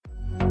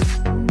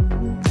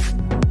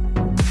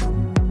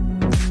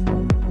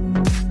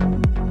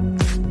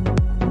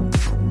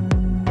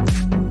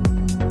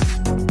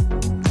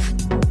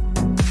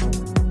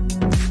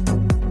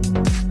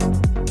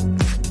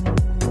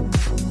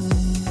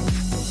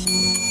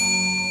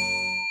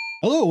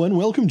Hello and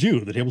welcome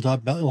to the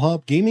Tabletop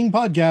Bellhop Gaming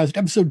Podcast,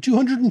 episode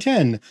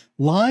 210,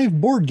 live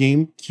board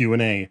game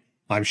Q&A.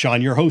 I'm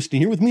Sean, your host,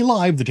 and here with me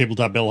live, the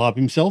Tabletop Bellhop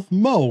himself,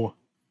 Mo.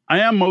 I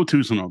am Mo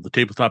Tuzano, the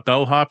Tabletop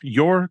Bellhop,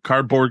 your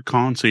cardboard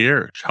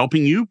concierge,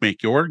 helping you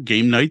make your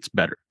game nights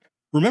better.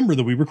 Remember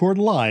that we record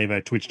live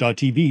at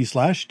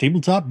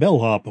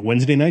twitch.tv/tabletopbellhop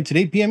Wednesday nights at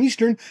 8 p.m.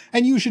 Eastern,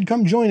 and you should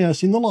come join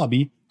us in the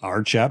lobby,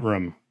 our chat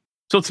room.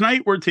 So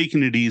tonight we're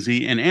taking it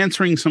easy and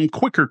answering some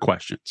quicker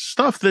questions,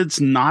 stuff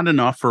that's not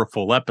enough for a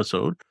full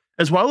episode,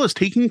 as well as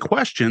taking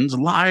questions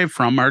live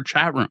from our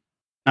chat room.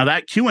 Now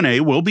that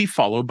Q&A will be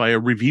followed by a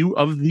review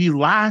of the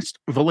last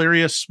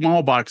Valeria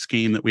small box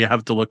game that we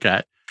have to look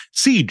at,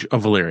 Siege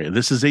of Valeria.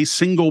 This is a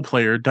single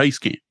player dice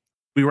game.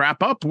 We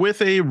wrap up with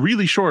a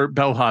really short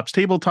Bellhop's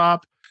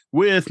Tabletop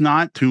with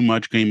not too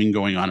much gaming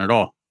going on at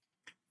all.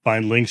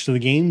 Find links to the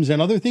games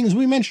and other things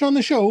we mentioned on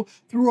the show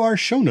through our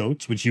show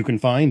notes, which you can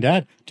find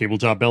at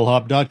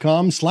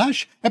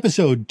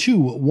tabletopbellhop.com/episode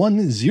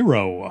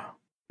 210.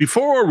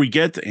 Before we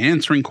get to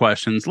answering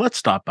questions, let's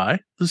stop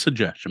by the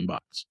suggestion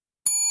box.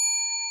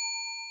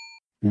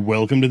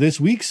 Welcome to this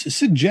week's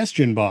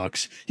suggestion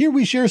box. Here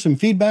we share some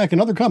feedback and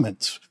other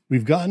comments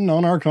we've gotten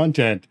on our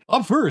content.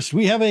 Up first,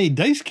 we have a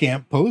Dice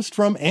Camp post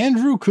from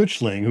Andrew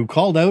Kuchling, who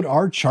called out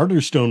our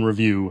Charterstone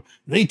review.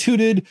 They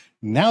tooted,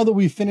 "Now that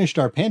we've finished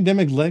our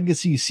Pandemic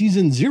Legacy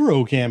Season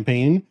 0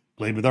 campaign,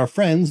 played with our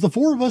friends, the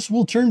four of us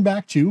will turn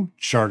back to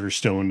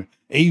Charterstone,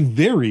 a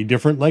very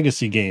different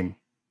Legacy game.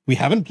 We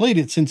haven't played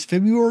it since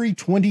February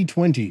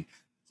 2020,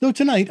 so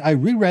tonight I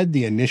reread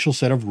the initial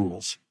set of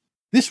rules.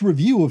 This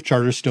review of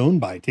Charterstone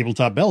by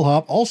Tabletop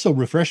Bellhop also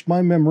refreshed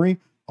my memory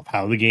of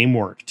how the game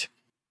worked.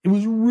 It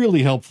was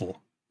really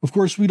helpful. Of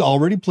course, we'd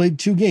already played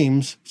 2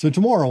 games, so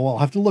tomorrow I'll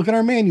have to look at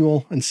our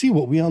manual and see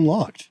what we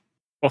unlocked."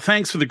 Well,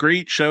 thanks for the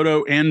great shout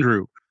out,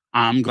 Andrew.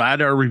 I'm glad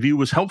our review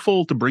was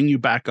helpful to bring you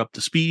back up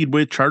to speed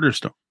with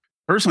Charterstone.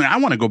 Personally, I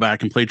want to go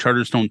back and play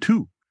Charterstone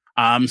too.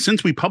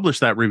 Since we published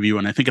that review,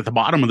 and I think at the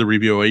bottom of the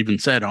review I even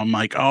said, I'm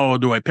like, oh,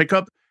 do I pick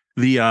up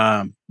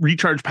the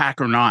recharge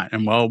pack or not?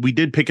 And well, we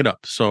did pick it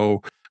up.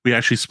 So we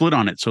actually split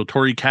on it. So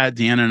Tori, Kat,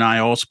 Deanna, and I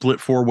all split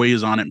 4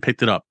 ways on it and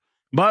picked it up.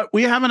 But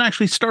we haven't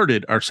actually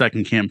started our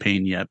second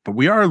campaign yet, but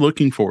we are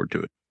looking forward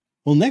to it.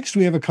 Well, next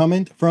we have a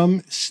comment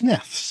from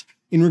Sneths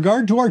in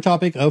regard to our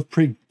topic of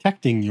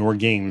protecting your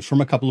games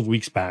from a couple of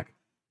weeks back.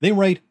 They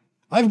write,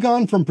 "I've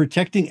gone from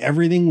protecting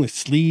everything with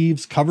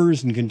sleeves,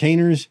 covers, and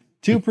containers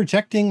to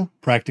protecting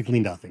practically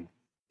nothing.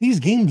 These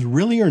games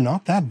really are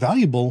not that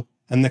valuable,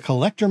 and the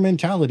collector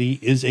mentality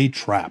is a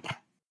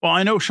trap." Well,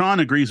 I know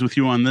Sean agrees with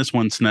you on this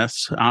one,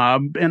 Sness,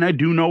 and I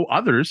do know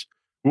others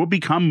will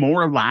become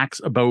more lax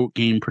about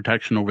game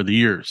protection over the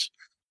years.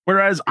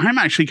 Whereas I'm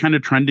actually kind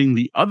of trending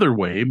the other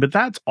way, but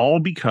that's all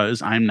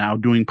because I'm now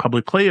doing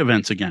public play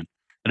events again.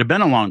 It had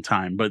been a long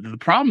time, but the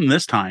problem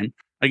this time,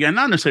 again,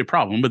 not necessarily a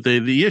problem, but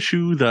the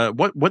issue,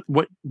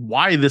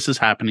 why this is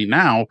happening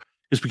now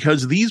is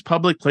because these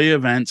public play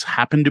events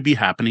happen to be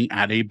happening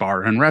at a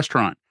bar and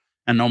restaurant.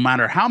 And no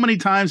matter how many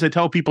times I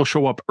tell people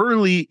show up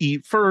early,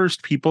 eat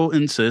first, people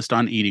insist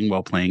on eating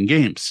while playing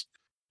games.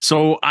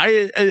 So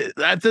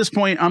at this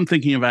point, I'm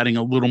thinking of adding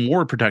a little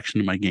more protection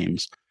to my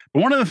games.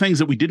 But one of the things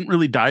that we didn't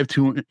really dive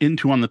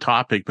into on the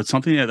topic, but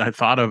something that I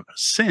thought of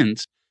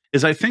since,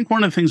 is I think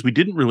one of the things we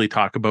didn't really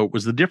talk about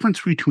was the difference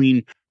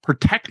between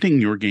protecting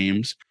your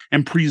games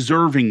and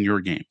preserving your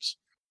games.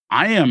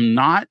 I am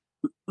not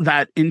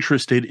that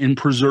interested in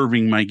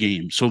preserving my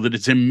game so that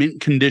it's in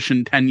mint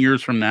condition 10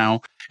 years from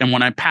now. And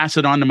when I pass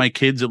it on to my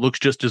kids, it looks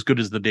just as good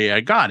as the day I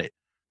got it.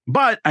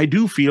 But I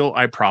do feel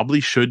I probably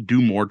should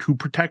do more to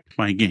protect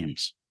my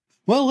games.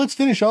 Well, let's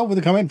finish off with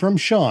a comment from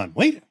Sean.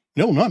 Wait,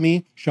 no, not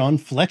me. Sean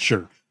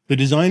Fletcher, the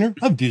designer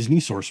of Disney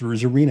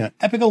Sorcerer's Arena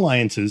Epic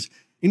Alliances,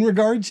 in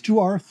regards to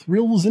our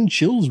Thrills and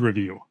Chills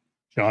review.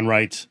 Sean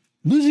writes,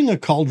 "Losing a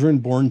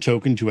Cauldron-born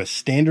token to a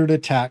standard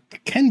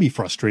attack can be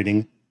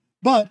frustrating,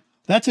 but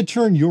that's a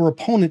turn your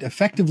opponent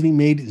effectively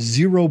made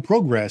 0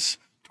 progress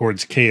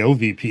towards KO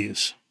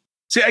VPs."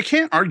 See, I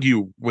can't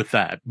argue with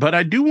that, but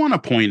I do want to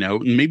point out,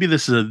 and maybe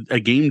this is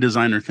a game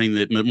designer thing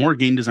that more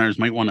game designers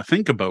might want to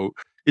think about,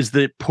 is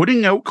that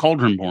putting out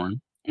Cauldron-born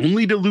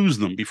only to lose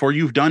them before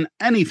you've done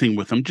anything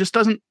with them just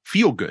doesn't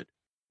feel good.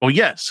 Well,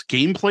 yes,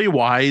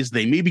 gameplay-wise,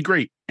 they may be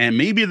great, and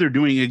maybe they're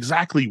doing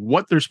exactly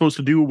what they're supposed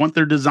to do, what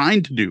they're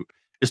designed to do,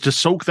 is to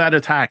soak that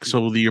attack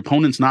so the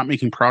opponent's not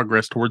making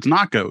progress towards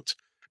knockouts.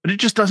 But it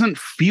just doesn't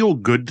feel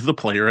good to the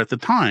player at the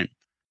time.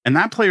 And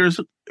that player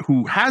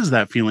who has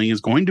that feeling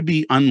is going to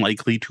be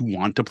unlikely to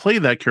want to play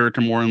that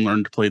character more and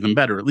learn to play them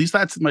better. At least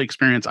that's my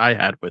experience I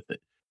had with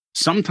it.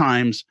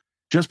 Sometimes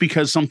just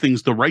because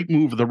something's the right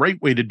move, the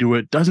right way to do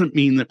it, doesn't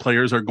mean that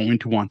players are going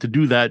to want to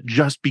do that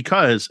just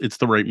because it's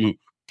the right move.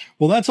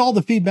 Well, that's all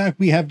the feedback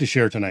we have to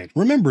share tonight.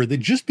 Remember that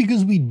just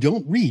because we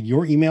don't read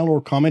your email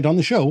or comment on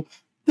the show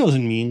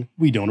doesn't mean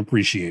we don't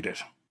appreciate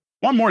it.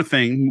 One more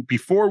thing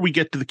before we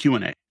get to the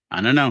Q&A,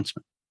 an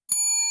announcement.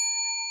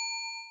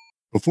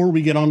 Before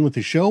we get on with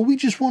the show, we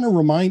just want to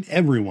remind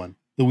everyone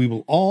that we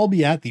will all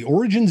be at the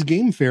Origins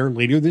Game Fair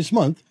later this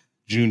month,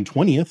 June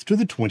 20th to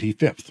the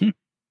 25th.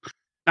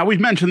 Now, we've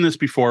mentioned this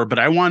before, but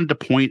I wanted to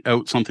point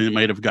out something that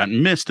might have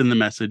gotten missed in the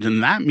message,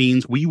 and that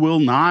means we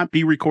will not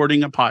be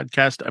recording a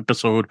podcast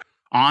episode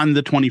on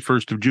the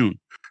 21st of June.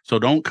 So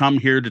don't come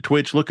here to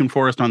Twitch looking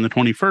for us on the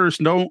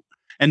 21st.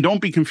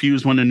 Don't be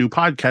confused when a new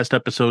podcast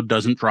episode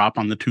doesn't drop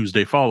on the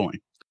Tuesday following.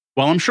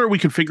 Well, I'm sure we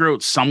could figure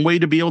out some way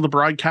to be able to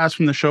broadcast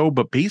from the show,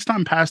 but based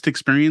on past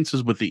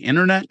experiences with the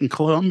internet in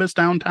Columbus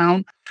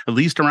downtown, at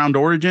least around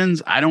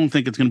Origins, I don't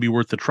think it's going to be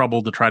worth the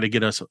trouble to try to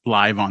get us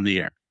live on the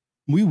air.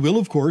 We will,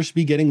 of course,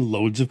 be getting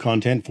loads of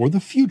content for the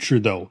future,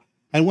 though.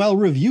 And while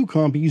review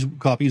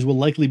copies will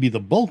likely be the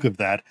bulk of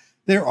that,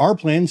 there are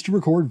plans to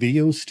record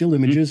videos, still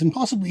images, and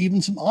possibly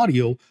even some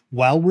audio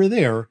while we're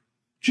there,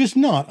 just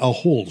not a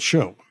whole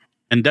show.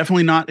 And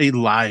definitely not a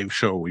live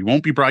show. We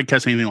won't be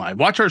broadcasting anything live.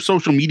 Watch our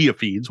social media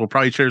feeds. We'll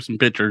probably share some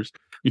pictures.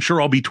 I'm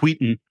sure I'll be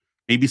tweeting,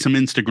 maybe some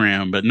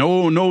Instagram, but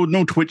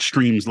no Twitch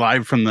streams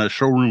live from the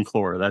showroom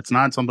floor. That's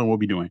not something we'll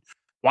be doing.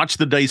 Watch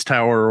the Dice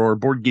Tower or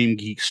Board Game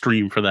Geek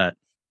stream for that.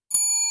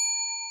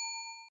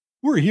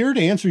 We're here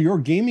to answer your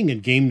gaming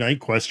and game night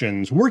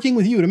questions, working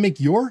with you to make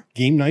your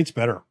game nights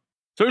better.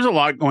 So there's a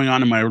lot going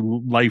on in my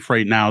life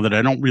right now that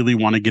I don't really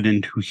want to get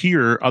into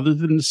here, other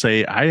than to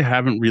say I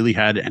haven't really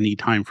had any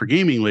time for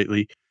gaming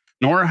lately,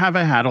 nor have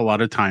I had a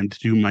lot of time to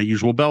do my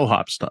usual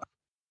bellhop stuff.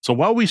 So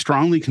while we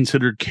strongly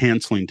considered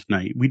canceling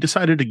tonight, we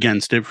decided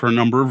against it for a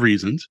number of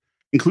reasons,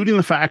 including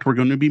the fact we're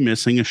going to be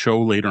missing a show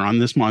later on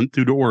this month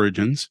due to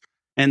Origins,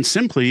 and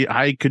simply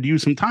I could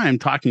use some time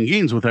talking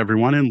games with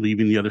everyone and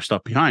leaving the other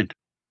stuff behind.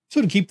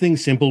 So to keep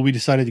things simple, we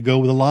decided to go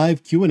with a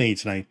live Q&A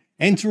tonight,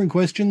 answering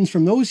questions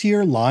from those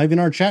here live in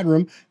our chat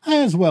room,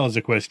 as well as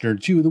a question or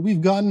two that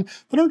we've gotten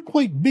that aren't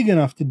quite big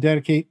enough to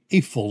dedicate a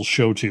full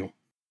show to.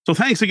 So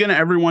thanks again to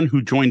everyone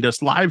who joined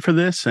us live for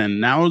this, and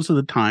now's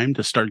the time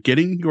to start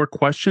getting your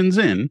questions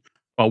in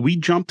while we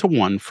jump to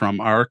one from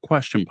our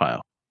question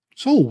pile.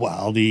 So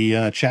while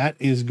the chat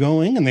is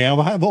going, and they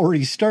have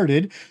already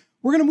started,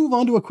 we're going to move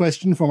on to a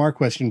question from our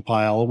question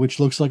pile, which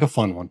looks like a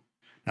fun one.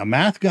 Now,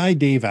 Math Guy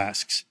Dave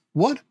asks,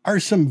 what are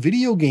some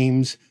video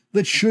games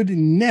that should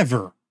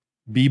never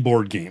be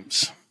board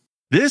games?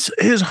 This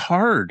is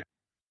hard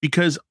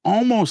because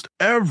almost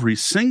every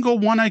single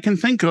one I can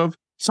think of,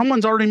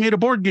 someone's already made a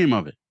board game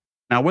of it.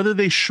 Now, whether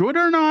they should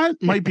or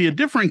not might be a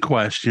different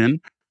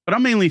question, but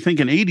I'm mainly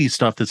thinking 80s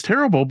stuff that's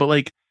terrible. But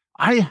like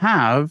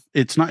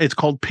it's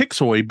called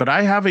Pixoid, but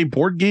I have a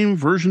board game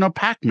version of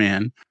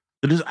Pac-Man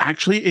that is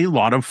actually a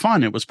lot of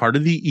fun. It was part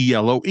of the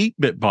ELO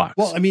 8-bit box.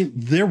 Well, I mean,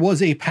 there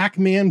was a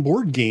Pac-Man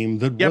board game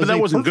that but that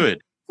wasn't good.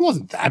 It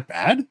wasn't that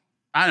bad.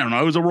 I don't know.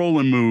 It was a roll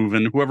and move,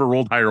 and whoever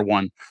rolled higher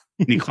won.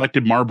 And he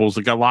collected marbles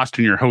that got lost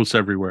in your house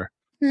everywhere.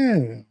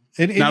 Yeah.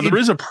 There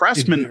is a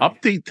Pressman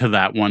update to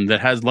that one that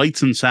has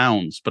lights and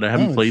sounds, but I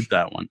haven't played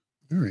that one.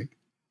 All right.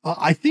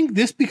 I think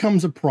this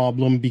becomes a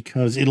problem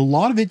because a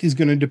lot of it is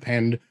going to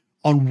depend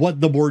on what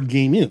the board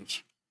game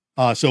is.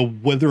 So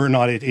whether or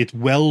not it's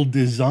well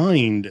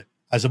designed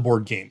as a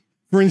board game.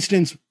 For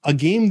instance, a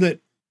game that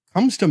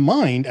comes to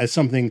mind as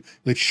something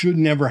that should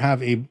never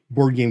have a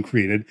board game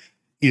created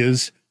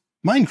is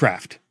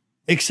Minecraft.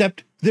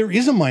 Except there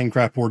is a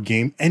Minecraft board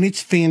game and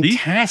it's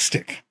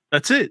fantastic.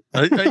 That's it.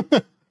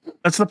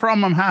 That's the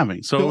problem I'm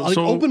having. So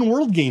open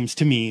world games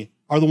to me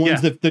are the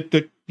ones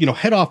that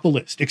head off the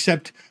list,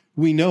 except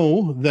we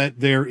know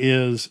that there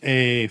is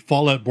a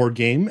Fallout board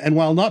game, and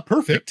while not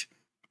perfect,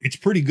 it's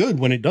pretty good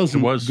when it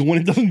doesn't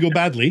go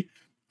badly.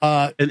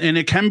 And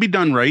it can be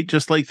done right,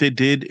 just like they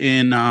did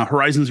in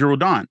Horizon Zero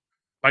Dawn,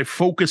 by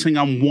focusing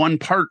on one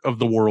part of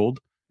the world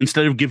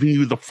instead of giving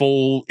you the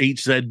full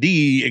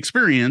HZD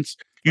experience.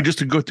 You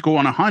just go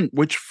on a hunt,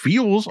 which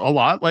feels a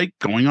lot like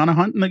going on a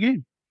hunt in the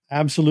game.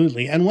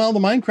 Absolutely. And while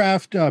the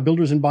Minecraft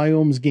Builders and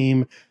Biomes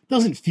game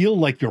doesn't feel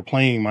like you're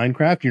playing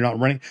Minecraft, you're not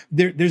running.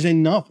 There's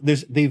enough.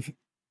 They've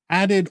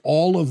added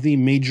all of the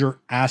major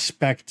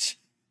aspects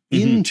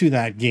into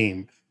that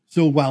game.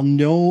 So while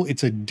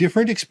it's a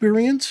different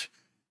experience,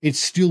 it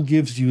still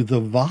gives you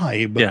the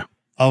vibe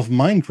of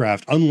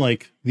Minecraft,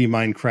 unlike the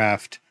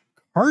Minecraft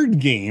card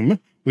game,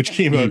 which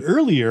came out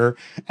earlier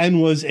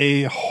and was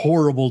a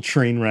horrible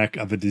train wreck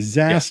of a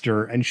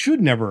disaster and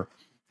should never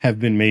have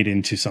been made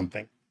into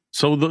something.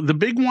 So the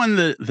big one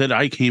that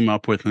I came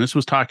up with, and this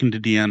was talking to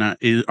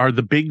Deanna, are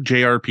the big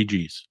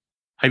JRPGs.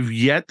 I've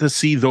yet to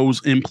see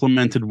those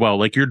implemented well,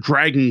 like your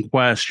Dragon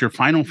Quest, your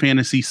Final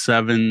Fantasy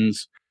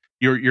VIIs,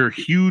 your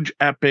huge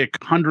epic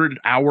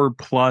 100-hour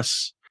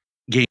plus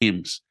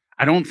games.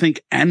 I don't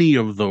think any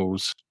of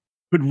those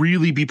could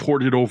really be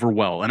ported over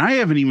well. And I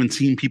haven't even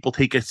seen people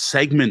take a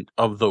segment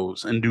of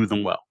those and do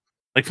them well.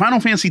 Like Final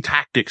Fantasy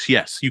Tactics,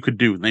 yes, you could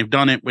do. They've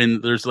done it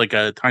when there's like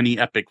a tiny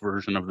epic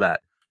version of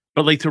that.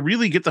 But like to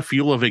really get the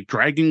feel of a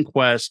Dragon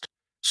Quest,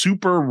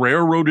 super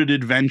railroaded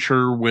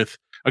adventure with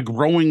a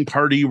growing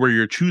party where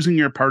you're choosing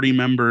your party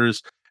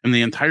members and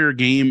the entire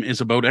game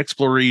is about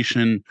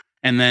exploration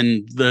and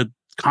then the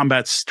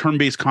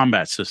turn-based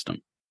combat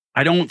system.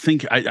 I don't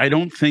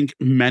think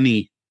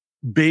many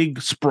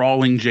big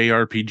sprawling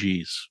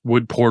JRPGs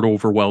would port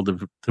over well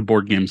to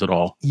board games at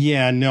all.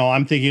 Yeah, no,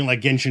 I'm thinking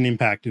like Genshin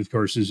Impact, of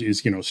course,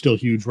 is still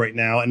huge right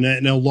now, and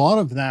a lot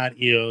of that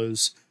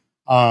is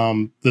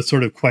the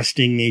sort of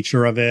questing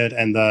nature of it,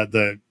 and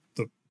the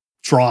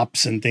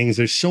drops and things.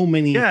 There's so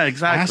many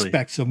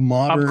aspects of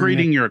modern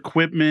upgrading your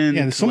equipment.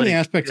 Yeah, there's so many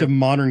aspects of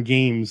modern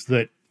games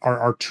that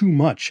are too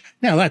much.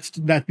 Now,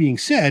 that being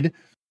said,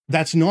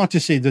 that's not to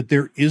say that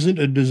there isn't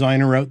a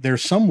designer out there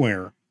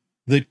somewhere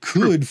that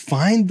could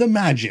find the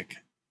magic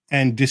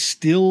and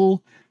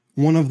distill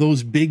one of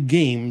those big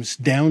games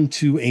down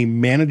to a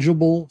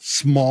manageable,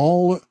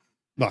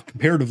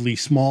 comparatively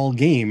small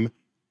game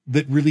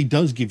that really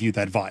does give you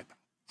that vibe.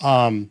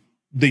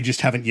 They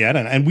just haven't yet,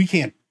 and we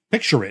can't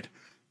picture it.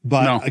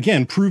 But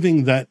again,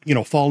 proving that,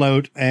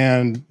 Fallout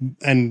and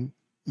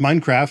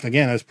Minecraft,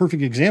 again, as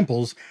perfect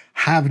examples,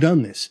 have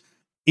done this.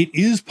 It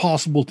is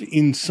possible to,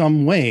 in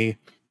some way,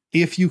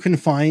 if you can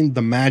find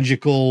the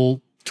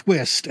magical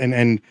twist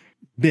and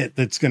bit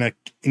that's going to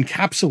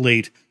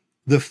encapsulate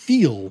the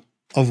feel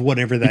of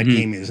whatever that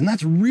game is. And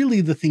that's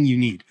really the thing you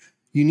need.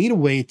 You need a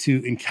way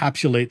to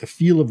encapsulate the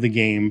feel of the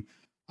game.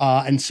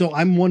 And so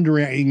I'm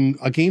wondering,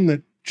 a game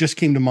that just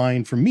came to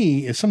mind for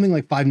me is something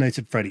like Five Nights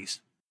at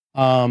Freddy's.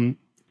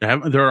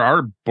 There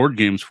are board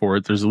games for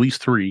it. There's at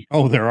least 3.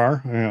 Oh, there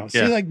are. Yeah.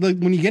 See, like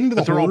when you get into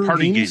the horror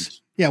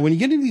games, yeah, when you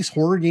get into these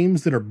horror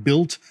games that are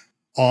built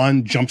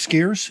on jump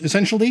scares,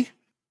 essentially,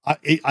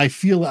 I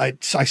feel I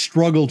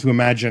struggle to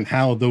imagine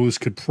how those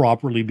could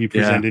properly be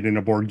presented in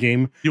a board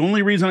game. The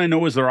only reason I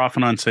know is they're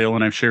often on sale,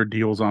 and I've shared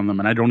deals on them,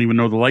 and I don't even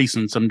know the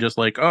license. I'm just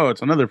like, oh,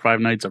 it's another Five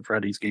Nights at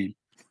Freddy's game.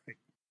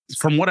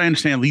 From what I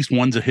understand, at least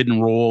one's a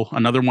hidden role.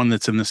 Another one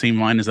that's in the same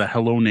line is a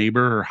Hello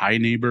Neighbor or Hi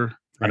Neighbor.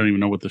 I don't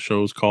even know what the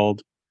show's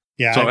called.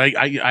 Yeah, so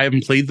I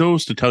haven't played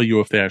those to tell you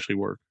if they actually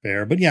work.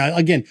 Fair, but yeah,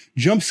 again,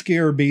 jump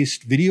scare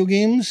based video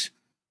games,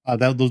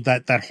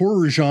 that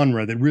horror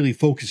genre that really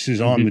focuses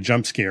on the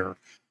jump scare,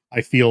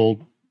 I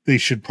feel they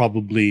should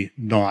probably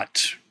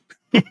not.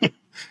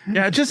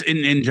 Yeah, just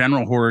in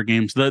general horror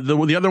games.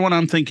 The other one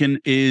I'm thinking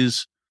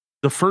is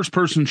the first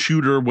person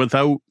shooter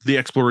without the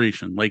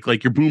exploration,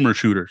 like your boomer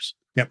shooters.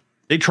 Yep,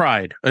 they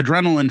tried.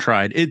 Adrenaline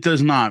tried. It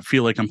does not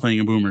feel like I'm playing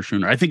a boomer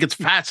shooter. I think it's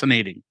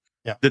fascinating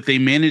that they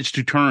managed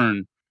to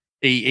turn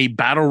a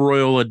battle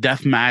royal, a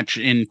death match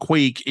in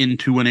Quake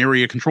into an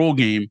area control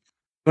game,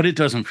 but it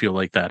doesn't feel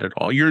like that at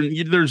all.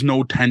 There's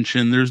no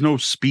tension, there's no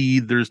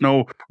speed, there's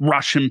no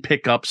rush and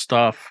pick up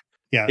stuff.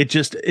 Yeah,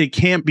 it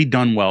can't be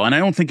done well, and I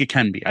don't think it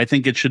can be. I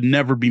think it should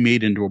never be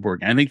made into a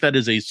board game. I think that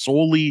is a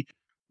solely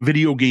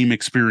video game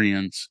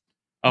experience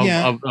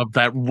of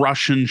that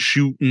Russian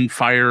shoot and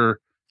fire.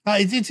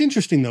 It's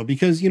interesting though,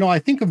 because I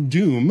think of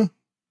Doom.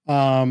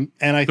 And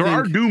there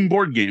are Doom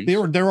board games.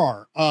 There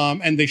are,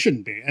 and they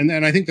shouldn't be, and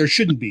I think there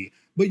shouldn't be.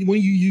 But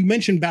when you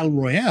mentioned Battle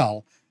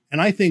Royale,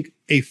 and I think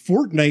a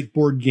Fortnite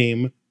board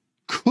game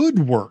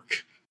could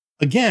work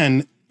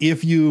again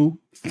if you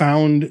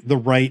found the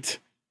right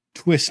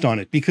twist on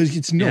it,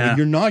 because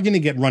you're not going to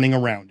get running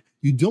around.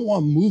 You don't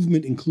want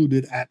movement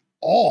included at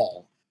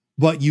all,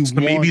 but you want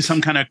maybe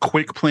some kind of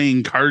quick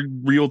playing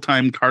real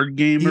time card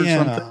game or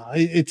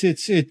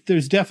something.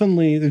 There's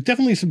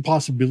definitely some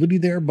possibility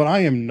there, but I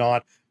am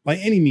not by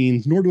any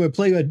means, nor do I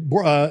play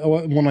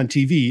one on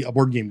TV, a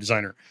board game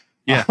designer.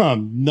 Yeah.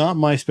 Not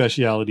my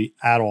specialty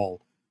at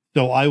all.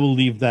 So I will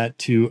leave that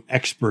to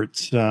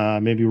experts.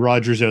 Maybe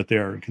Roger's out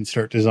there can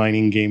start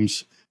designing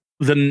games.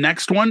 The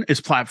next one is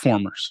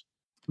platformers.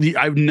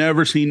 I've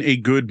never seen a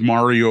good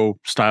Mario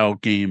style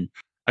game.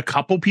 A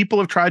couple people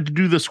have tried to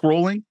do the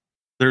scrolling.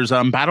 There's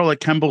Battle at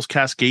Kemble's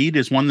Cascade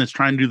is one that's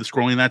trying to do the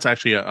scrolling. That's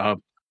actually what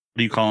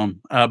do you call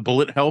them? A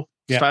bullet hell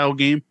style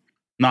game.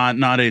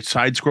 Not a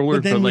side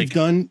scroller. But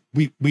then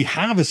we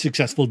have a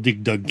successful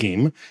Dig Dug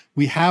game.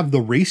 We have the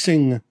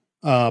racing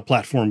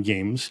platform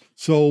games.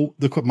 So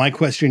my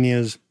question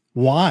is,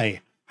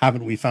 why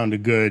haven't we found a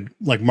good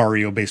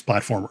Mario based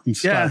platformer?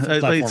 Yeah,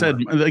 like I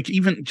said,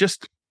 even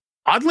just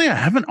oddly, I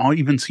haven't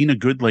even seen a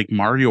good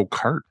Mario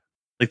Kart.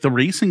 The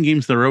racing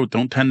games that are out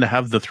don't tend to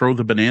have the throw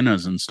the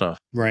bananas and stuff.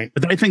 Right.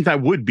 But I think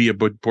that would be a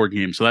board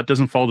game. So that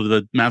doesn't fall to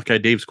the math guy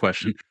Dave's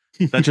question.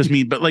 That's just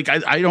me. But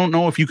I don't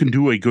know if you can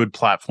do a good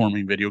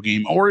platforming video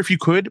game, or if you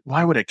could,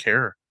 why would I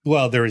care?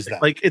 Well, there is that.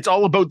 It's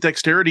all about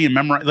dexterity and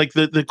memory.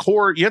 The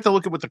core, you have to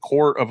look at what the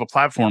core of a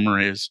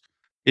platformer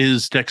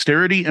is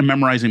dexterity and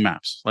memorizing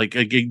maps.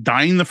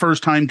 Dying the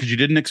first time because you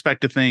didn't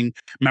expect a thing,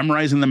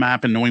 memorizing the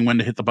map and knowing when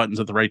to hit the buttons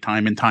at the right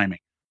time and timing.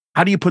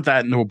 How do you put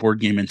that into a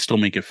board game and still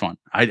make it fun?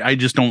 I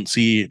just don't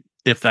see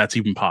if that's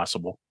even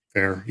possible.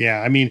 Fair.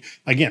 Yeah. I mean,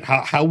 again,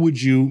 how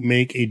would you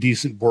make a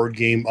decent board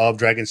game of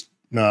Dragon's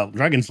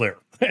Lair,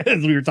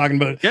 as we were talking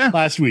about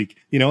last week?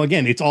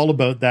 Again, it's all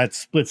about that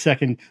split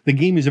second. The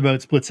game is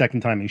about split second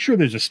timing. Sure,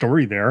 there's a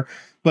story there,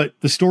 but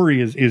the story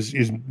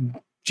is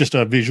just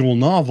a visual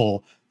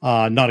novel,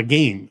 not a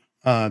game.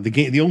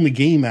 The only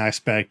game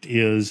aspect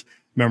is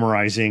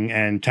memorizing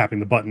and tapping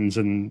the buttons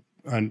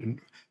and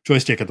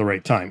joystick at the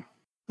right time.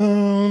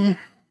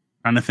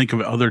 Trying to think of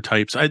other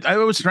types. I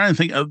was trying to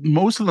think of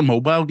most of the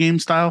mobile game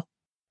style.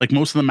 Like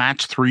most of the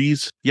match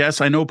threes.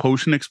 Yes, I know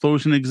Potion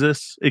Explosion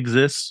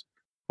exists.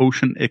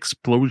 Potion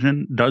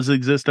Explosion does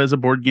exist as a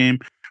board game,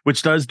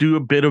 which does do a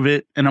bit of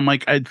it. And I'm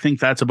like, I think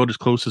that's about as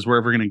close as we're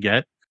ever going to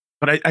get.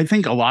 But I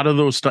think a lot of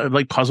those stuff,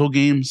 like puzzle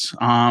games,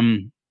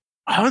 I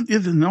don't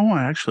know,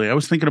 actually. I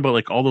was thinking about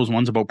like all those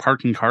ones about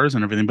parking cars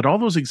and everything, but all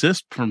those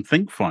exist from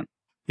Think Fun.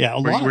 Yeah,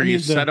 where you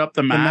set up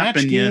the map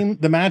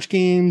and the match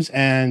games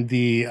and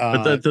the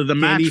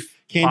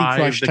Candy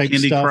Crush type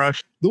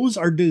stuff. Those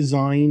are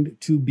designed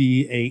to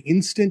be a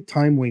instant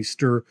time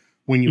waster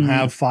when you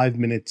have 5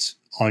 minutes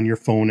on your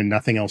phone and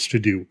nothing else to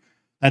do.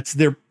 That's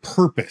their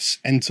purpose.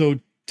 And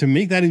so to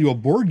make that into a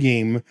board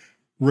game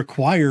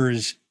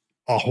requires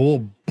a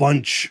whole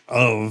bunch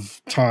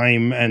of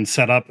time and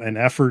setup and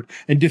effort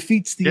and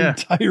defeats the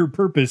entire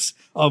purpose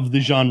of the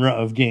genre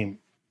of game.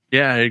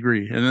 Yeah, I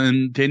agree. And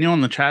then Danielle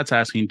in the chat's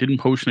asking, didn't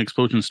Potion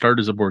Explosion start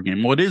as a board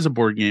game? Well, it is a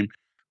board game,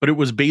 but it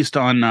was based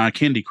on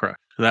Candy Crush.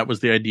 That was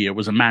the idea. It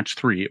was a match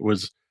 3. It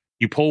was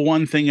you pull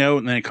one thing out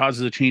and then it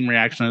causes a chain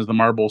reaction as the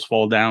marbles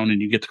fall down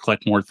and you get to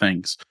collect more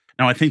things.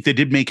 Now, I think they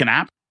did make an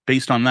app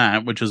based on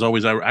that, which is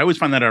always, I always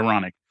find that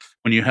ironic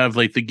when you have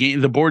like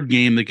the board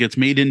game that gets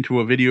made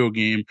into a video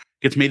game,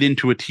 gets made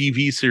into a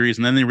TV series,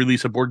 and then they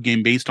release a board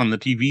game based on the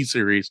TV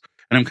series.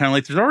 And I'm kind of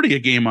like, there's already a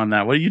game on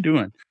that. What are you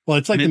doing? Well,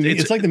 it's like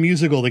it's like the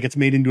musical that gets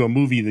made into a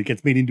movie that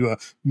gets made into a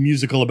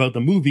musical about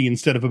the movie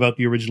instead of about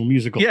the original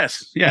musical.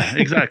 Yes. Yeah,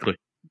 exactly.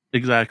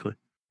 Exactly.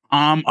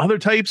 Other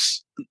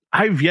types,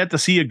 I've yet to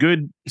see a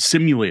good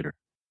simulator,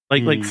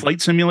 like Flight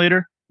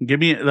Simulator. Give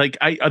me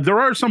there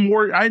are some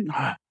more.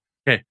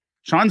 Okay,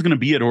 Sean's going to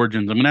be at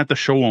Origins. I'm going to have to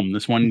show him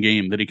this one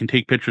game that he can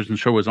take pictures and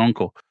show his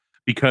uncle,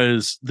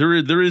 because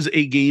there is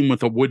a game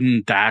with a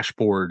wooden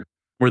dashboard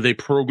where they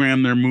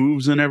program their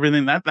moves and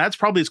everything. That's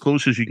probably as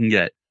close as you can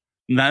get.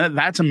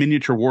 That's a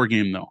miniature war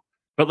game though.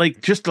 But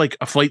like just like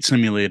a flight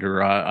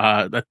simulator,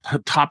 a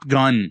Top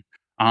Gun,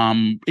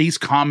 Ace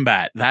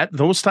Combat,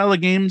 those style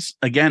of games,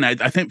 again,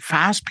 I think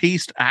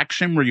fast-paced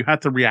action where you have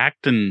to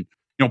react and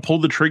pull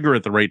the trigger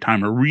at the right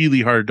time are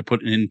really hard to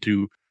put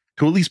into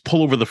to at least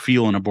pull over the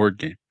feel in a board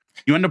game.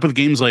 You end up with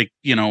games like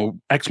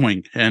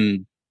X-Wing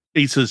and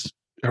Aces,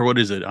 or what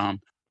is it?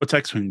 What's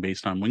X-Wing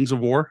based on? Wings of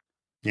War?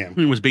 Yeah,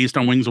 it was based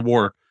on Wings of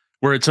War,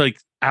 where it's like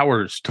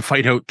hours to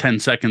fight out 10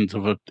 seconds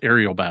of an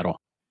aerial battle.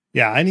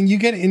 Yeah, I mean, you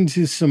get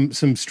into some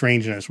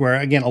strangeness where,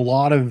 again, a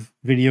lot of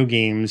video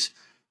games,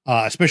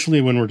 especially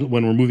when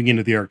we're moving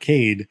into the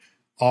arcade,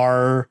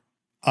 are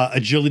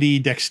agility,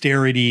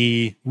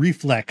 dexterity,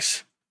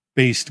 reflex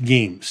based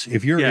games.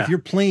 If you're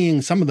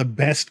playing some of the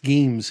best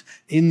games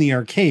in the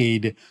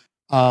arcade,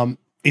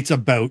 it's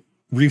about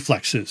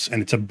reflexes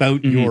and it's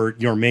about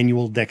your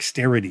manual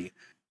dexterity.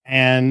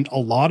 And a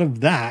lot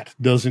of that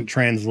doesn't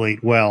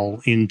translate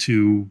well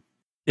into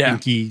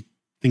thinky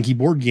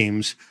board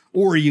games,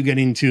 or you get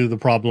into the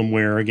problem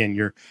where,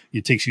 again,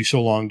 it takes you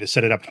so long to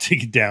set it up and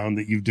take it down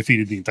that you've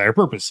defeated the entire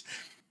purpose.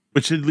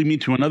 Which did lead me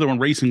to another one,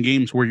 racing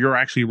games where you're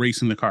actually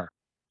racing the car.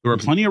 There are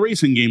plenty of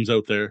racing games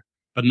out there,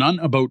 but none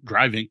about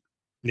driving.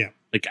 Yeah.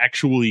 Like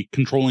actually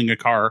controlling a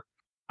car.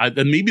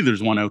 Then maybe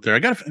there's one out there.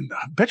 I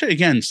bet you,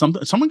 again,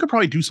 someone could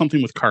probably do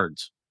something with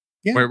cards.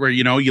 Yeah. Where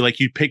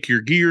you pick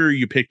your gear,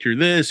 you pick your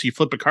this, you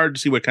flip a card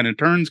to see what kind of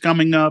turns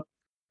coming up.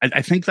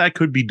 I think that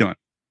could be done.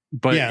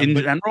 But in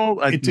general,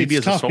 maybe it's as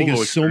a tough solo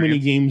because so many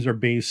games are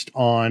based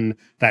on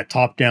that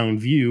top-down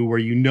view where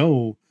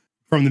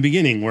from the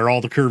beginning where all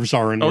the curves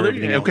are and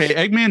everything else. Okay,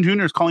 Eggman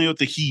Jr. is calling out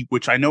the Heat,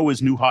 which I know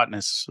is new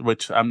hotness,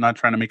 which I'm not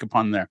trying to make a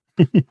pun there.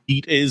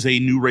 Heat is a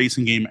new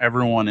racing game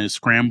everyone is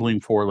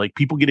scrambling for. Like,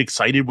 people get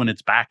excited when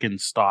it's back in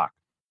stock.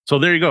 So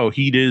there you go.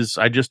 Heat is,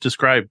 I just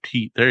described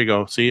Heat. There you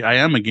go. See, I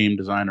am a game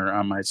designer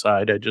on my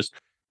side. I just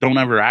don't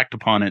ever act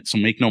upon it, so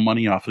make no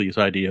money off of these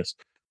ideas.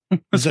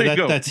 So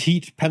that's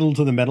Heat pedal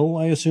to the metal,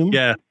 I assume?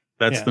 Yeah,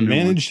 that's the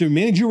new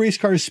manage your race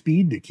car's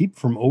speed to keep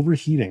from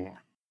overheating.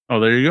 Oh,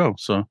 there you go.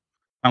 So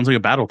sounds like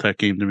a BattleTech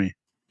game to me.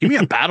 Give me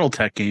a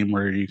BattleTech game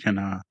where you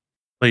can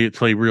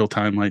play real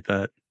time like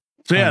that.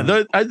 So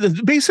yeah,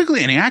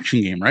 basically any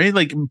action game, right?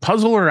 Like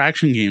puzzle or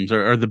action games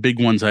are the big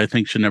ones I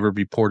think should never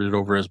be ported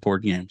over as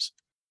board games.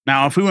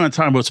 Now, if we want to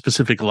talk about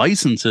specific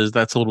licenses,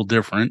 that's a little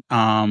different.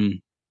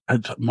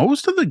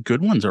 Most of the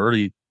good ones are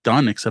already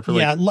done, except for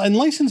and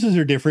licenses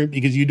are different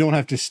because you don't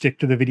have to stick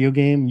to the video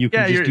game. You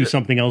can just do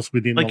something else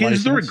within the license.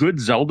 Is there a good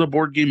Zelda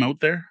board game out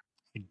there?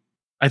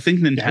 I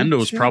think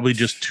Nintendo is probably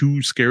just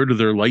too scared of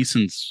their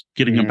license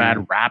getting a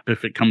bad rap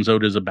if it comes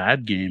out as a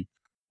bad game.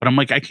 But I'm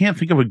like, I can't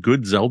think of a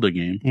good Zelda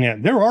game. Yeah,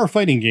 there are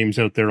fighting games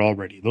out there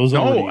already. There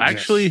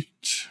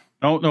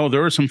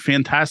are some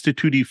fantastic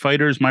 2D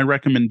fighters. My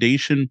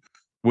recommendation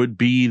would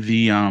be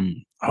the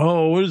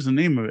what is the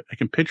name of it? I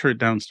can picture it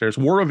downstairs.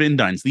 War of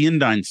Indines, the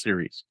Indine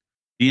series.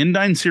 The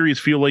Indine series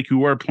feel like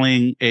you are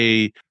playing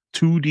a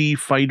 2D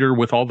fighter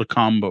with all the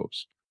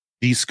combos.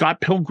 The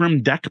Scott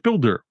Pilgrim deck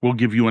builder will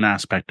give you an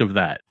aspect of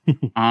that.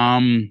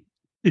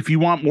 If you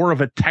want more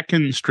of a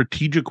Tekken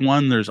strategic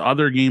one, there's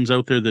other games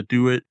out there that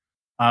do it.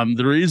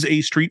 There is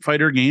a Street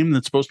Fighter game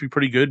that's supposed to be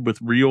pretty good with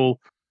real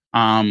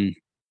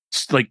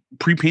like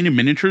pre-painted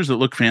miniatures that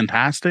look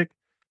fantastic,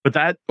 but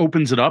that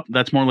opens it up.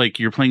 That's more like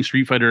you're playing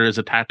Street Fighter as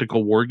a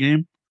tactical war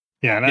game.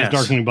 Yeah, and as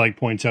Darkling Blight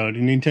points out,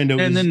 Nintendo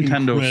is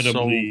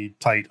incredibly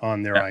tight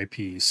on their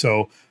IP.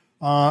 So,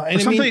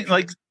 and something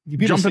like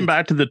jumping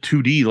back to the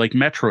 2D, like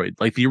Metroid,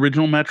 like the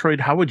original Metroid,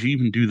 how would you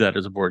even do that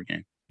as a board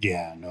game?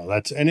 Yeah, no,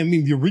 and I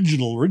mean the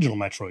original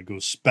Metroid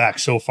goes back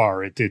so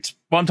far. It's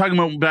well, I'm talking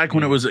about back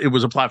when it was a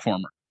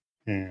platformer.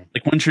 Yeah.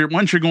 Like once you're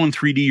going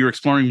 3D, you're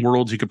exploring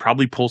worlds, you could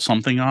probably pull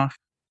something off.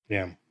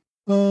 Yeah.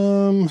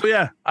 So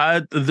yeah,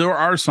 there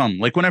are some.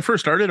 Like when I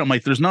first started, I'm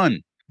like, there's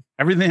none.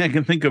 Everything I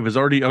can think of is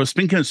already. I was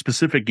thinking of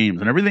specific games,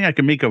 and everything I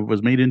can make of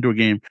was made into a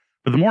game.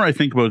 But the more I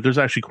think about it, there's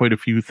actually quite a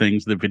few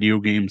things that video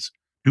games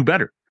do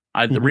better.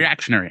 The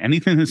reactionary,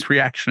 anything that's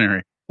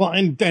reactionary. Well,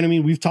 and I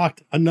mean, we've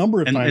talked a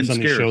number of times on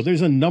this show.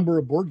 There's a number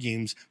of board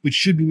games which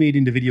should be made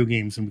into video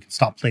games, and we can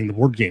stop playing the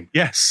board game.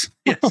 Yes,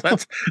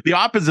 that's the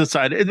opposite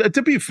side.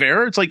 To be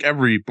fair, it's like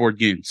every board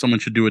game, someone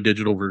should do a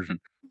digital version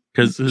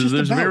because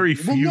there's very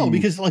few. Well, no,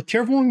 because like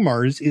Terraforming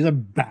Mars is a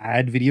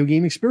bad video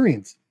game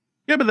experience.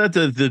 Yeah, but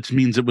that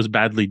means it was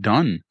badly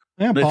done.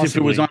 Yeah, if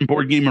it was on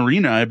Board Game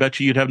Arena, I bet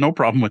you'd have no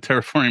problem with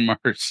Terraforming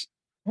Mars.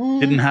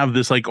 Didn't have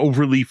this like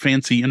overly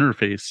fancy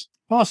interface.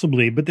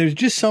 Possibly, but there's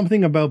just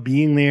something about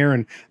being there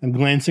and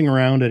glancing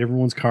around at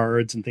everyone's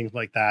cards and things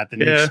like that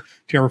makes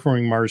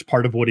Terraforming Mars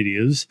part of what it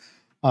is.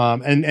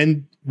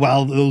 And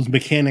while those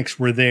mechanics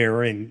were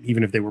there, and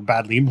even if they were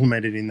badly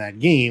implemented in that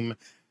game,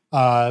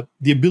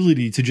 the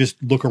ability to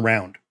just look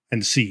around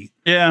and see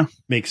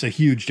makes a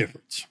huge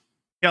difference.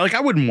 Yeah, like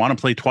I wouldn't want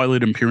to play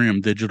Twilight Imperium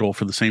digital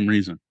for the same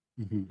reason.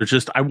 It's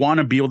just I want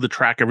to be able to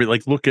track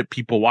like look at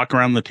people, walk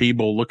around the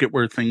table, look at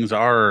where things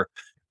are,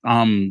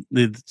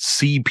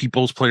 see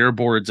people's player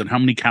boards and how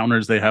many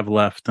counters they have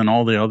left and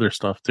all the other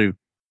stuff too.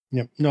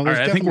 Yep. No,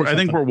 right, I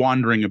think we're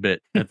wandering a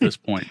bit at this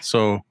point.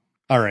 So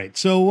all right.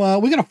 So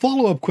we got a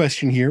follow-up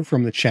question here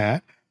from the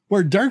chat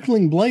where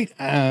Darkling Blight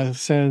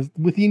says,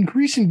 with the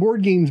increase in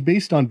board games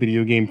based on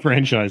video game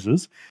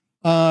franchises,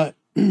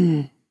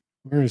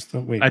 where's the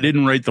wait? I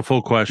didn't write the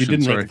full question. You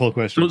didn't write the full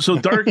question. So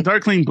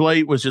Darkling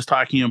Blight was just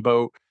talking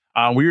about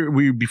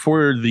we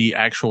before the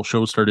actual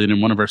show started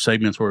in one of our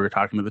segments where we were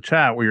talking to the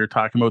chat, we were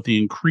talking about the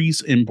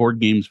increase in board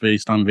games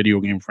based on video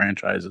game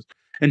franchises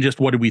and just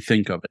what do we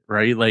think of it,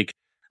 right? Like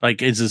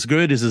is this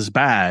good? Is this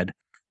bad?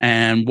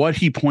 And what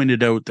he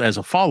pointed out as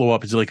a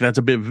follow-up is like that's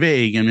a bit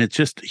vague, and it's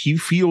just he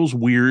feels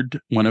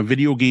weird when a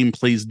video game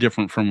plays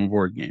different from a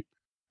board game.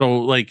 So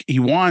like he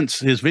wants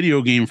his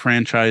video game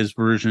franchise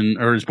version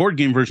or his board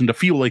game version to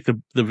feel like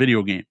the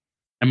video game.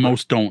 And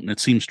most don't. And it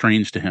seems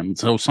strange to him.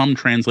 So some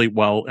translate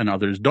well and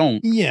others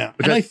don't. Yeah.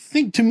 And I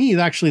think to me,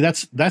 actually,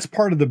 that's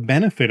part of the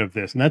benefit of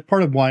this. And that's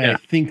part of why I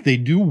think they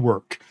do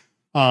work.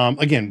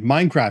 Again,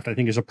 Minecraft, I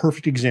think, is a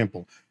perfect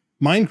example.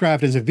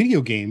 Minecraft as a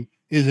video game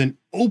is an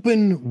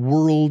open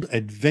world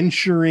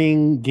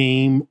adventuring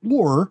game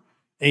or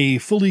a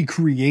fully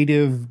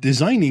creative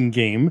designing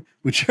game,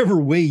 whichever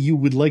way you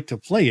would like to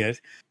play it.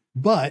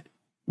 But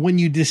when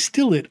you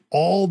distill it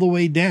all the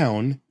way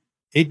down,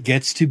 it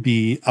gets to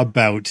be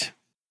about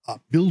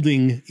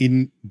building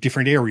in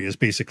different areas,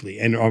 basically,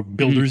 and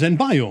builders and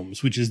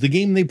biomes, which is the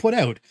game they put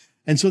out.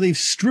 And so they've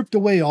stripped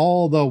away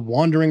all the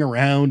wandering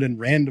around and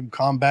random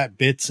combat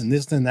bits and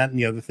this and that and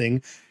the other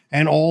thing.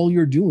 And all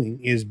you're doing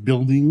is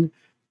building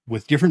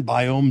with different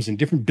biomes and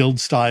different build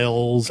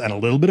styles and a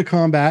little bit of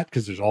combat,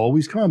 because there's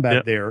always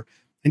combat there,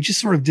 and just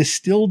sort of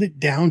distilled it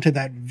down to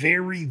that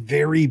very,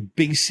 very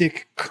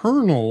basic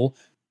kernel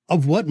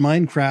of what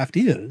Minecraft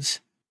is.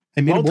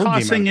 And made a board game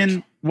out of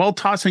it. While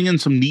tossing in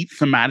some neat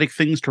thematic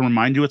things to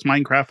remind you it's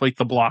Minecraft, like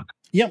the block.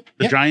 The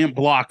giant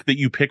block that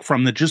you pick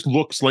from that just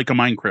looks like a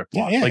Minecraft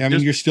block. Yeah, like I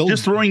mean, you're still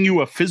just throwing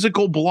you a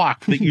physical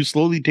block that you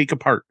slowly take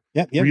apart.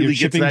 Really you're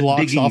chipping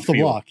blocks off the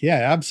block. Yeah,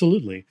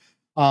 absolutely.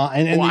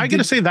 And I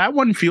gotta say that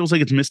one feels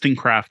like it's missing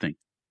crafting,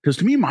 because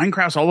to me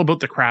Minecraft's all about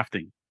the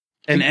crafting,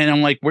 and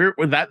I'm like, where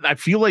that I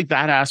feel like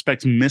that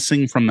aspect's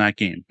missing from that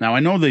game. Now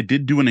I know they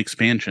did do an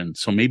expansion,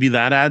 so maybe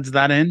that adds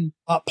that in.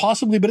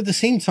 Possibly, but at the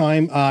same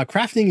time,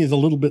 crafting is a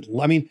little bit.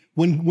 I mean,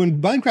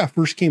 when Minecraft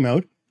first came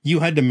out, you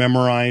had to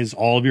memorize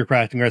all of your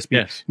crafting recipes.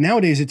 Yes.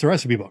 Nowadays, it's a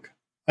recipe book.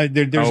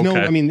 There's no.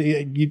 I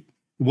mean,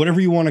 whatever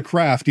you want to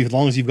craft, as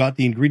long as you've got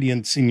the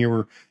ingredients in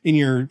your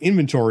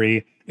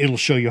inventory, it'll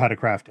show you how to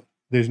craft it.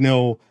 There's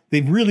no.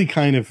 They've really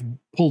kind of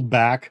pulled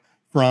back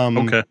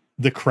from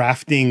the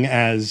crafting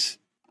as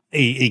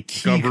a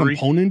key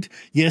component.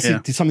 Yes,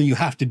 it's something you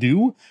have to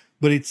do,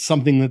 but it's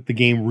something that the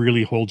game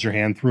really holds your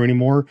hand through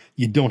anymore.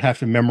 You don't have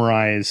to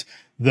memorize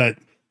that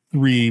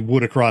 3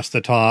 wood across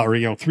the top,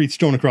 or 3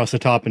 stone across the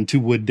top and 2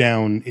 wood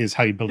down is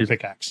how you build a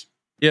pickaxe.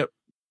 Yep.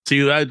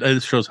 See,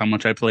 that shows how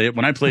much I play it.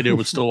 When I played it, it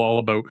was still all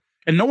about,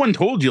 and no one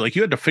told you, like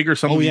you had to figure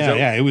some of these out.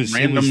 Yeah, it was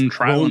random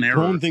trial and error.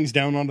 Throwing things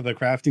down onto the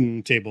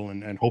crafting table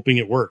and hoping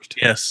it worked.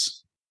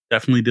 Yes,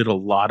 definitely did a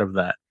lot of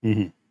that.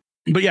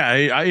 Mm-hmm. But yeah,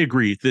 I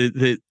agree.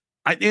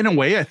 In a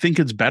way, I think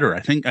it's better. I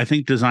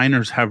think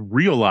designers have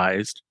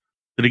realized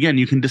that, again,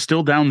 you can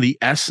distill down the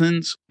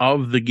essence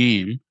of the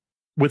game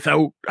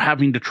without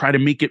having to try to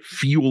make it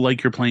feel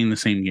like you're playing the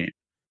same game.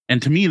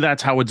 And to me,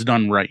 that's how it's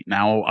done right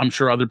now. I'm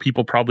sure other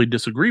people probably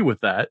disagree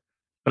with that,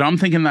 but I'm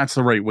thinking that's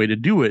the right way to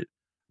do it.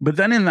 But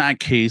then in that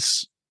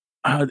case,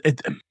 I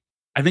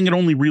think it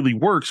only really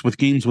works with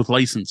games with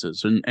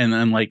licenses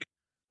and like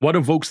what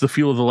evokes the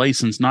feel of the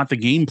license, not the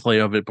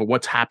gameplay of it, but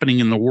what's happening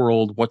in the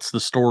world, what's the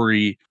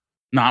story,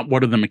 not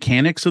what are the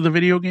mechanics of the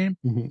video game.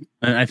 Mm-hmm.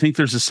 And I think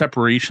there's a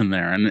separation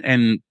there.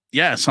 And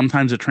yeah,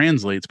 sometimes it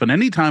translates, but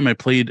anytime I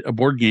played a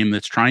board game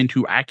that's trying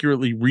to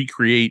accurately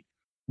recreate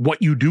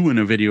what you do in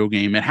a video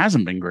game, it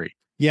hasn't been great.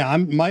 Yeah,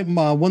 my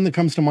one that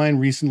comes to mind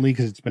recently,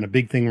 because it's been a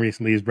big thing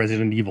recently, is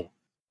Resident Evil,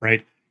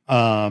 right?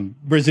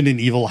 Resident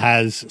Evil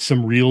has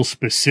some real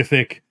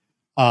specific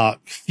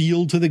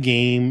feel to the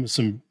game,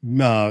 some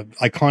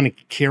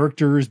iconic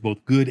characters,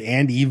 both good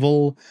and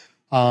evil,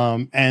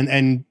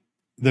 and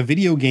the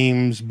video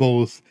games,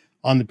 both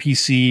on the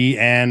PC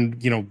and,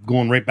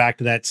 going right back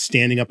to that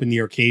standing up in the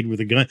arcade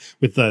with a gun,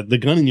 with the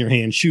gun in your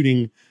hand,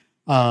 shooting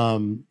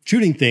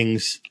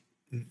things.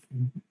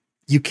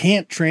 You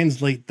can't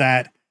translate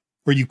that,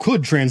 or you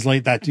could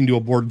translate that into a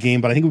board game,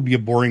 but I think it would be a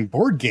boring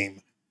board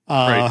game.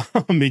 Right.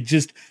 It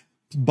just,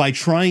 by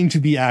trying to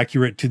be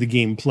accurate to the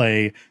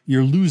gameplay,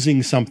 you're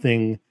losing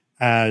something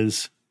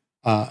as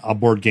a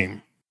board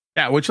game.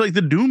 Yeah, which like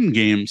the Doom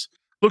games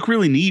look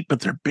really neat,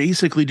 but they're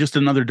basically just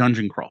another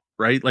dungeon crawl,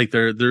 right? Like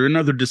they're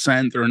another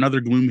Descent, they're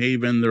another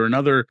Gloomhaven, they're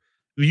another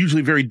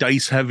usually very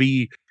dice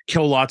heavy,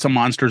 kill lots of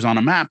monsters on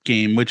a map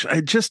game, which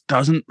it just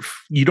doesn't,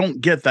 you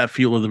don't get that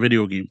feel of the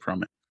video game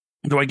from it.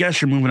 Though I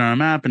guess you're moving on a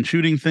map and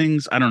shooting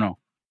things. I don't know.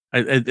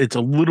 It's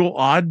a little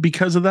odd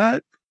because of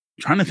that.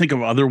 I'm trying to think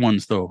of other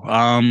ones though.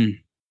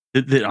 I'm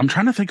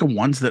trying to think of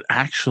ones that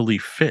actually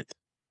fit,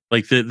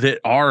 like that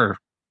are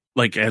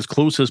like as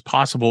close as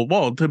possible.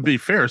 Well, to be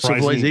fair,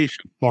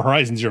 Civilization. Well,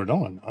 Horizon Zero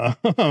Dawn.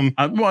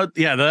 Well,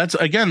 yeah,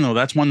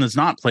 that's one that's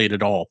not played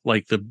at all,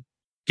 like the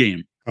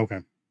game. Okay.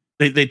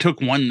 They took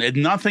one,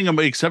 nothing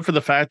except for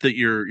the fact that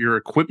your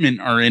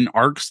equipment are in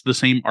arcs, the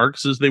same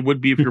arcs as they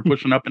would be if you're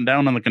pushing up and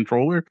down on the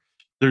controller.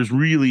 There's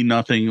really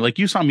nothing. Like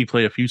you saw me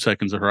play a few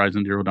seconds of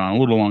Horizon Zero Dawn, a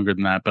little longer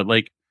than that, but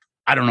like,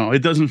 I don't know. It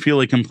doesn't feel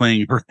like I'm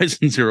playing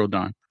Horizon Zero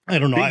Dawn. I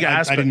don't know.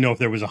 I didn't know if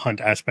there was a hunt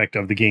aspect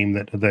of the game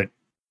that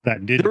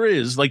did. There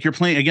is. Like you're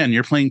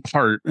playing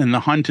part, and the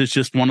hunt is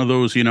just one of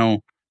those,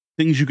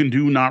 things you can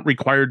do not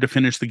required to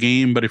finish the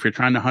game. But if you're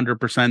trying to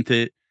 100%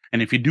 it,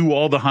 and if you do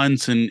all the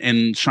hunts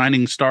and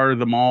Shining Star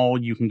them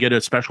all, you can get a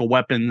special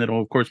weapon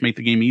that'll of course make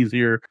the game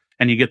easier.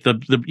 And you get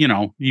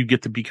you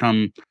get to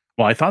become,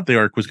 well, I thought the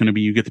arc was going to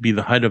be, you get to be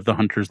the head of the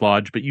Hunter's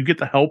Lodge, but you get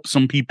to help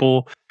some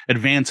people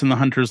advance in the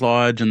Hunter's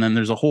Lodge. And then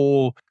there's a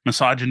whole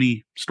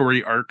misogyny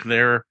story arc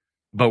there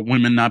about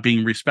women not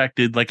being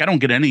respected. Like I don't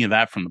get any of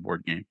that from the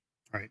board game.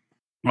 Right.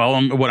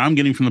 Well, what I'm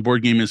getting from the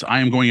board game is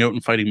I am going out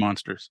and fighting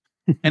monsters.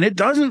 And it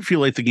doesn't feel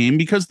like the game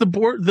because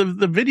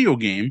the video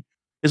game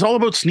is all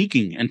about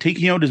sneaking and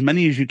taking out as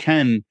many as you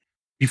can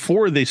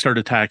before they start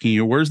attacking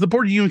you. Whereas the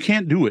board game, you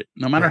can't do it.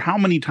 No matter how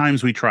many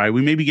times we try,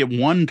 we maybe get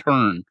one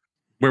turn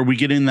where we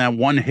get in that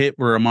one hit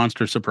where a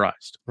monster's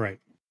surprised. Right.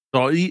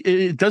 So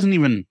it doesn't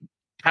even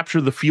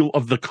capture the feel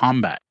of the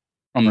combat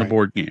from the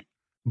board game.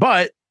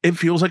 But it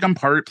feels like I'm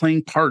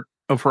playing part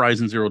of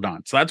Horizon Zero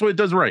Dawn. So that's what it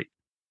does right.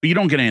 But you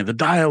don't get any of the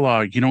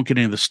dialogue. You don't get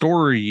any of the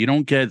story. You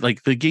don't get,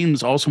 like, the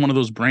game's also one of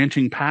those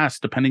branching paths,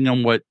 depending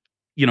on what,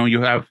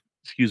 you have,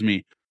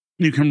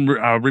 you can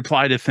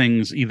reply to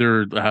things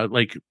either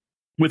like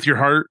with your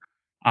heart,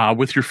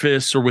 with your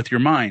fists, or with your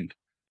mind.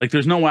 Like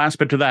there's no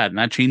aspect of that. And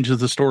that changes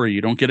the story.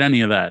 You don't get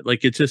any of that.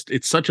 Like it's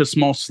such a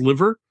small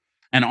sliver.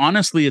 And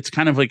honestly, it's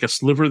kind of like a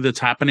sliver that's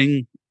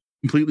happening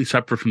completely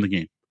separate from the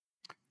game.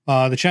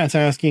 The chat's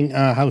asking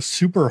how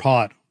Super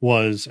Hot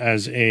was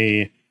as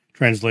a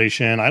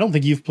translation. I don't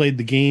think you've played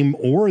the game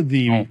or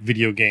the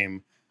video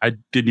game. I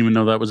didn't even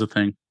know that was a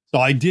thing. So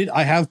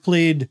I have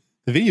played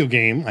the video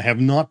game. I have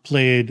not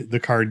played the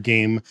card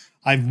game.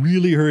 I've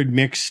really heard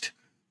mixed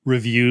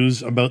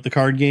reviews about the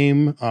card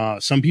game.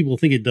 Some people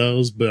think it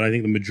does, but I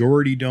think the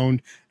majority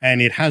don't.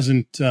 And it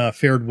hasn't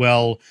fared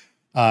well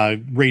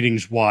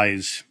ratings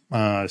wise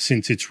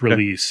since its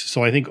release.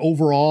 So I think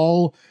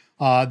overall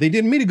they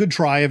made a good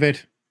try of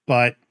it,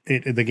 but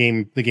the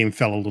game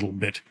fell a little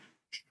bit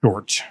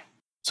short.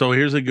 So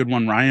here's a good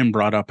one Ryan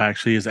brought up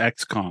actually is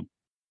XCOM.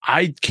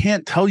 I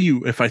can't tell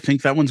you if I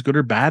think that one's good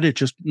or bad. It's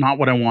just not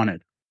what I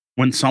wanted.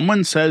 When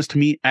someone says to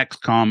me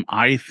XCOM,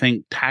 I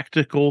think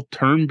tactical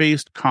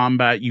turn-based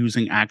combat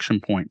using action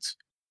points.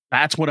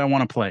 That's what I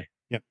want to play.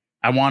 Yep.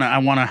 I want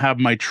to have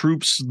my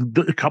troops,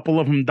 a couple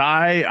of them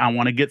die. I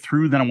want to get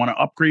through. Then I want to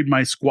upgrade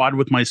my squad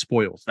with my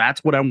spoils.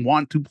 That's what I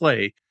want to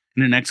play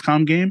in an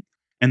XCOM game.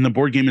 And the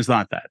board game is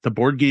not that. The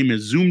board game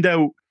is zoomed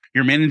out.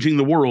 You're managing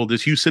the world.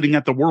 It's you sitting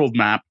at the world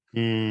map,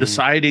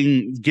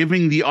 deciding,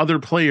 giving the other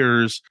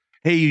players,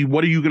 hey,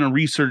 what are you going to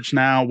research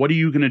now? What are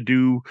you going to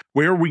do?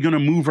 Where are we going to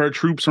move our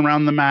troops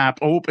around the map?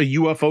 Oh, a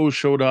UFO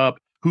showed up.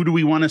 Who do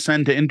we want to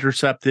send to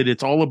intercept it?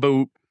 It's all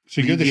about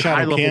you're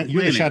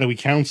the shadowy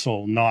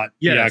council, not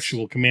the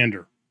actual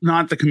commander.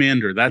 not the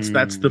commander. That's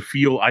the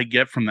feel I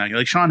get from that.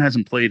 Like Sean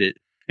hasn't played it,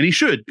 and he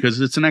should because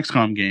it's an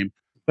XCOM game.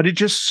 But it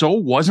just so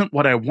wasn't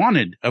what I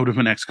wanted out of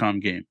an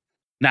XCOM game.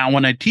 Now,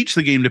 when I teach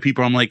the game to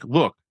people, I'm like,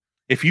 look,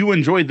 if you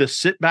enjoy this,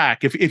 sit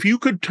back. If you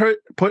could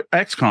put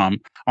XCOM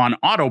on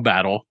auto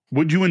battle,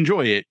 would you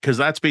enjoy it? Because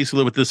that's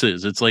basically what this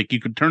is. It's like you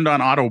could turn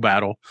on auto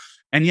battle.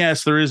 And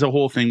yes, there is a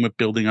whole thing with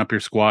building up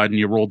your squad and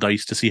you roll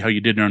dice to see how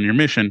you did on your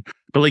mission.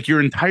 But like your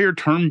entire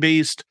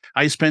turn-based,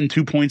 I spend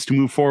 2 points to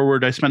move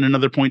forward, I spend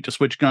another point to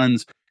switch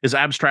guns, is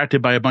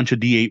abstracted by a bunch of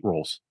D8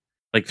 rolls.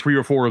 Like 3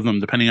 or 4 of them,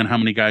 depending on how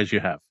many guys you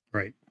have.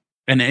 Right.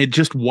 And it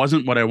just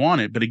wasn't what I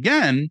wanted. But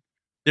again,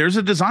 there's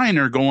a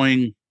designer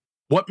going,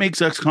 what makes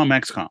XCOM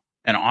XCOM?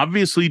 And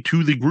obviously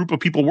to the group of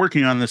people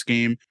working on this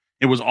game,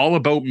 it was all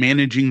about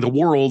managing the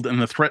world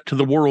and the threat to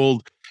the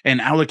world and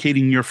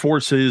allocating your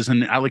forces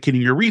and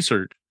allocating your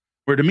research.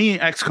 Where to me,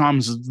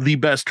 XCOM's the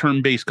best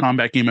turn-based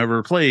combat game I've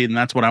ever played, and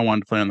that's what I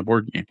wanted to play on the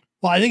board game.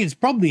 Well, I think it's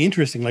probably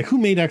interesting. Like, who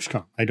made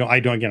XCOM? I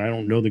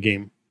don't know the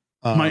game.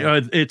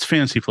 It's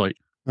Fantasy Flight.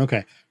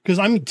 Okay.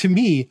 Because to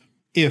me,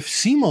 if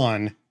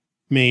CMON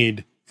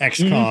made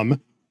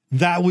XCOM,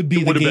 that would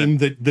be the game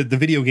that the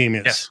video game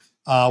is. Yes.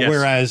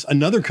 Whereas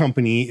another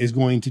company is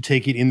going to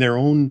take it in their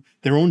own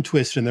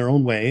twist in their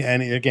own way.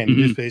 And again,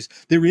 in this case,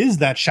 there is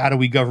that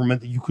shadowy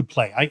government that you could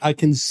play. I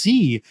can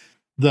see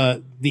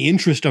the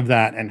interest of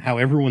that and how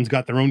everyone's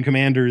got their own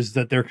commanders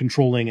that they're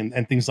controlling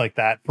and things like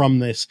that from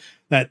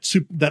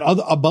that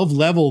other above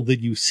level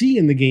that you see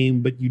in the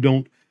game, but you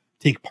don't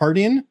take part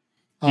in.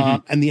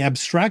 And the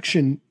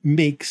abstraction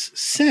makes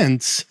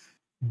sense.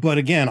 But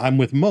again, I'm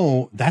with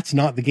Mo. That's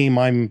not the game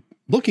I'm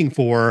looking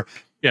for.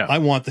 Yeah, I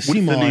want the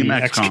CMON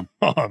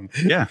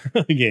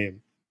XCOM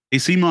game. Hey,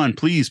 CMON,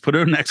 please put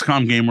out an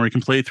XCOM game where you can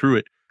play through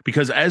it.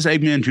 Because as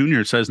Eggman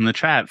Jr. says in the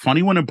chat,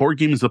 funny when a board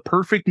game is the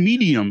perfect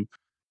medium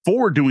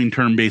for doing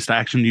turn-based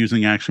action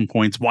using action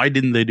points. Why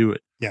didn't they do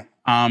it? Yeah.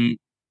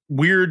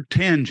 Weird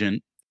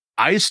tangent.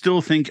 I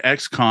still think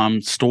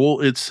XCOM stole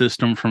its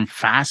system from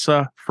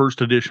FASA first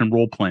edition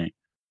role-playing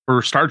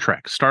for Star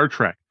Trek.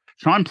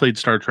 Sean played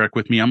Star Trek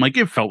with me. I'm like,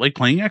 it felt like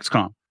playing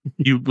XCOM.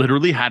 You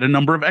literally had a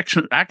number of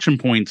action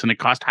points, and it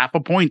cost half a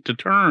point to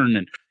turn,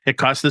 and it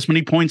cost this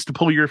many points to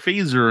pull your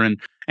phaser.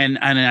 And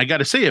I got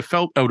to say, it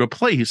felt out of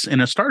place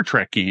in a Star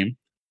Trek game.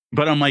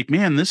 But I'm like,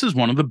 man, this is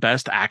one of the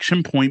best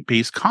action point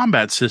based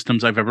combat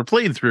systems I've ever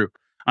played through.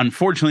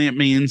 Unfortunately, it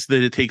means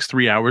that it takes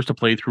 3 hours to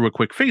play through a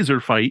quick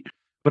phaser fight,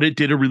 but it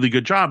did a really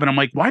good job. And I'm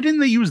like, why didn't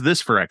they use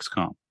this for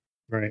XCOM?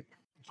 Right.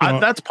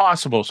 That's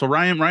possible. So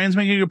Ryan's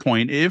making a good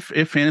point. If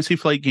Fantasy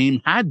Flight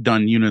game had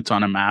done units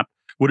on a map,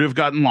 would have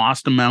gotten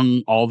lost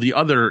among all the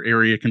other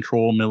area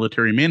control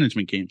military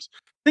management games.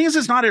 The thing is,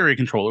 it's not area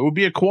control. It would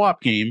be a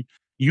co-op game,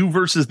 you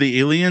versus the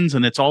aliens,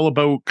 and it's all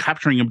about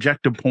capturing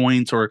objective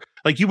points, or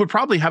like you would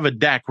probably have a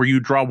deck where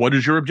you draw what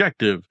is your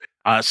objective,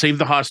 save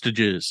the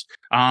hostages,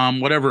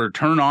 whatever,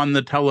 turn on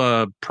the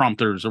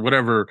teleprompters or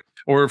whatever,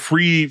 or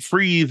free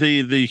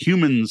the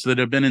humans that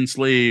have been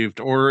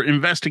enslaved, or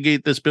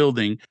investigate this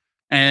building.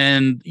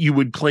 And you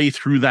would play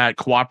through that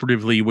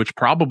cooperatively, which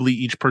probably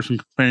each person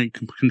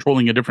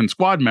controlling a different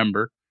squad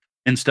member,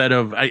 instead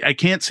of, I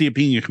can't see it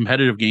being a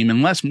competitive game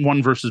unless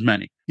one versus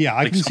many. Yeah,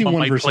 I can see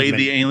one versus many.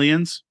 The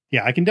aliens.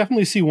 Yeah, I can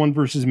definitely see one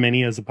versus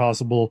many as a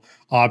possible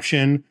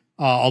option.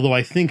 Although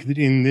I think that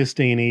in this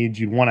day and age,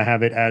 you'd want to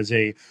have it as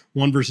a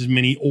one versus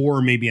many,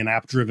 or maybe an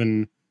app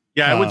driven.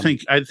 Yeah,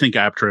 I think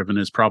app driven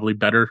is probably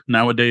better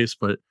nowadays.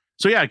 But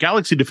so yeah,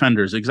 Galaxy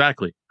Defenders,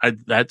 exactly.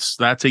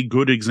 That's a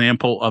good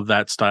example of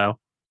that style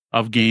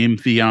of game.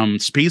 The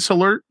Space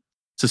Alert.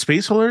 It's a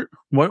Space Alert.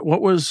 What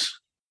was,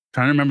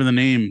 trying to remember the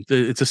name.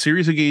 It's a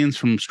series of games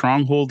from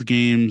Stronghold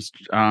Games.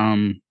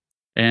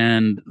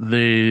 And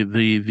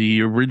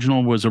the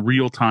original was a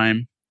real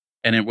time,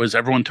 and it was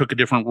everyone took a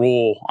different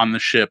role on the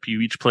ship.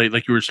 You each played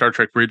like you were Star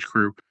Trek Bridge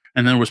Crew.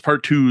 And then there was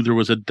part 2. There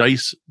was a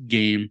dice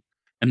game,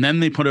 and then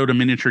they put out a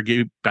miniature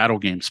battle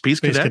game. Space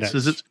Cadets.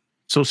 Is it?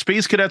 So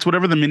Space Cadets,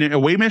 whatever the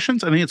away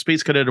missions. I think it's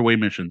Space Cadet away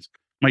missions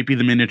might be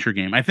the miniature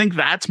game. I think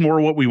that's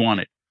more what we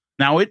wanted.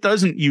 Now it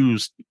doesn't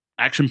use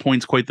action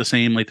points quite the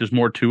same. Like there's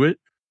more to it.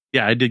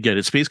 Yeah, I did get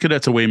it. Space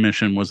Cadets away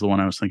mission was the one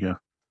I was thinking of.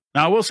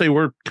 Now, I will say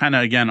we're kind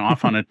of, again,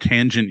 off on a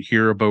tangent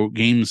here about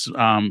games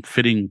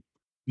fitting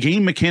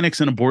game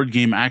mechanics in a board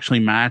game actually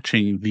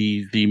matching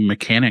the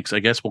mechanics, I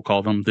guess we'll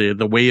call them,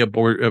 the way a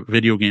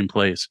video game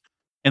plays.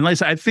 And like I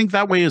said, I think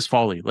that way is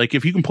folly. Like,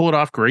 if you can pull it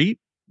off, great.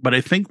 But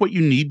I think what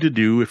you need to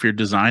do if you're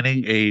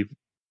designing a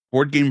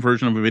board game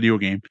version of a video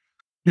game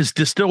is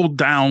distill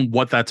down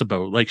what that's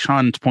about. Like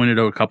Sean's pointed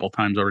out a couple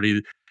times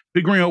already,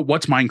 figuring out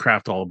what's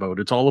Minecraft all about.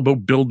 It's all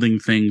about building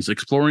things,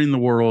 exploring the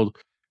world,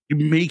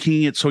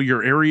 making it so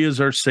your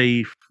areas are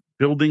safe,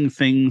 building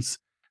things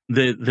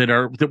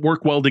that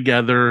work well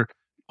together,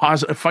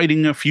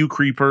 fighting a few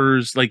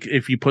creepers. Like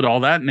if you put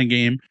all that in a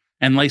game,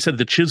 and like I said,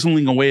 the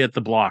chiseling away at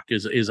the block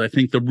is I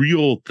think the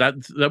real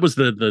that was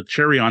the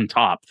cherry on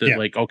top. That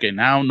like, okay,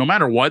 now no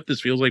matter what,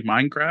 this feels like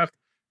Minecraft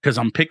because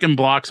I'm picking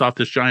blocks off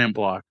this giant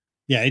block.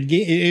 Yeah,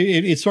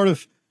 it sort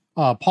of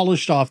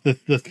polished off the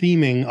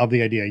theming of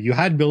the idea. You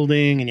had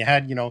building and you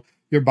had,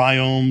 your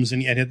biomes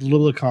and you had a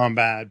little of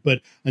combat,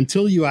 but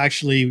until you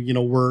actually,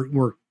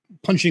 were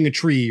punching a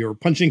tree or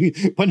punching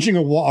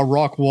a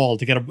rock wall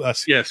to get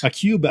a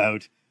cube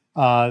out,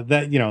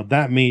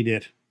 that made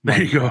it.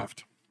 There you go.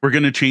 We're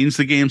going to change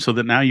the game so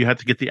that now you have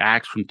to get the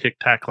axe from Tic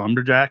Tac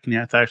Lumberjack and you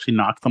have to actually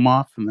knock them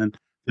off, and then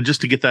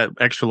just to get that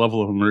extra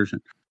level of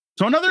immersion.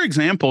 So another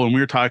example, and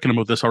we were talking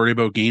about this already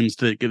about games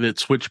that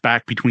switch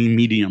back between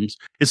mediums,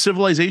 is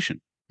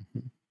Civilization.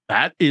 Mm-hmm.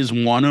 That is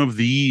one of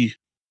the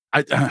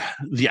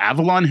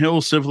Avalon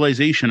Hill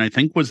Civilization, I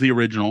think, was the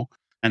original.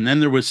 And then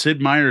there was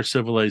Sid Meier's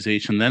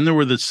Civilization. Then there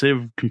were the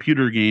Civ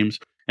computer games.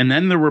 And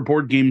then there were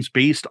board games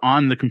based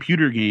on the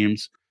computer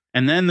games.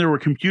 And then there were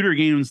computer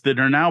games that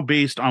are now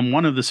based on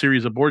one of the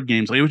series of board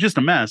games. Like, it was just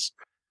a mess.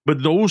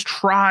 But those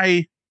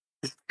try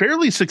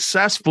fairly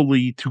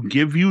successfully to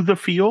give you the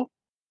feel,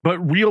 but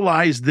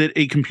realize that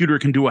a computer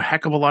can do a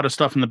heck of a lot of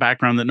stuff in the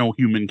background that no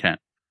human can.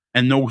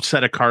 And no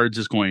set of cards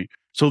is going.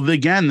 So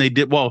again,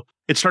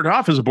 it started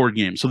off as a board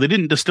game. So they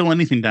didn't distill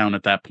anything down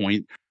at that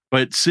point.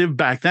 But Civ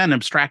back then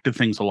abstracted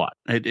things a lot.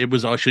 It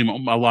was actually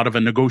a lot of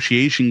a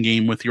negotiation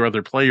game with your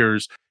other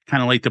players,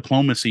 kind of like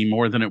diplomacy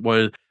more than it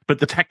was. But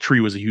the tech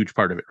tree was a huge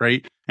part of it,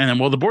 right? And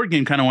then, the board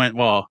game kind of went,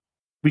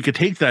 we could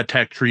take that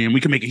tech tree and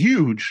we can make it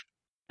huge.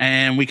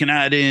 And we can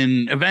add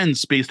in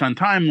events based on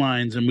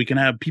timelines, and we can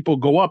have people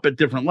go up at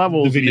different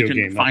levels. The video and they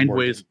can game, find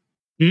ways.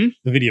 The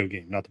video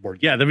game, not the board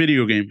game. Yeah, the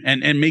video game,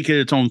 and make it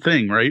its own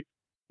thing, right?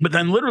 But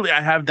then literally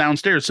I have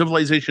downstairs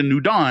Civilization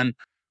New Dawn,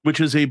 which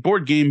is a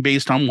board game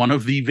based on one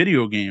of the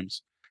video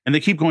games. And they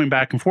keep going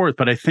back and forth,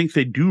 but I think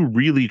they do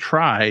really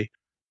try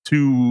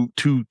to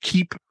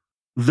keep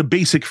the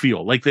basic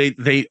feel. Like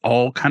they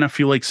all kind of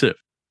feel like Civ.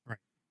 Right.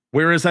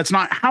 Whereas that's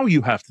not how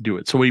you have to do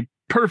it. So a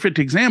perfect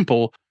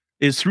example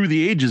is Through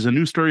the Ages, a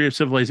new story of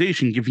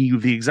Civilization, giving you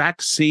the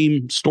exact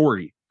same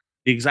story,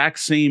 the exact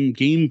same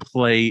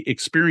gameplay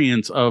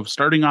experience of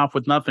starting off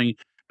with nothing,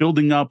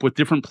 building up with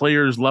different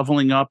players,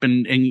 leveling up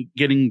and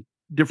getting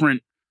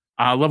different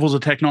levels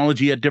of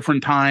technology at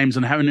different times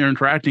and having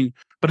interacting,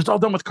 but it's all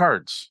done with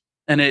cards.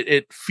 And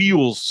it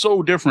feels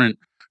so different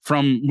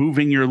from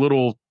moving your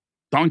little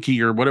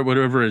donkey or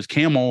whatever is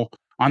camel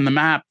on the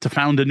map to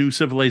found a new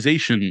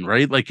civilization,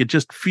 right? Like, it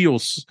just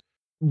feels,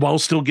 while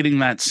still getting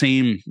that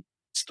same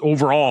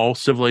overall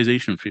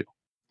civilization feel.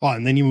 Oh,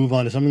 and then you move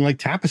on to something like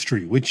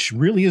Tapestry, which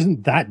really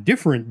isn't that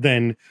different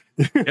than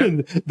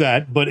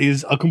that, but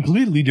is a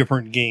completely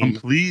different game.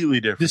 Completely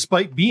different.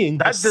 Despite being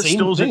that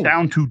distills it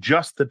down to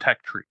just the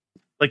tech tree.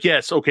 Like,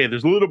 yes, okay,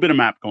 there's a little bit of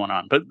map going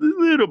on, but a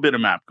little bit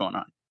of map going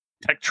on.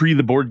 Tech Tree,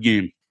 the board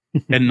game,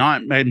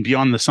 and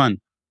Beyond the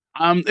Sun.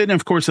 And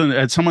of course,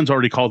 someone's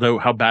already called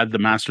out how bad the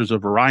Masters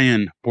of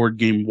Orion board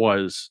game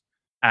was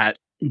at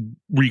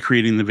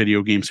recreating the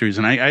video game series.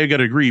 And I got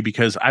to agree,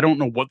 because I don't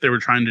know what they were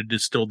trying to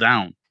distill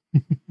down.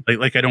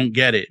 like I don't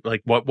get it.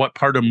 Like, what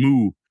part of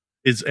Moo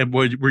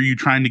what were you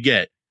trying to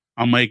get?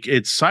 I'm like,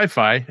 it's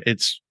sci-fi.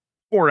 It's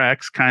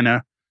 4X kind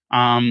of.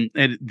 And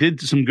it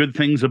did some good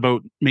things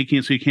about making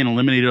it so you can't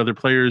eliminate other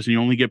players and you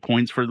only get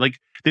points for, like,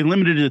 they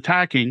limited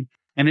attacking,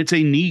 and it's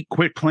a neat,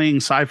 quick playing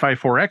sci-fi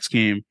 4X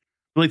game.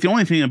 But, like, the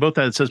only thing about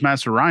that says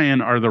Master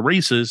Ryan are the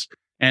races.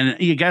 And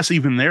I guess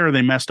even there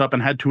they messed up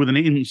and had two of the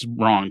names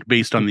wrong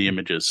based on the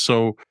images.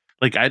 So,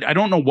 like, I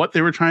don't know what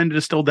they were trying to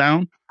distill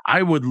down.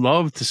 I would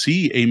love to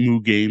see a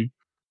Moo game,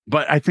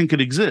 but I think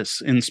it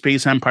exists in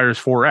Space Empires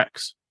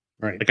 4X.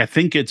 Right. Like, I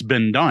think it's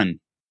been done.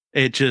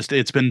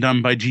 It's been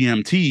done by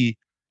GMT.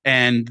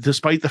 And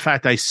despite the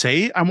fact I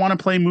say I want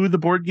to play Moo the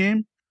board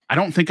game, I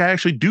don't think I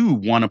actually do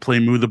want to play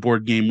Moo the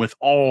board game with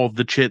all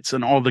the chits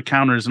and all the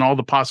counters and all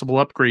the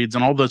possible upgrades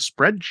and all the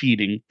spread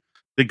cheating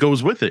that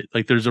goes with it.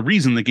 Like, there's a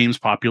reason the game's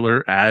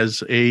popular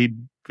as a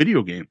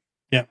video game.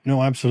 Yeah,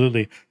 no,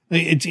 absolutely.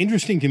 It's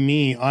interesting to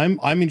me.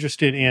 I'm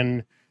interested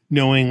in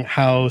knowing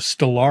how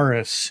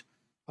Stellaris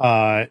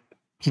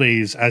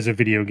plays as a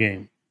video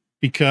game,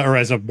 or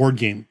as a board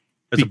game.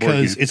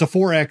 Because it's a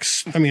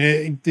 4X. I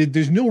mean,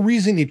 there's no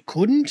reason it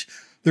couldn't.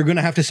 They're going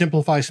to have to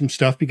simplify some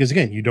stuff because,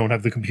 again, you don't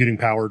have the computing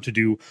power to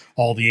do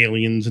all the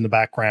aliens in the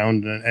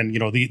background and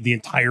the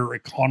entire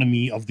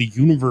economy of the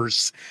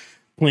universe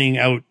playing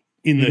out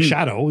in the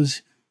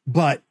shadows.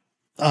 But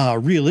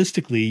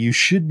realistically, you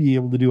should be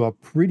able to do a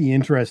pretty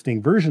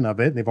interesting version of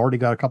it. They've already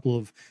got a couple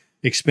of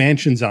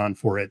expansions on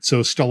for it. So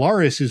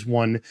Stellaris is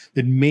one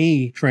that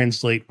may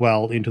translate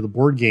well into the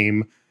board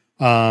game.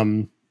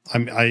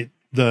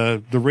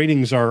 The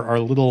ratings are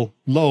a little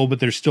low,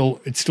 but it's still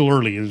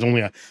early. There's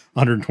only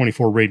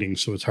 124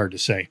 ratings, so it's hard to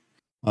say.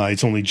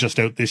 It's only just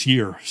out this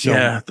year. So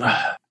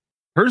yeah,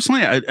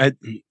 personally, I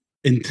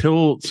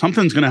until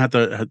something's going to have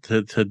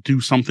to do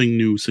something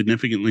new,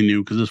 significantly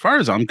new, because as far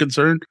as I'm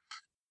concerned,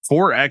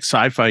 4X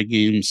sci-fi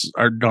games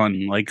are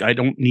done. Like, I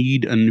don't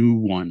need a new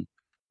one.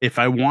 If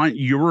I want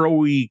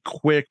Euro-y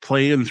quick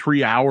play in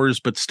 3 hours,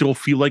 but still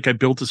feel like I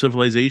built a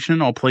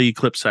civilization, I'll play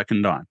Eclipse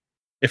Second Dawn.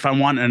 If I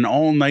want an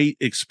all-night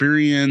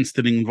experience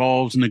that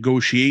involves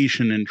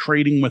negotiation and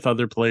trading with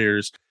other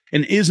players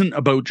and isn't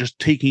about just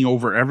taking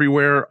over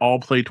everywhere. I'll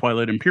play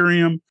Twilight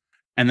Imperium.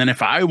 And then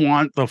if I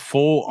want the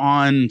full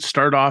on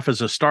start off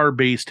as a star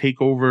base,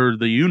 take over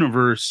the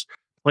universe,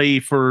 play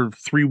for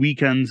 3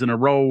 weekends in a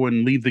row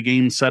and leave the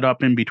game set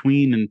up in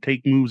between and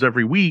take moves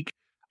every week,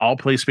 I'll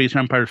play Space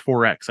Empires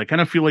 4X. I kind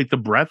of feel like the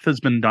breadth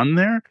has been done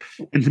there.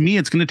 And to me,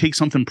 it's going to take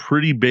something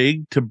pretty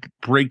big to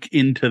break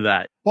into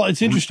that. Well,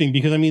 it's interesting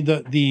because I mean,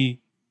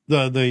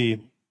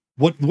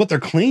 what they're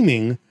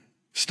claiming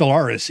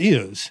Stellaris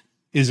is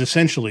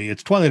essentially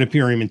it's Twilight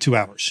Imperium in 2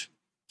 hours.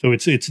 So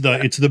it's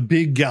the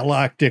big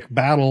galactic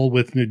battle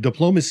with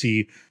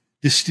diplomacy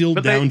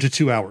distilled down to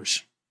 2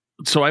 hours.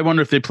 So I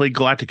wonder if they play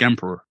Galactic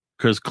Emperor,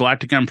 because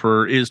Galactic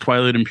Emperor is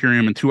Twilight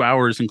Imperium in 2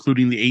 hours,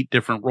 including the 8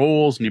 different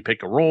roles, and you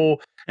pick a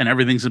role, and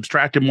everything's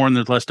abstracted more, and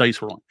there's less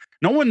dice rolling.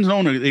 No one's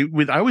known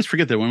it. I always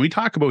forget that when we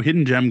talk about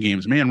hidden gem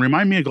games, man,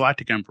 remind me of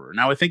Galactic Emperor.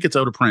 Now I think it's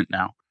out of print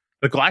now,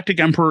 but Galactic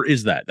Emperor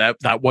is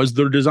that was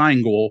their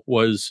design goal,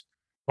 was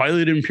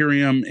Twilight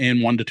Imperium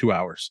in 1 to 2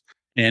 hours.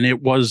 And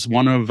it was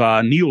one of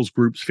Neil's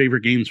group's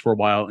favorite games for a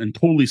while and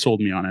totally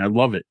sold me on it. I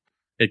love it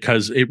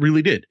because it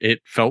really did.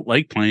 It felt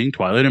like playing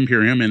Twilight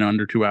Imperium in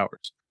under 2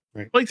 hours.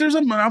 Right. Like there's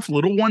enough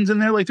little ones in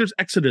there. Like there's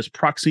Exodus,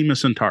 Proxima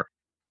Centauri,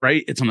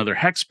 right? It's another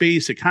hex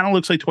base. It kind of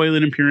looks like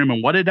Twilight Imperium.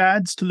 And what it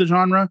adds to the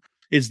genre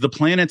is the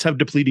planets have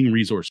depleting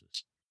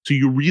resources. So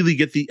you really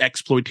get the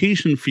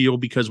exploitation feel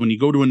because when you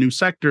go to a new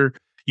sector,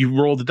 you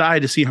roll the die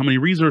to see how many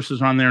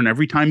resources are on there. And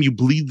every time you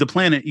bleed the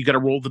planet, you got to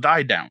roll the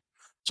die down.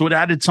 So it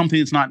added something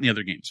that's not in the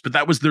other games, but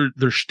that was their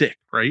shtick,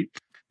 right?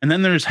 And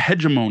then there's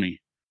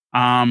Hegemony.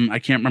 I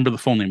can't remember the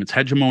full name. It's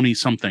Hegemony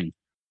something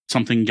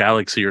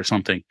Galaxy or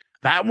something.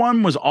 That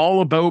one was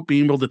all about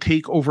being able to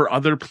take over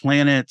other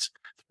planets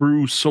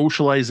through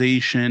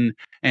socialization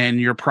and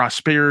your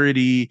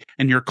prosperity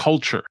and your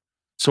culture.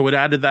 So it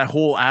added that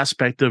whole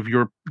aspect of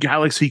your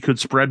galaxy could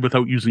spread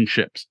without using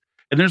ships.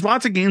 And there's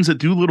lots of games that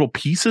do little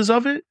pieces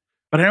of it,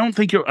 but I don't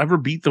think you'll ever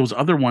beat those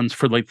other ones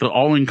for like the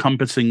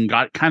all-encompassing,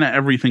 got kind of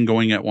everything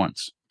going at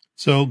once.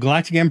 So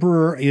Galactic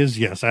Emperor is,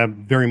 yes,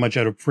 very much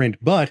out of print,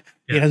 but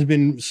it has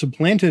been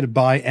supplanted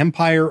by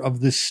Empire of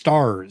the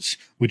Stars,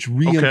 which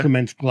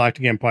re-implements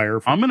Galactic Empire.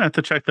 I'm going to have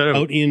to check that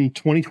out in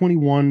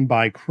 2021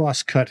 by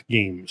Crosscut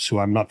Games, who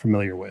I'm not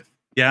familiar with.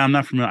 Yeah, I'm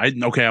not familiar.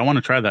 I want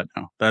to try that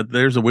now.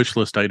 There's a wish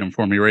list item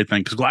for me right then,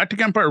 because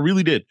Galactic Empire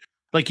really did.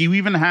 Like you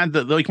even had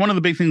one of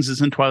the big things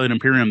is in Twilight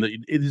Imperium that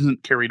it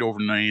isn't carried over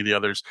to any of the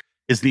others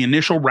is the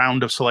initial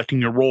round of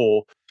selecting your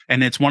role.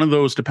 And it's one of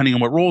those, depending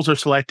on what roles are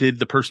selected,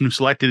 the person who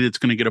selected it's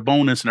going to get a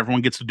bonus and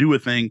everyone gets to do a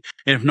thing.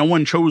 And if no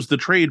one chose the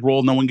trade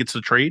role, no one gets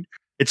to trade.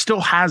 It still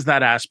has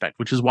that aspect,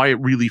 which is why it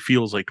really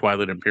feels like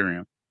Twilight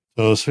Imperium.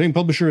 So same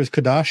publisher is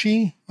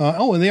Kodashi.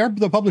 And they are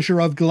the publisher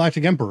of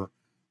Galactic Emperor.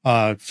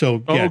 Galactic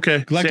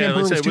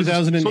Emperor was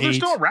 2008. So they're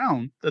still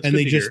around. That's and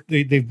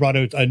they've brought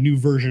out a new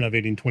version of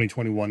it in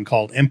 2021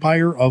 called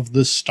Empire of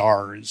the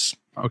Stars.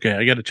 Okay,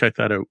 I got to check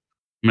that out.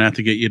 I'm going to have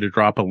to get you to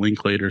drop a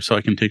link later so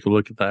I can take a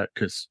look at that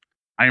because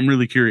I am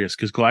really curious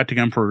because Galactic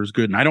Emperor is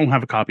good. And I don't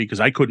have a copy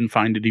because I couldn't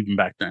find it even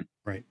back then.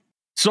 Right.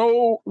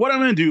 So what I'm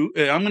going to do,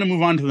 I'm going to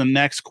move on to the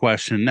next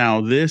question.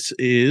 Now, this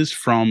is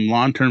from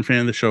long-term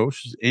fan of the show.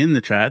 She's in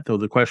the chat, though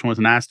the question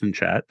wasn't asked in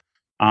chat.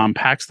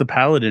 Pax the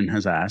Paladin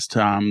has asked.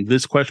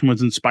 This question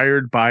was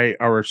inspired by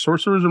our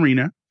Sorcerer's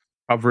Arena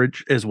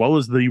coverage, as well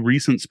as the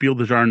recent Spiel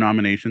des Jahres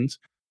nominations,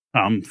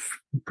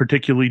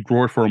 particularly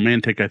Dwarf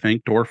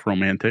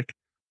Romantic,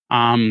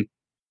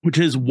 which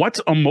is,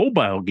 what's a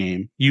mobile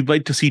game you'd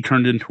like to see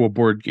turned into a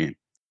board game?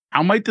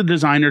 How might the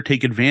designer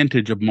take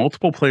advantage of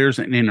multiple players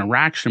and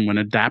interaction when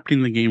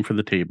adapting the game for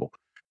the table?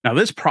 Now,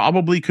 this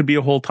probably could be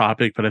a whole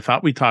topic, but I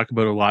thought we'd talk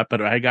about it a lot.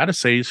 But I got to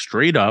say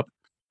straight up,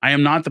 I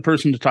am not the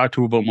person to talk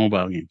to about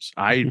mobile games.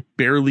 I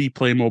barely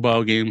play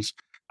mobile games.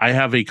 I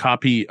have a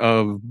copy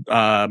of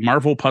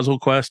Marvel Puzzle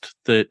Quest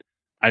that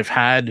I've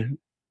had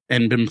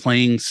and been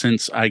playing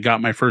since I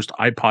got my first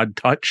iPod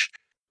Touch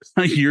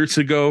years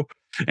ago.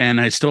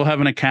 And I still have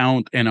an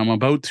account, and I'm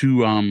about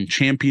to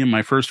champion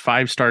my first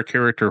 5-star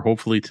character,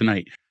 hopefully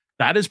tonight.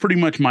 That is pretty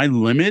much my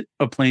limit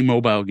of playing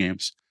mobile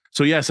games.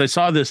 So yes, I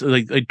saw this,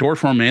 like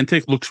Dwarf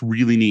Romantic looks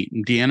really neat.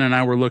 And Deanna and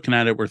I were looking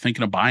at it. We're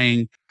thinking of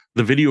buying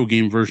the video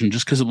game version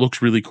just because it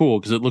looks really cool,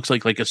 because it looks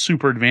like a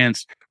super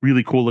advanced,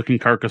 really cool looking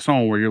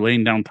Carcassonne where you're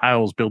laying down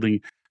tiles, building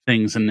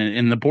things.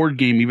 And the board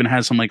game even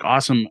has some like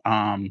awesome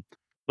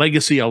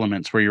legacy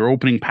elements where you're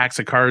opening packs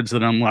of cards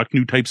that unlock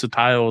new types of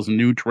tiles and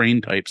new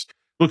terrain types.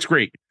 Looks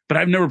great, but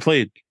I've never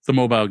played the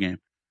mobile game.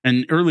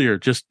 And earlier,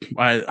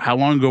 how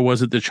long ago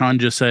was it that Sean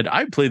just said,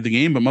 I played the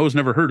game, but Mo's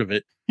never heard of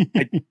it?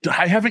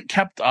 I haven't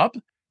kept up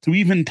to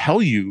even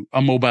tell you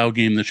a mobile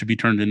game that should be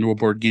turned into a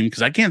board game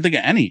because I can't think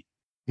of any.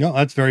 No,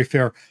 that's very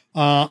fair.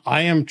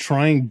 I am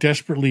trying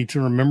desperately to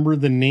remember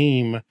the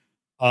name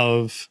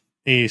of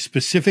a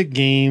specific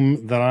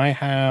game that I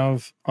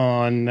have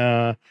on.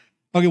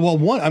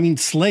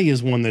 Slay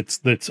is one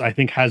that's I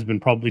think has been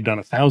probably done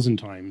 1,000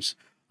 times.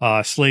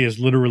 Slay is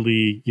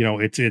literally,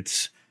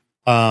 it's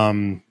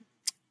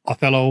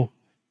Othello,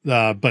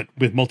 but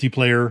with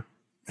multiplayer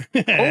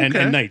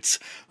and knights.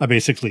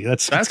 Basically,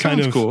 that's kind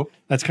of cool.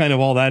 That's kind of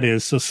all that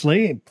is. So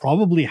Slay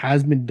probably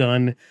has been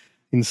done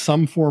in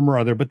some form or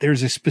other, but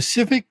there's a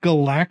specific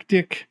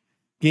galactic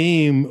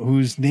game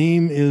whose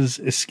name is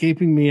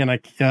escaping me, and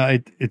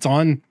it's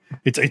on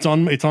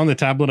the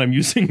tablet I'm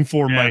using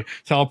for my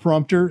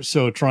teleprompter.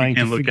 So trying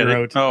to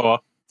figure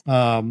out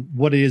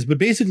what it is. But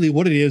basically,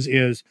 what it is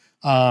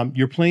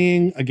you're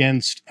playing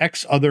against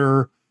X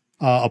other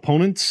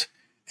opponents,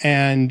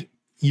 and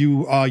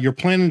your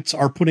planets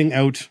are putting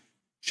out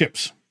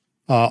ships.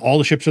 All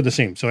the ships are the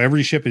same, so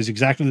every ship is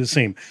exactly the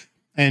same.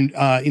 And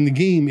in the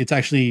game, it's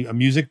actually a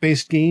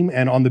music-based game,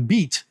 and on the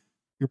beat,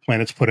 your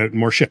planets put out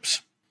more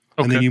ships.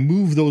 Okay. And then you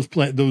move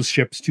those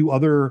ships to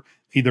other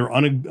either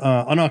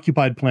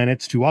unoccupied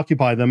planets to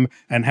occupy them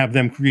and have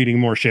them creating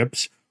more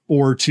ships,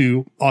 or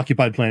to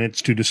occupied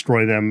planets to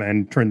destroy them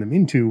and turn them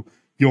into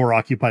your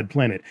occupied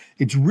planet.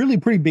 It's really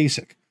pretty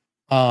basic.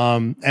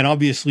 And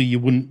obviously you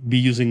wouldn't be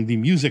using the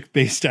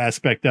music-based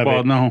aspect of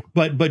it. No.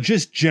 But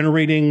just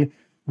generating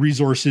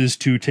resources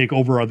to take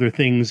over other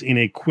things in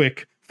a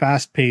quick,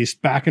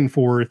 fast-paced, back and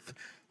forth.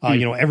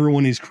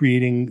 Everyone is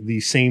creating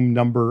the same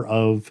number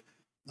of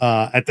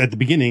at the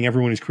beginning,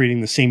 everyone is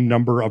creating the same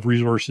number of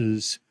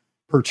resources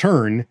per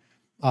turn.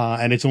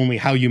 And it's only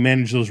how you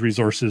manage those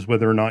resources,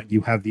 whether or not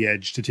you have the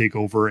edge to take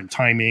over, and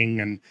timing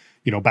and,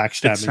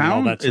 backstabbing and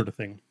all that sort of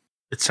thing.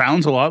 It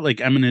sounds a lot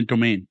like Eminent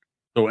Domain.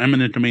 So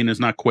Eminent Domain is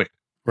not quick.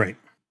 Right.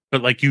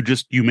 But like you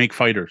make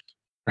fighters,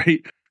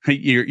 right?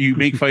 You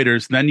make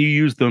fighters, then you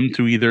use them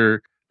to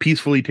either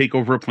peacefully take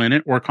over a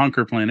planet or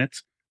conquer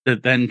planets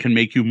that then can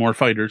make you more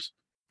fighters.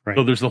 Right.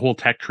 So there's the whole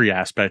tech tree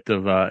aspect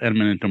of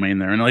Eminent Domain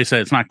there. And like I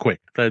said, it's not quick.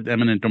 The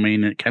Eminent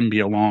Domain, it can be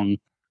a long,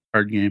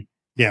 hard game.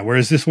 Yeah,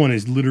 whereas this one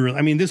is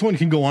literally, this one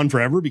can go on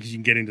forever because you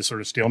can get into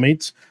sort of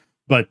stalemates,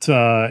 but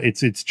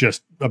it's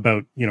just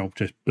about,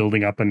 just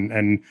building up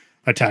and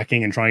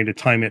attacking and trying to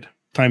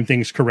time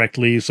things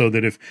correctly so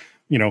that if,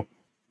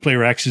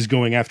 player X is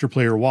going after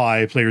player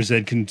Y, player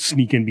Z can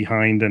sneak in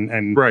behind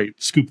and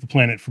scoop the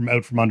planet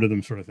from under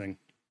them, sort of thing.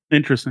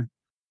 Interesting.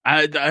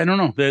 I don't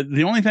know.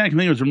 The only thing I can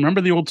think of is,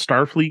 remember the old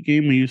Starfleet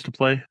game we used to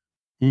play?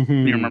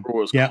 Mm-hmm. You remember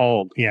what it was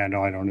called? Yeah,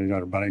 no, I don't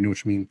know, but I know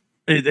what you mean.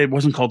 It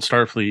wasn't called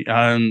Starfleet.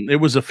 It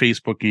was a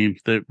Facebook game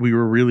that we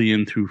were really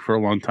into for a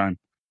long time.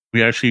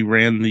 We actually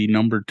ran the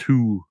number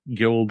 2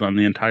 guild on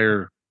the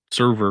entire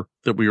server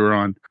that we were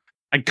on.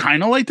 I'd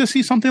kind of like to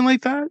see something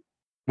like that,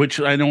 which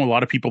I know a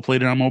lot of people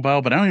played it on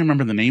mobile, but I don't even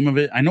remember the name of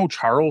it. I know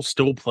Charles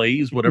still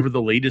plays whatever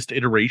the latest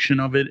iteration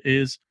of it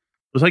is.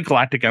 It was like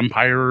Galactic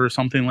Empire or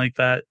something like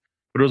that.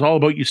 But it was all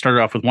about, you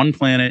started off with one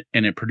planet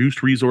and it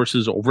produced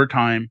resources over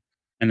time.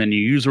 And then you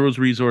use those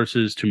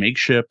resources to make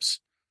ships.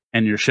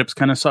 And your ships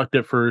kind of sucked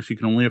at first. You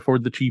can only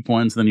afford the cheap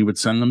ones. Then you would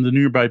send them to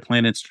nearby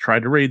planets to try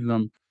to raid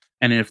them.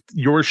 And if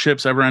your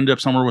ships ever ended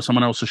up somewhere with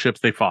someone else's ships,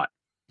 they fought.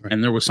 Right.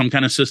 And there was some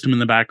kind of system in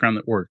the background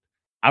that worked.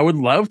 I would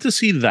love to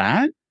see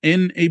that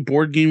in a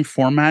board game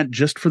format,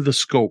 just for the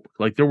scope.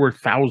 Like, there were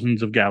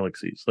thousands of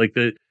galaxies. Like,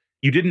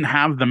 you didn't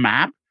have the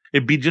map.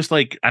 It'd be just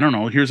like, I don't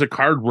know, here's a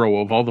card row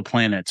of all the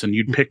planets, and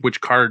you'd pick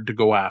which card to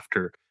go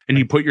after, and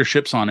you put your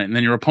ships on it, and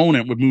then your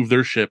opponent would move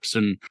their ships.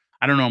 And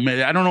I don't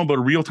know about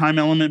a real-time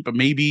element, but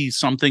maybe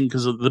something,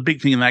 because the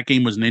big thing in that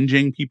game was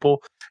ninjing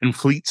people and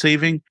fleet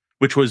saving,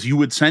 which was you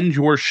would send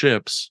your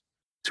ships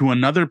to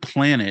another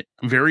planet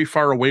very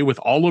far away with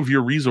all of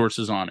your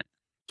resources on it.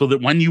 So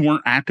that when you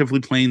weren't actively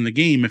playing the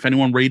game, if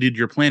anyone raided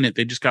your planet,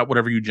 they just got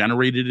whatever you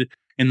generated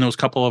in those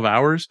couple of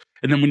hours.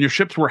 And then when your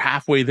ships were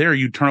halfway there,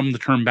 you'd turn them to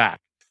turn back.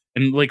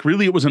 And like,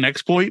 really, it was an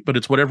exploit, but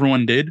it's what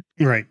everyone did.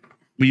 Right.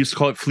 We used to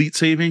call it fleet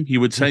saving. You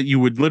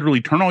would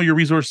literally turn all your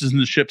resources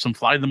into ships and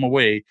fly them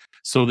away,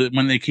 so that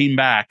when they came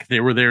back,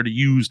 they were there to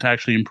use to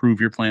actually improve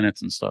your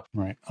planets and stuff.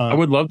 Right. I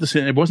would love to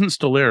see. It wasn't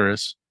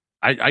Stellaris.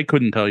 I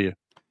couldn't tell you.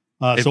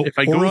 If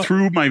I go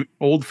through my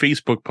old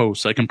Facebook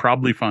posts, I can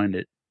probably find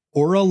it.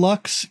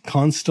 Auralux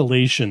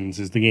Constellations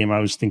is the game I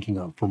was thinking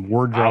of, from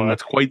Wardrum. Wow,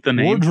 that's quite the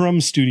name.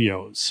 Wardrum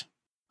Studios.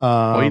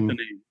 Quite the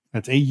name.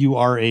 That's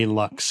AURA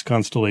Lux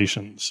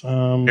Constellations.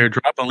 Here,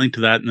 drop a link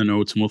to that in the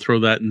notes, and we'll throw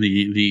that in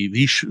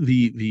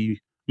the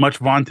much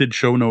vaunted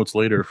show notes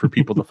later for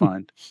people to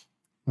find.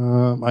 I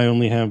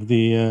only have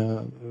the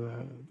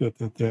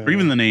or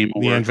even the name.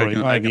 The Android.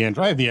 I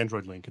have the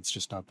Android link. It's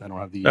just not. I don't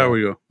have the. There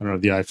we go. I don't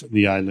have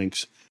the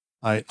iLinks.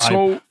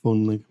 iPhone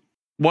link.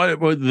 What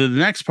the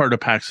next part of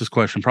Pax's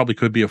question probably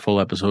could be a full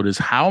episode is,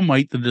 how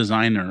might the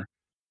designer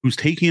who's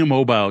taking a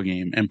mobile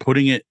game and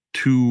putting it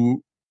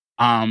to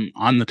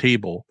on the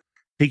table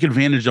take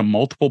advantage of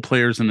multiple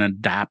players and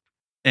adapt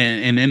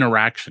and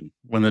interaction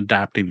when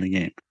adapting the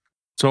game.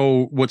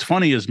 So what's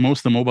funny is most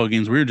of the mobile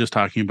games we were just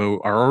talking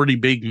about are already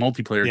big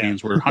multiplayer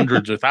games where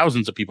hundreds or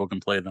thousands of people can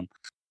play them.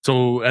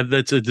 So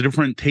that's a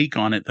different take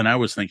on it than I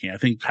was thinking. I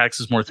think Pax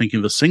is more thinking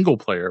of the single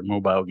player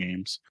mobile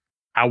games.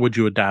 How would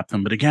you adapt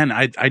them? But again,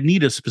 I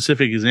need a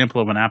specific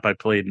example of an app I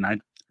played. And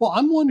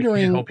I'm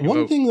wondering,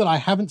 one thing that I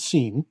haven't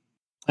seen,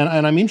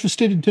 and I'm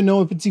interested to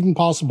know if it's even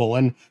possible.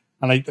 And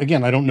I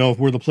don't know if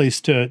we're the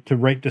place to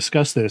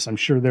discuss this. I'm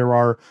sure there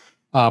are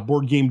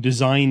board game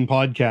design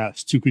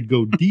podcasts who could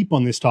go deep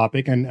on this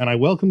topic, and I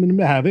welcome them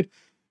to have it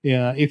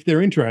if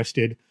they're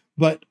interested.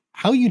 But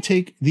how you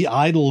take the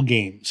idle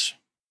games.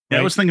 Yeah,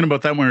 right? I was thinking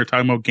about that when we were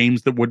talking about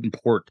games that wouldn't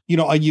port. You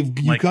know, you've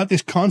got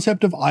this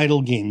concept of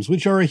idle games,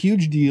 which are a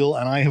huge deal,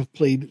 and I have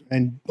played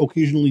and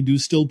occasionally do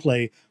still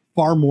play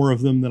far more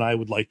of them than I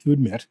would like to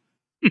admit.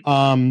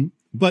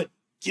 But,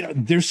 you know,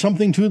 there's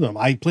something to them.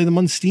 I play them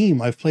on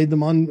Steam. I've played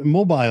them on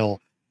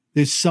mobile.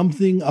 There's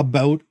something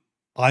about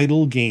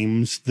idle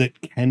games that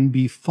can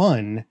be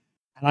fun.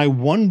 And I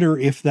wonder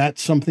if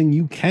that's something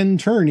you can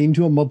turn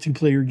into a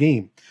multiplayer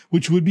game,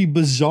 which would be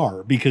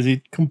bizarre because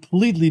it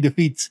completely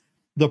defeats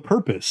the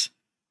purpose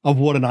of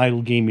what an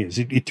idle game is.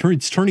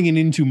 It's turning it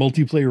into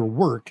multiplayer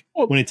work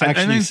when it's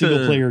actually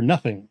single player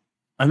nothing.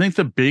 I think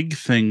the big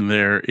thing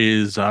there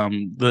is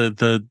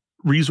the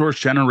resource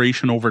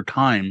generation over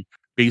time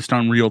based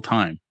on real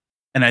time.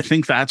 And I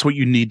think that's what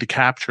you need to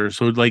capture.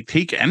 So like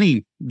take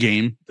any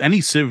game,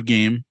 any Civ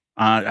game.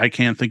 I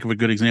can't think of a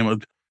good example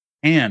of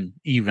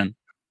even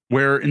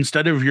where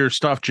instead of your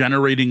stuff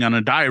generating on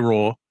a die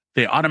roll,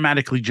 they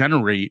automatically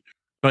generate,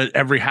 but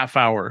every half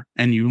hour,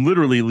 and you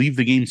literally leave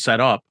the game set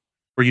up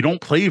where you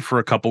don't play for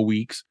a couple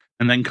weeks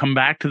and then come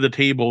back to the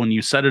table and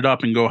you set it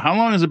up and go, how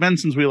long has it been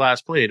since we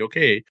last played?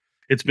 Okay,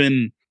 it's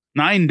been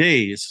 9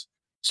 days.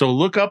 So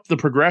look up the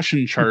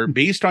progression chart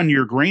based on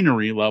your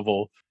granary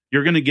level.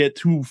 You're going to get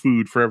 2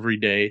 food for every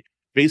day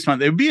based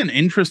on, it would be an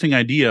interesting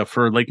idea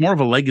for like more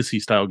of a legisy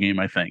style game,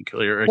 I think,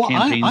 or a campaign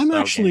style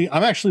game.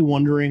 I'm actually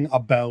wondering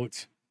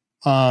about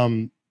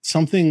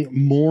something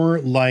more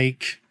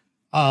like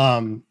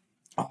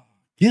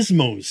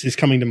Gizmos is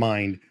coming to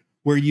mind,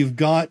 where you've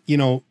got, you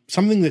know,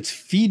 something that's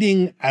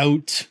feeding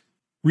out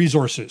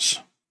resources,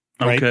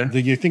 right? Okay.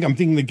 I'm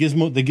thinking the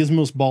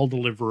Gizmos ball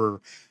deliverer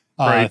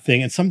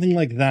thing, and something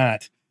like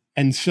that.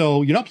 And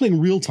so you're not playing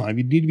real time.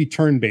 You need to be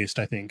turn based,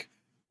 I think.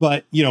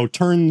 But you know,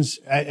 turns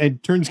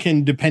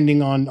can,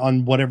 depending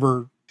on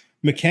whatever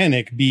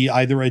mechanic, be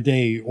either a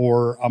day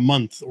or a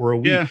month or a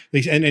week. Yeah.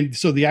 And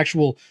so the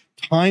actual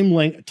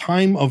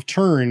time of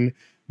turn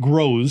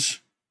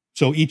grows.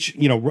 So each,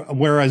 you know,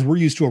 whereas we're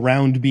used to a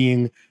round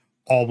being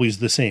always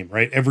the same,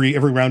 right? Every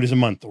round is a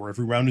month, or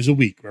every round is a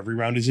week, or every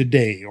round is a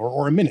day,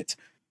 or a minute.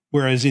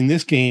 Whereas in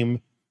this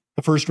game,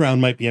 the first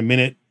round might be a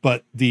minute,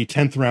 but the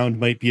 10th round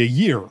might be a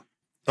year.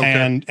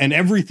 Okay. And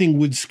everything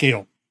would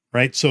scale,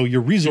 right? So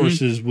your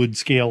resources would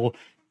scale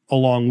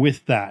along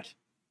with that.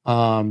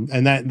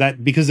 And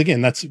that because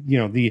again, that's, you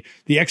know, the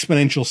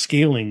exponential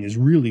scaling is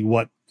really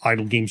what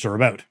idle games are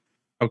about.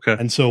 Okay.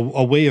 And so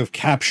a way of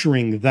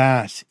capturing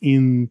that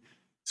in.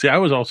 See, I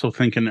was also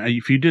thinking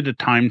if you did a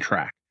time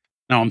track.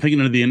 Now I'm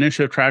thinking of the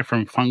initiative track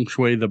from Feng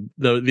Shui, the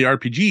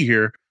RPG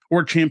here,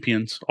 or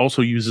Champions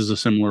also uses a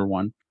similar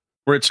one,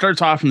 where it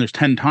starts off and there's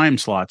 10 time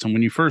slots. And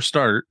when you first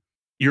start,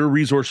 your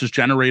resources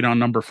generate on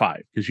number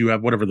 5 because you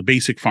have whatever the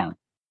basic farm.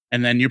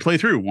 And then you play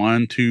through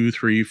 1, 2,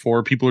 3,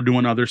 4. People are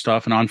doing other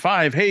stuff. And on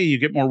 5, hey, you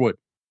get more wood.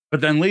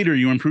 But then later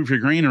you improve your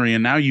granary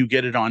and now you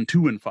get it on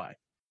 2 and 5.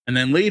 And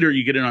then later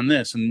you get it on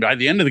this. And by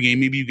the end of the game,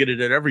 maybe you get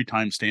it at every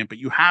timestamp, but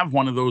you have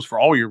one of those for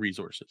all your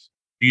resources.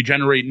 You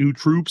generate new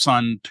troops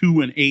on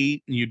 2 and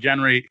 8, and you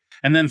generate,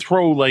 and then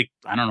throw like,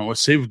 I don't know, a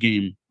Civ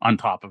game on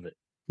top of it.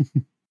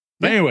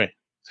 But anyway,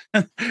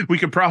 we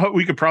could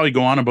probably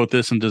go on about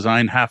this and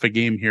design half a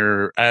game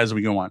here as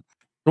we go on.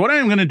 So what I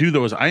am going to do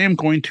though is I am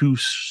going to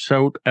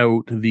shout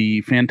out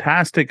the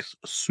fantastic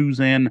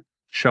Suzanne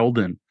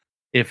Sheldon.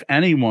 If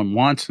anyone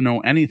wants to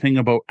know anything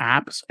about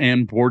apps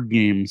and board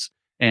games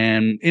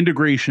and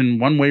integration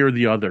one way or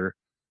the other,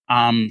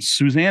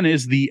 Suzanne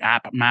is the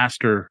app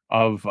master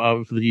of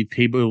the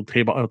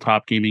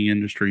tabletop gaming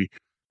industry.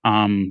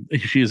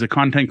 She is a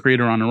content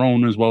creator on her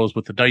own, as well as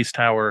with the Dice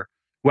Tower,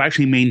 who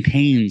actually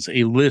maintains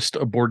a list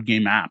of board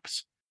game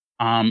apps,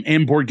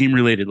 and board game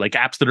related, like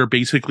apps that are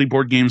basically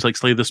board games like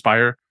Slay the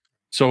Spire.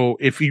 So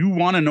if you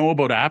want to know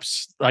about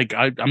apps, like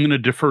I'm going to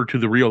defer to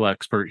the real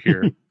expert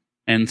here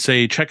and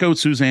say, check out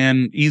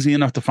Suzanne, easy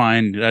enough to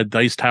find.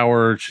 Dice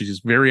Tower. She's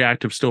very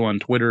active still on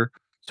Twitter,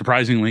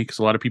 surprisingly, because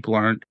a lot of people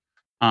aren't.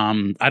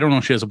 I don't know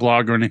if she has a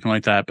blog or anything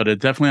like that, but it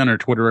definitely on her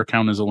Twitter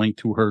account is a link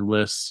to her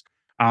lists.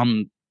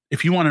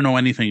 If you want to know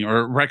anything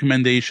or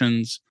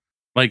recommendations,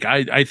 like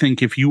I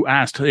think if you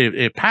asked,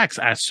 if PAX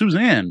asked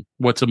Suzanne,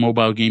 what's a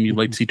mobile game you'd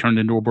like to see turned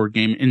into a board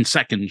game, in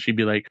seconds, she'd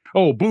be like,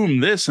 oh,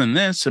 boom, this and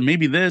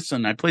maybe this.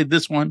 And I played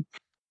this one.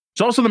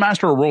 She's also the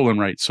master of roll and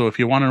write. So if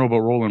you want to know about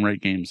roll and write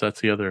games,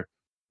 that's the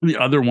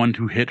other one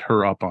to hit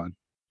her up on.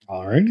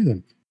 All righty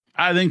then.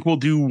 I think we'll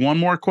do one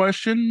more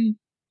question.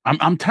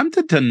 I'm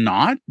tempted to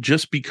not,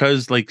 just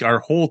because like our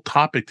whole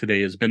topic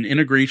today has been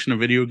integration of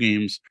video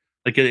games.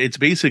 Like it's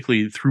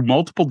basically through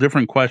multiple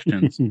different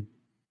questions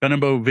been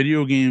about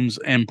video games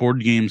and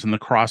board games and the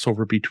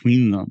crossover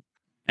between them.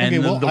 And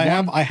okay,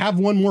 well, I have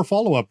one more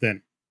follow up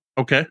then.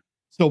 Okay.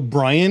 So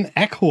Brian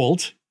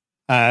Eckholt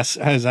has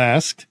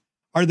asked,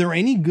 are there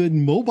any good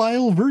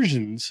mobile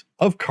versions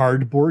of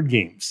cardboard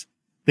games?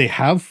 They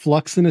have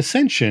Flux and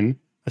Ascension.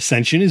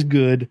 Ascension is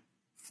good.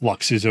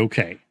 Flux is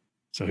okay.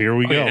 So here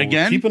we go.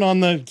 Again, keeping on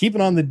the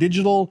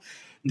digital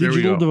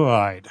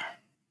divide.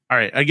 All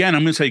right. Again,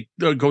 I'm going to say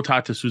go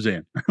talk to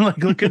Suzanne. Like,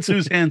 look at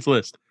Suzanne's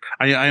list.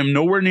 I am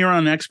nowhere near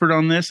an expert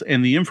on this,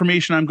 and the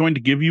information I'm going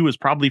to give you is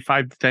probably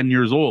 5 to 10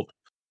 years old.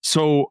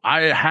 So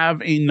I have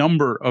a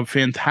number of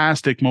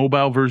fantastic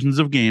mobile versions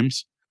of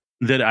games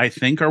that I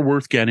think are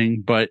worth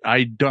getting, but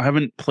I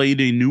haven't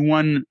played a new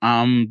one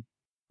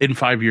in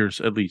 5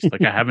 years at least.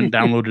 Like, I haven't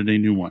downloaded a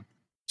new one.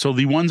 So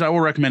the ones I will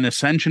recommend,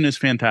 Ascension is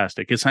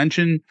fantastic.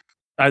 Ascension.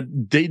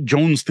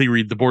 Jones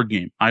Theory, the board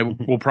game. I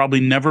will probably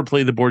never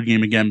play the board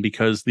game again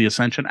because the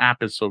Ascension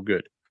app is so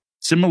good.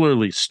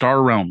 Similarly,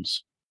 Star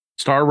Realms.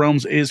 Star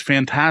Realms is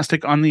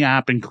fantastic on the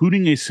app,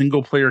 including a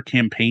single player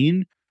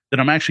campaign that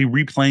I'm actually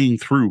replaying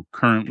through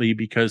currently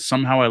because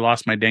somehow I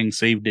lost my dang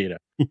save data.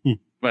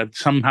 But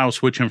somehow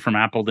switching from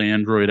Apple to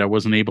Android, I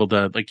wasn't able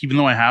to, like, even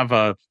though I have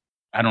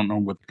I don't know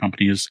what the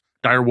company is,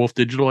 Direwolf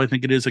Digital, I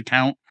think it is,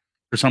 account.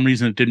 For some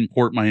reason, it didn't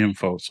port my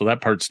info. So that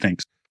part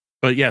stinks.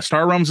 But yeah,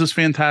 Star Realms is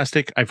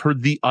fantastic. I've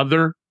heard the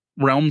other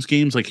Realms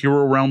games like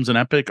Hero Realms and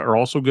Epic are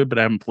also good, but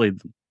I haven't played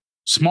them.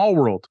 Small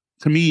World,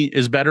 to me,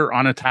 is better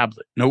on a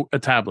tablet. Note, a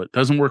tablet.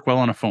 Doesn't work well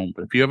on a phone.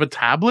 But if you have a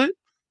tablet,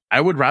 I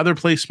would rather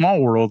play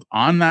Small World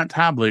on that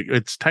tablet.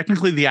 It's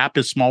technically the app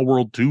is Small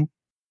World 2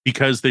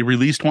 because they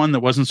released one that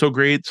wasn't so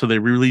great. So they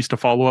released a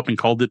follow-up and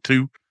called it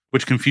 2,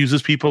 which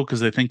confuses people because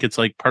they think it's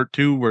like part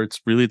 2 where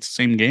it's the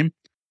same game.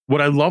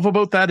 What I love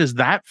about that is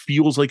that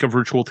feels like a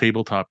virtual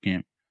tabletop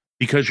game,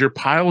 because your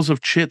piles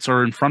of chits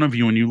are in front of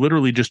you and you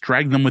literally just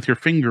drag them with your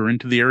finger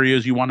into the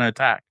areas you want to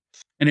attack.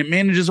 And it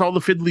manages all the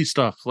fiddly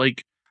stuff,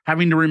 like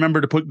having to remember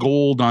to put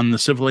gold on the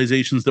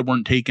civilizations that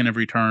weren't taken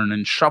every turn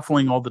and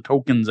shuffling all the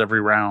tokens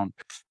every round.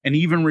 And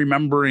even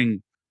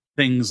remembering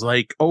things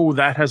like, oh,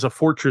 that has a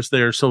fortress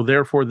there, so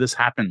therefore this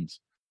happens.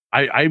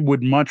 I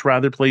would much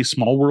rather play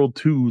Small World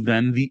 2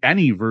 than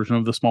any version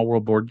of the Small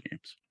World board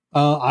games.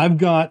 I've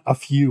got a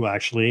few,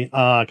 actually,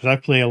 because I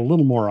play a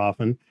little more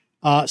often.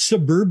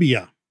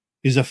 Suburbia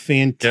is a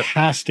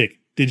fantastic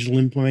digital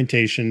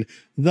implementation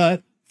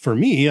that, for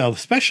me,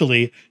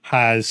 especially,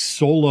 has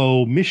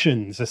solo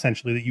missions,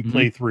 essentially, that you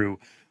play through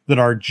that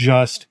are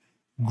just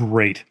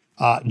great.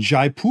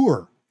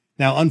 Jaipur.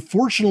 Now,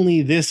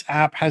 unfortunately, this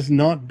app has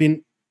not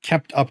been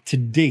kept up to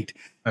date.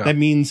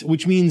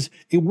 Which means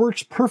it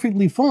works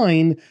perfectly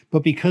fine,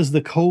 but because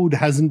the code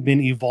hasn't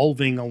been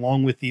evolving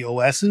along with the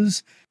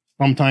OSs,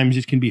 sometimes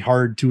it can be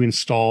hard to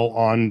install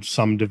on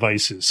some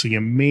devices. So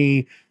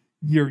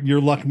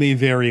your luck may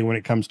vary when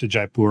it comes to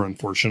Jaipur,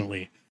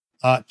 unfortunately.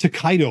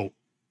 Tokaido.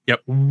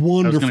 Yep.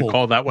 Wonderful. I was going to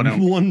call that one out.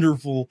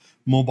 Wonderful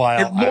mobile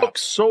app. It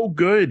looks so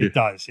good. It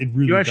does. It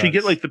really does. You actually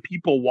get like the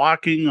people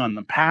walking on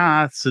the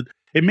paths.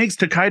 It makes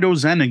Tokaido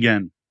Zen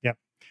again. Yep.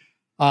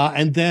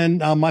 And then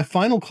my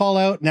final call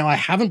out. Now, I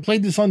haven't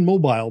played this on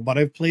mobile, but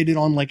I've played it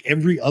on like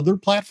every other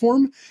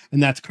platform,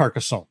 and that's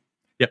Carcassonne.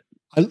 Yep.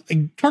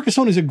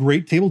 Carcassonne is a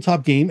great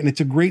tabletop game, and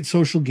it's a great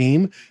social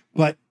game,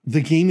 but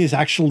the game is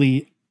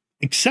actually,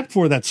 except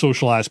for that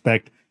social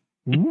aspect,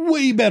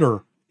 way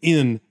better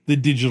in the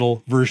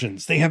digital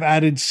versions. They have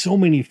added so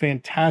many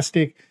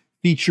fantastic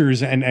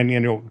features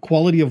and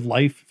quality of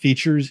life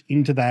features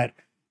into that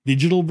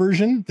digital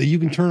version that you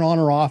can turn on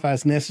or off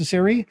as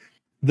necessary,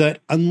 that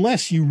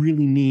unless you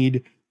really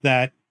need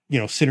that,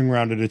 sitting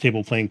around at a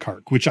table playing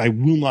Carc, which I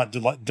will not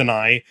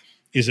deny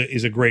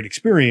is a great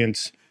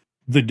experience,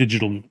 the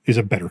digital is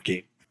a better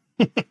game.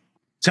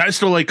 So I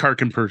still like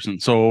Carc in person.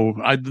 So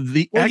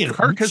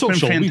Carc has been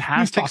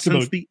fantastic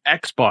since the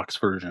Xbox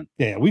version.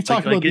 Yeah, we've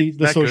talked about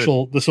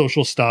the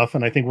social stuff,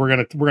 and I think we're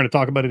gonna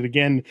talk about it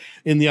again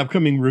in the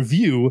upcoming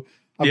review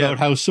about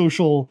how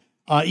social,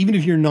 even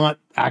if you're not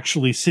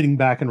actually sitting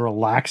back and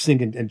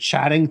relaxing and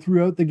chatting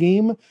throughout the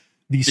game,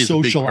 the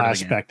social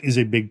aspect is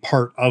a big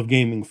part of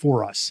gaming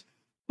for us.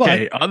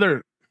 But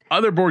other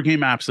board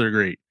game apps that are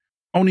great.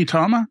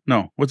 Onitama?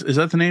 No, is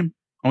that the name?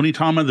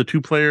 Onitama, the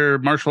 2-player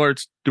martial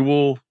arts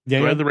duel.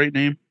 Do I have the right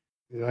name?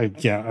 I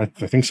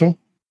think so.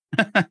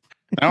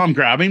 Now I'm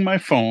grabbing my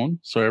phone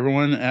so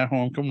everyone at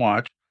home can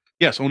watch.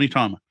 Yes,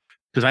 Onitama.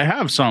 Because I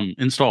have some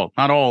installed.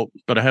 Not all,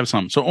 but I have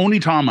some. So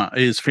Onitama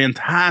is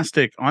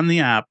fantastic on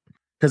the app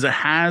because it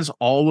has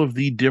all of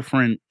the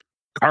different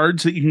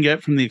cards that you can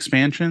get from the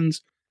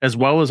expansions, as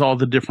well as all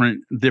the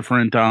different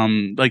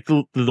like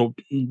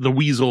the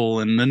weasel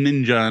and the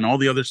ninja and all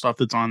the other stuff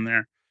that's on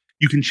there.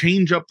 You can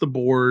change up the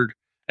board.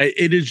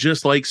 It is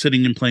just like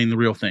sitting and playing the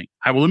real thing.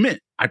 I will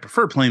admit, I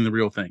prefer playing the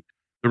real thing.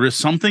 There is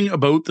something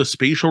about the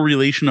spatial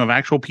relation of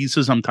actual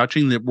pieces I'm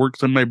touching that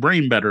works in my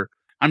brain better.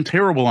 I'm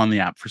terrible on the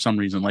app for some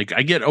reason. Like,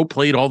 I get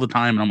outplayed all the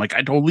time, and I'm like,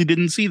 I totally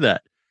didn't see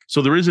that.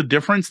 So there is a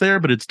difference there,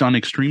 but it's done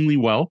extremely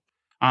well.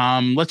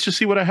 Let's just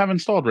see what I have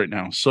installed right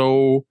now.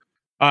 So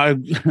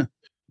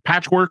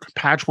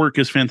Patchwork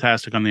is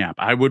fantastic on the app.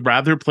 I would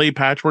rather play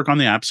Patchwork on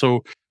the app.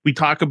 So we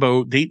talk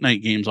about date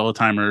night games all the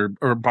time,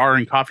 or bar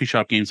and coffee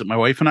shop games that my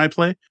wife and I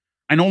play.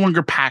 I no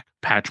longer pack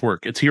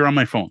Patchwork. It's here on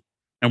my phone.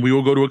 And we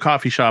will go to a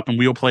coffee shop and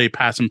we'll play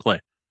pass and play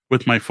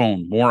with my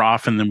phone more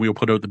often than we'll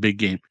put out the big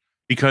game.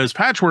 Because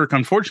Patchwork,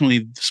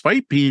 unfortunately,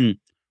 despite being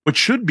which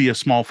should be a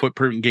small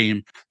footprint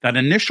game, that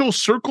initial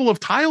circle of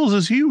tiles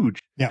is huge.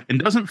 Yeah. And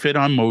doesn't fit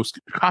on most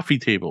coffee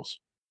tables.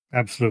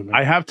 Absolutely.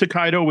 I have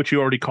Tokaido, which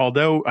you already called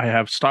out. I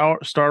have Star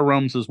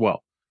Realms as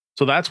well.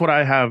 So that's what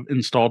I have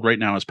installed right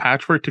now is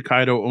Patchwork,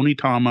 Tokaido,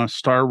 Onitama,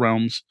 Star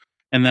Realms,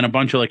 and then a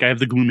bunch of I have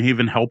the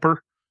Gloomhaven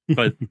Helper,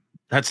 but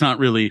that's not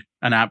really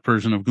an app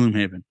version of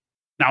Gloomhaven.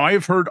 Now I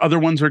have heard other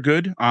ones are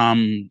good.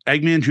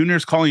 Eggman Jr.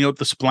 is calling out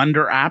the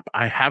Splendor app.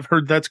 I have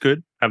heard that's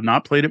good. Have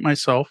not played it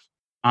myself.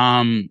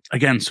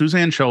 Again,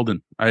 Suzanne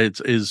Sheldon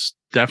is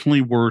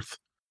definitely worth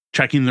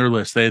checking their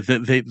list.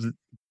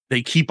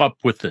 They keep up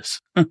with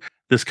this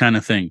this kind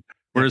of thing.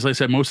 Whereas I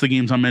said, most of the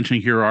games I'm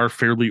mentioning here are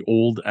fairly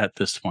old at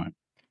this point.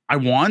 I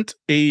want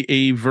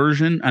a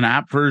version, an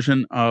app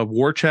version of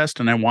War Chest,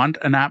 and I want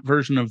an app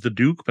version of the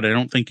Duke, but I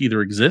don't think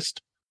either exist.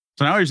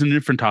 So now here's a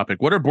different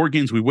topic. What are board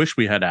games we wish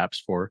we had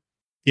apps for?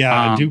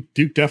 Yeah,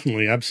 Duke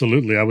definitely,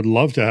 absolutely. I would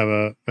love to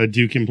have a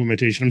Duke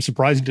implementation. I'm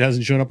surprised it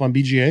hasn't shown up on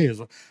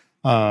BGA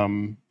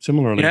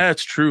similarly. Yeah,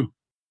 it's true.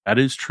 That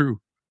is true.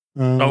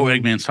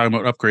 Eggman's talking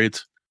about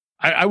upgrades.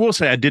 I will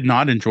say I did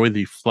not enjoy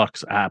the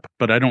Flux app,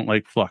 but I don't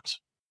like Flux.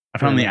 I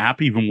found the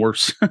app even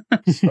worse.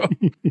 So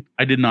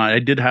I did not. I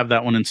did have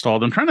that one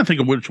installed. I'm trying to think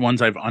of which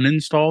ones I've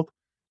uninstalled.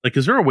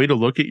 Is there a way to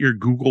look at your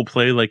Google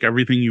Play,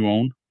 everything you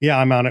own? Yeah,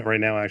 I'm on it right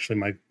now, actually.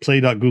 My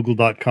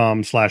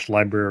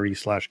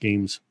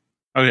play.google.com/library/games.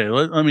 Okay,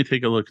 let me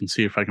take a look and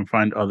see if I can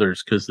find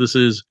others, because this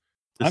is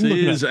an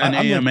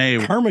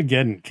AMA.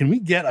 Carmageddon. Can we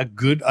get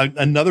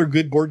another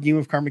good board game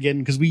of Carmageddon?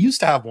 Because we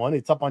used to have one.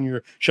 It's up on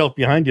your shelf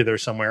behind you there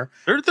somewhere.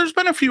 There's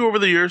been a few over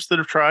the years that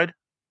have tried.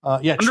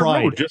 Thunder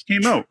Road just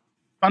came out.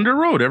 Thunder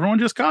Road. Everyone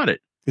just got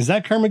it. Is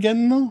that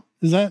Carmageddon though?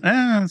 Is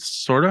that?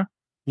 Sort of.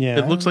 Yeah.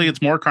 It looks like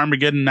it's more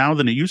Carmageddon now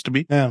than it used to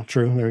be. Yeah,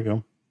 true. There we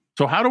go.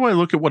 So how do I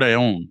look at what I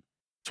own?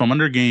 So I'm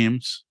under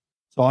games.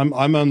 So I'm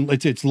on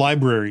it's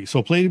library.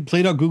 So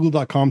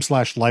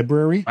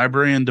play.google.com/library.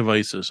 Library and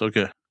devices.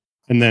 Okay.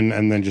 And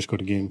then just go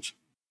to games.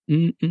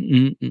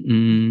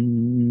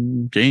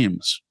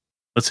 Games.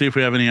 Let's see if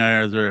we have any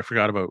IRs there I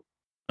forgot about.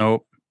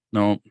 Nope.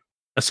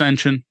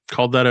 Ascension.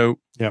 Called that out.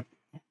 Yep.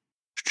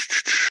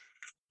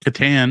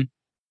 Catan.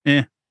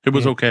 It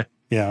was okay.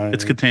 Yeah.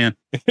 It's Catan.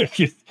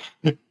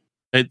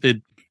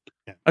 Catan,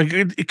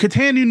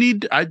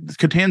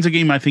 Catan's a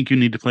game I think you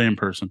need to play in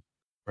person.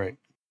 Right.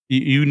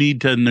 You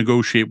need to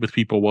negotiate with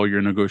people while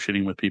you're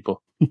negotiating with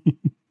people.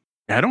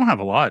 I don't have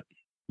a lot.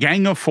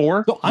 Gang of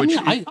Four. So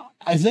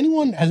has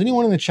anyone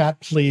in the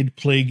chat played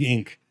Plague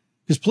Inc?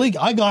 Because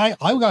I got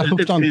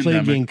hooked on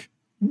Plague Inc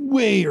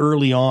way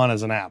early on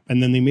as an app,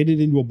 and then they made it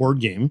into a board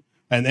game,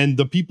 and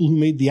the people who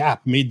made the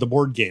app made the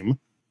board game.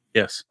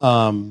 Yes.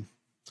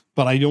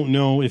 But I don't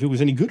know if it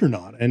was any good or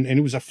not, and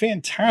it was a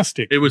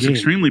fantastic. It was game.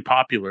 Extremely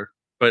popular,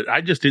 but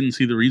I just didn't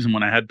see the reason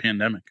when I had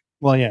Pandemic.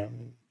 Well, yeah.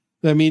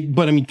 I mean,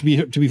 to be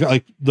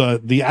fair,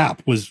 the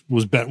app was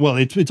better. Well,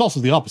 it's also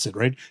the opposite,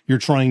 right? You're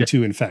trying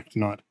to infect,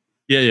 not.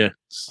 Yeah.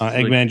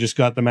 Eggman just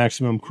got the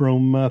Maximum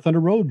Chrome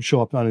Thunder Road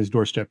show up on his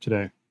doorstep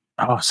today.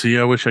 Oh, see,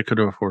 I wish I could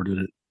have afforded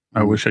it.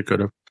 I wish I could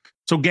have.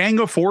 So Gang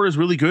of Four is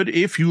really good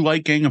if you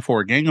like Gang of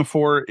Four. Gang of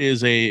Four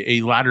is a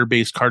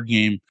ladder-based card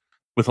game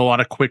with a lot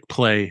of quick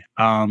play.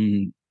 I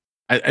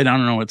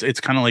don't know.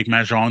 It's kind of like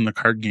Mahjong, the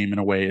card game, in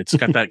a way. It's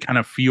got that kind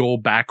of feel,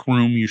 back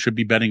room. You should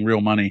be betting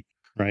real money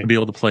to be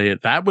able to play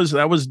it. That was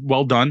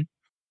well done.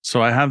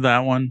 So I have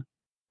that one.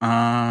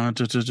 God,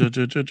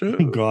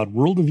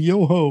 World of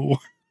Yo-Ho.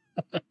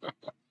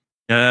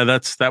 Yeah,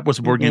 that was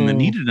a board game that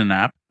needed an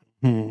app.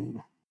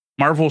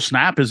 Marvel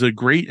Snap is a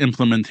great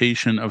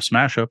implementation of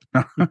Smash Up.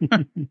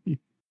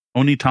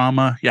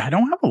 Onitama. Yeah, I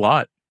don't have a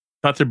lot.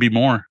 Thought there'd be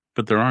more,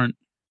 but there aren't.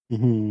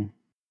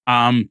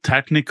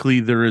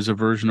 Technically, there is a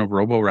version of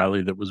Robo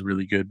Rally that was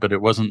really good, but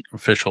it wasn't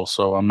official,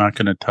 so I'm not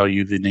going to tell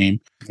you the name.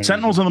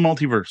 Sentinels of the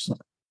Multiverse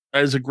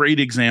is a great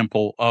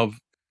example of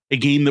a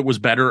game that was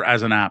better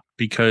as an app,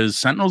 because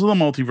Sentinels of the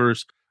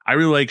Multiverse, I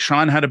really like.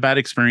 Sean had a bad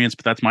experience,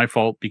 but that's my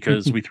fault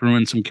because we threw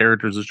in some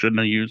characters that shouldn't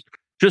have used.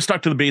 Just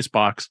stuck to the base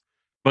box.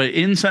 But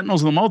in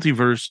Sentinels of the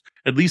Multiverse,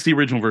 at least the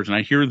original version,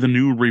 I hear the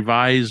new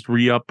revised,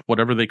 re-up,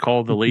 whatever they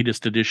call the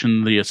latest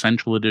edition, the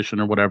Essential Edition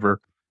or whatever,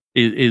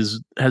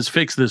 has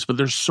fixed this. But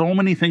there's so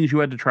many things you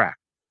had to track,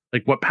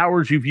 like what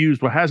powers you've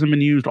used, what hasn't been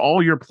used,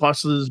 all your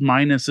pluses,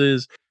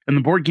 minuses, and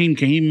the board game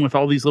came with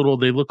all these little.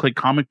 They look like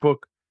comic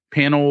book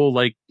panel,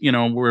 where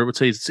it would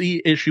say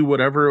C issue,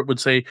 whatever it would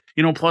say,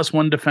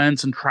 +1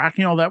 defense, and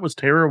tracking all that was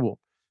terrible.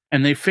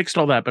 And they fixed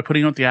all that by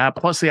putting out the app.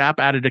 Plus, the app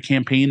added a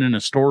campaign and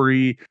a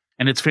story.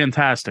 And it's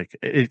fantastic,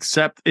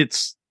 except it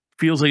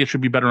feels like it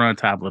should be better on a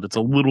tablet. It's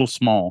a little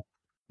small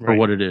for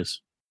what it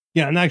is.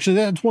 Yeah, and actually,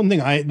 that's one thing.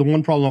 The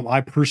one problem I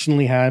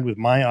personally had with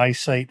my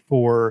eyesight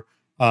for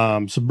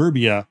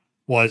Suburbia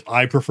was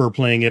I prefer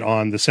playing it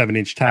on the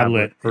 7-inch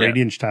tablet or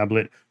 8-inch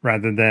tablet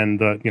rather than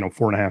the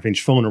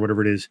 4.5-inch phone or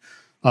whatever it is.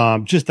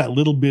 Just that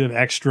little bit of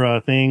extra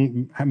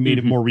thing made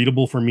it more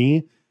readable for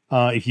me.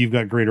 If you've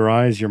got greater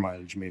eyes, your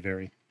mileage may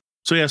vary.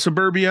 So yeah,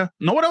 Suburbia.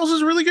 Know what else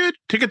is really good?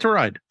 Ticket to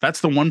Ride.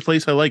 That's the one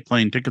place I like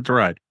playing Ticket to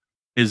Ride.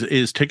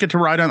 is Ticket to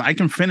Ride on. I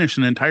can finish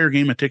an entire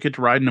game of Ticket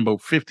to Ride in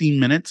about 15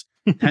 minutes,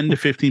 10 to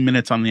 15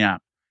 minutes on the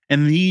app.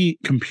 And the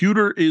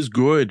computer is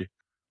good.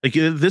 Like,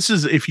 this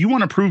is, if you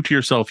want to prove to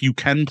yourself you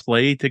can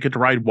play Ticket to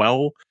Ride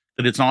well,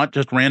 that it's not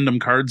just random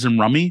cards and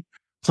rummy,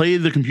 play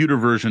the computer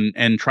version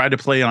and try to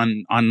play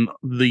on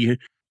the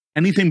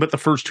anything but the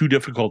first two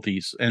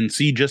difficulties and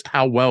see just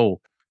how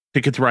well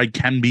Ticket to Ride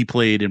can be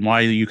played and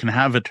why you can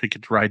have a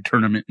Ticket to Ride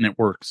tournament and it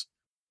works.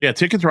 Yeah,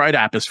 Ticket to Ride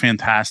app is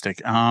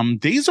fantastic.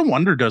 Days of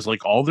Wonder does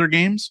like all their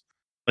games.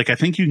 Like, I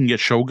think you can get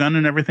Shogun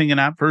and everything in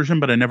app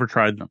version, but I never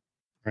tried them.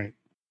 Right.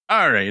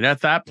 All right.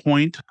 At that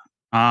point,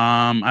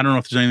 I don't know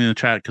if there's anything in the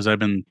chat because I've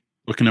been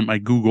looking at my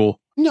Google.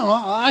 No,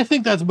 I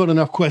think that's about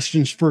enough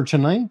questions for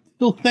tonight.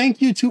 So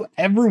thank you to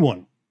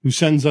everyone who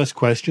sends us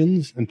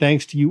questions. And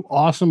thanks to you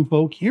awesome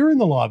folk here in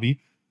the lobby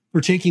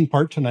for taking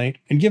part tonight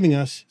and giving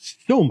us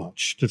so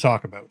much to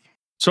talk about.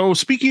 So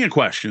speaking of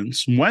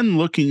questions, when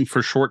looking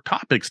for short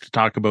topics to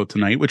talk about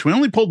tonight, which we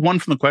only pulled one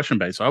from the question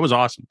base, so that was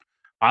awesome.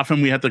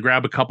 Often we have to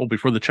grab a couple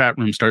before the chat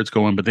room starts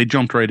going, but they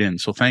jumped right in.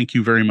 So thank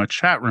you very much,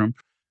 chat room.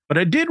 But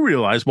I did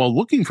realize while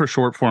looking for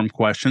short form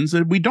questions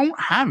that we don't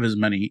have as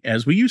many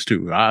as we used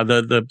to.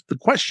 The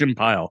question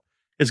pile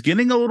is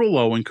getting a little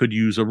low and could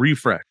use a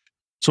refresh.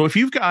 So if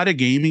you've got a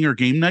gaming or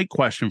game night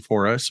question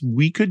for us,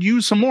 we could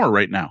use some more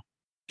right now.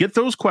 Get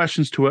those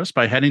questions to us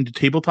by heading to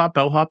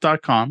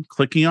tabletopbellhop.com,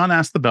 clicking on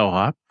Ask the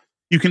Bellhop.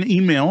 You can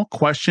email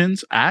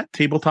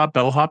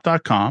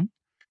questions@tabletopbellhop.com.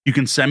 You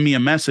can send me a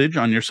message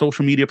on your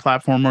social media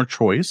platform of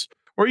choice,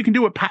 or you can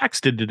do what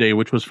Pax did today,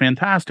 which was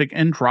fantastic,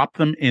 and drop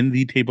them in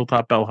the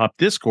Tabletop Bellhop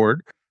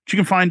Discord, which you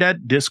can find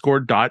at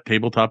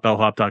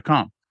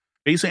discord.tabletopbellhop.com.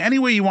 Basically, any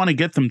way you want to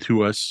get them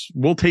to us,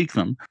 we'll take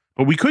them.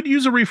 But we could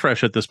use a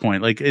refresh at this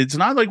point. Like, it's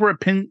not like we're at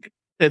pink.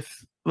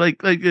 If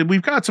like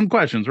we've got some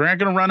questions, we're not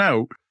going to run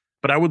out.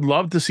 But I would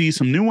love to see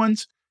some new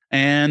ones,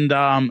 and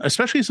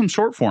especially some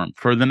short form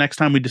for the next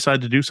time we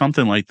decide to do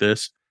something like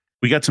this.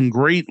 We got some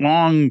great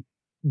long,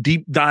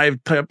 deep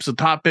dive types of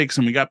topics,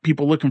 and we got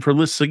people looking for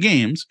lists of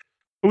games.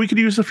 But we could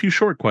use a few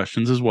short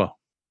questions as well.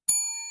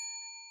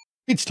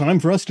 It's time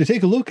for us to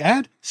take a look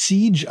at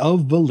Siege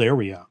of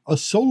Valeria, a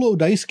solo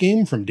dice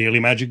game from Daily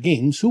Magic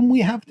Games, whom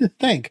we have to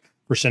thank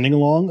for sending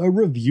along a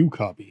review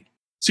copy.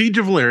 Siege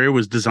of Valeria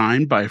was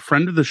designed by a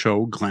friend of the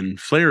show, Glenn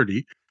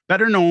Flaherty,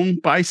 better known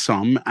by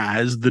some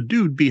as the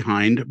dude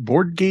behind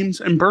Board Games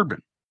and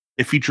Bourbon.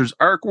 It features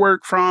artwork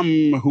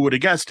from, who would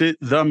have guessed it,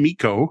 The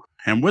Miko,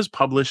 and was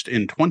published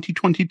in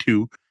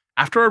 2022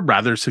 after a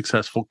rather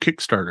successful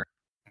Kickstarter.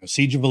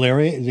 Siege of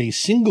Valeria is a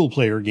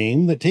single-player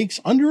game that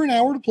takes under an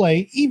hour to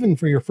play, even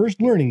for your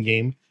first learning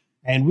game,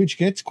 and which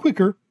gets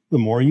quicker the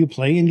more you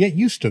play and get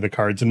used to the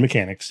cards and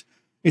mechanics.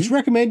 It's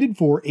recommended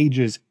for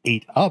ages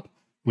 8 up,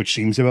 which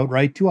seems about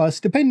right to us,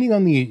 depending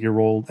on the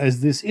 8-year-old,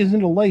 as this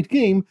isn't a light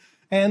game,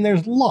 and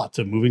there's lots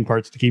of moving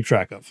parts to keep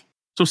track of.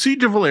 So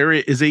Siege of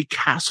Valeria is a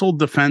castle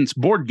defense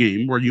board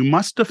game where you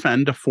must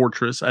defend a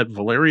fortress at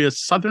Valeria's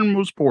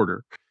southernmost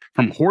border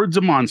from hordes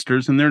of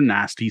monsters and their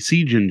nasty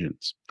siege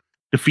engines.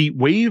 Defeat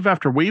wave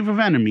after wave of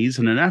enemies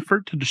in an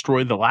effort to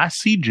destroy the last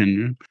siege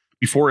engine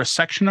before a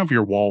section of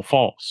your wall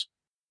falls.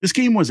 This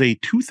game was a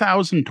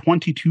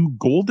 2022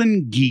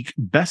 Golden Geek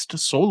Best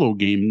Solo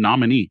Game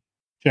nominee.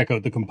 Check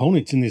out the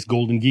components in this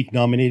Golden Geek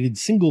nominated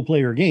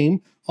single-player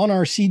game on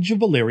our Siege of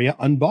Valeria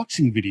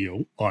unboxing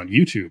video on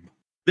YouTube.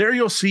 There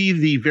you'll see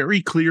the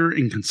very clear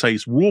and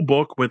concise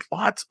rulebook with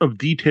lots of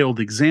detailed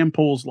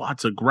examples,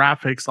 lots of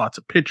graphics, lots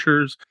of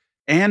pictures,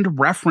 and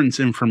reference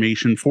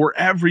information for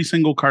every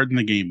single card in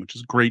the game, which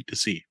is great to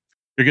see.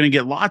 You're going to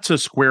get lots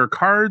of square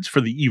cards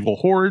for the evil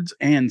hordes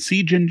and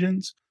siege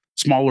engines,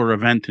 smaller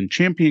event and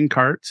champion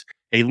cards,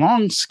 a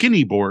long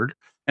skinny board,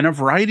 and a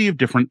variety of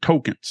different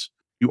tokens.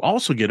 You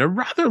also get a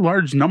rather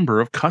large number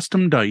of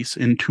custom dice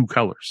in 2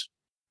 colors.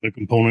 The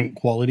component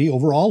quality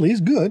overall is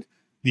good.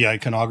 The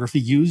iconography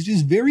used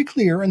is very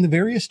clear, and the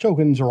various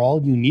tokens are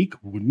all unique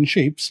wooden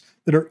shapes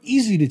that are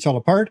easy to tell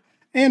apart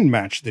and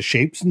match the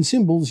shapes and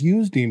symbols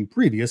used in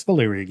previous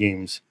Valeria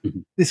games.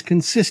 This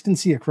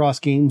consistency across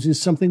games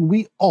is something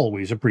we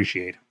always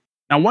appreciate.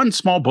 Now, one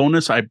small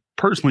bonus I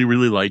personally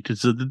really liked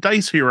is that the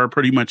dice here are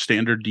pretty much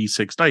standard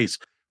D6 dice,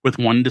 with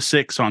 1 to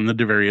 6 on the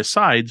various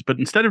sides, but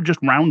instead of just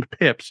round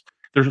pips,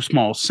 there's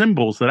small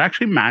symbols that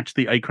actually match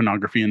the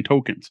iconography and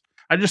tokens.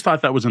 I just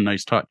thought that was a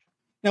nice touch.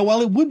 Now,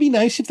 while it would be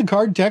nice if the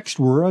card text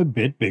were a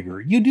bit bigger,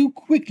 you do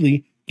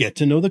quickly get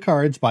to know the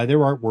cards by their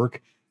artwork,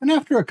 and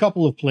after a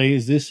couple of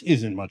plays, this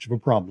isn't much of a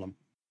problem.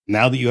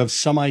 Now that you have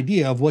some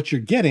idea of what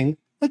you're getting,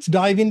 let's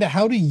dive into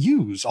how to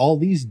use all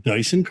these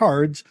dice and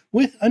cards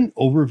with an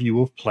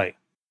overview of play.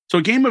 So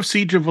a game of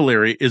Siege of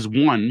Valeria is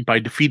won by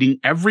defeating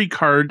every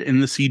card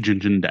in the siege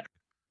engine deck,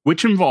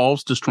 which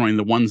involves destroying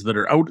the ones that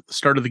are out at the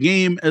start of the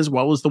game, as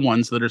well as the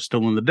ones that are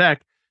still in the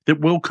deck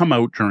that will come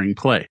out during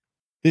play.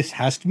 This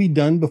has to be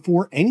done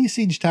before any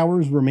siege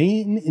towers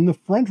remain in the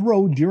front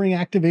row during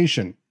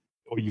activation,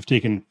 or you've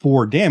taken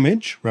 4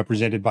 damage,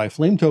 represented by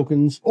flame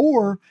tokens,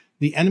 or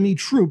the enemy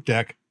troop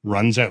deck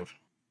runs out.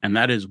 And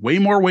that is way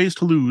more ways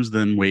to lose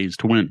than ways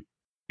to win.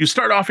 You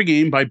start off a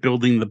game by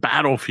building the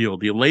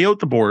battlefield. You lay out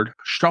the board,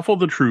 shuffle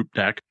the troop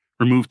deck,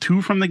 remove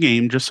 2 from the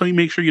game just so you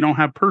make sure you don't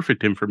have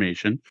perfect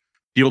information,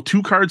 deal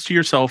 2 cards to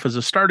yourself as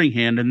a starting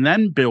hand, and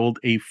then build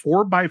a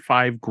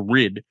 4x5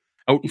 grid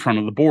out in front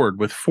of the board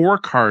with 4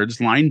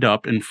 cards lined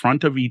up in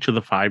front of each of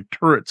the 5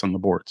 turrets on the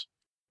boards.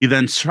 You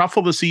then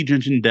shuffle the Siege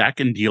Engine deck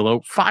and deal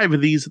out 5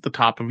 of these at the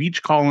top of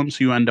each column,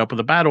 so you end up with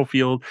a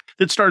battlefield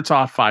that starts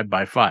off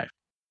 5x5.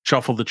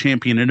 Shuffle the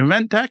Champion and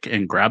Event deck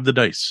and grab the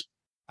dice.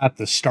 At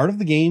the start of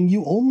the game,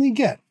 you only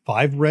get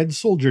 5 red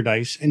soldier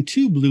dice and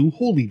 2 blue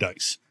holy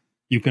dice.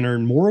 You can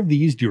earn more of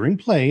these during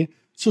play,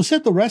 so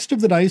set the rest of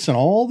the dice and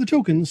all the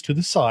tokens to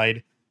the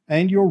side,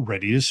 and you're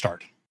ready to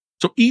start.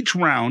 So each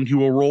round, you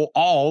will roll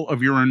all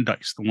of your earned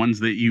dice, the ones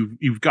that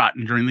you've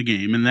gotten during the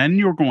game, and then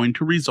you're going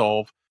to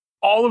resolve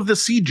all of the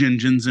siege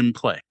engines in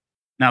play.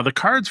 Now, the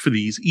cards for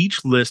these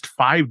each list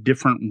 5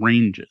 different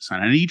ranges,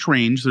 and in each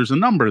range, there's a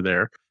number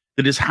there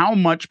that is how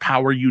much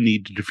power you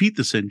need to defeat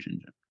the siege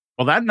engine.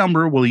 Well, that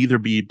number will either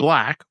be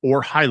black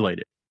or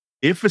highlighted.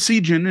 If a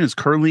siege engine is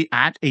currently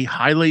at a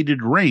highlighted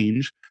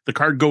range, the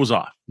card goes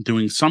off,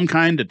 doing some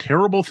kind of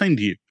terrible thing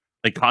to you,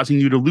 like causing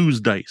you to lose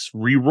dice,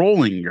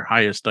 re-rolling your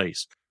highest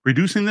dice,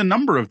 reducing the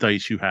number of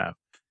dice you have,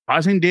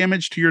 causing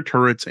damage to your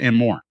turrets, and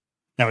more.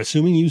 Now,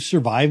 assuming you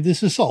survive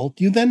this assault,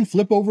 you then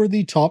flip over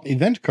the top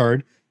event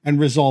card and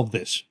resolve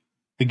this.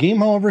 The game,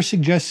 however,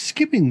 suggests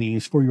skipping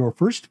these for your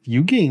first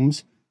few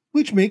games,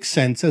 which makes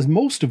sense as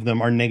most of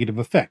them are negative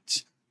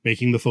effects,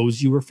 making the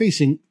foes you are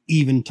facing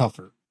even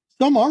tougher.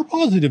 Some are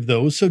positive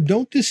though, so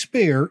don't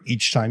despair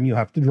each time you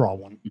have to draw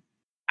one.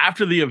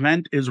 After the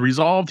event is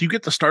resolved, you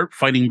get to start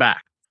fighting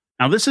back.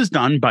 Now, this is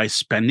done by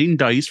spending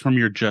dice from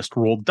your just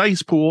rolled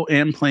dice pool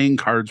and playing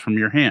cards from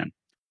your hand.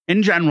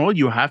 In general,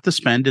 you have to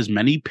spend as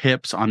many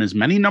pips on as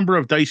many number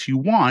of dice you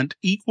want,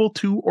 equal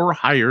to or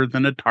higher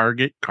than a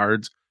target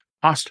card's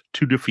cost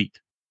to defeat.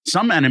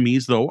 Some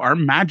enemies, though, are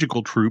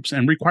magical troops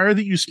and require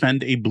that you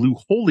spend a blue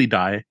holy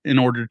die in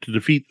order to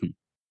defeat them.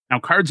 Now,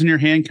 cards in your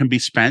hand can be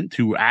spent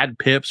to add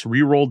pips,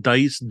 reroll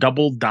dice,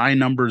 double die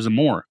numbers, and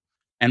more.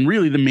 And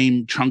really, the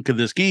main chunk of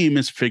this game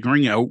is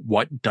figuring out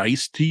what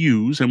dice to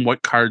use and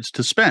what cards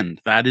to spend.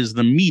 That is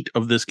the meat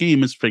of this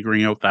game, is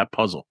figuring out that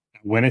puzzle.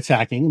 When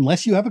attacking,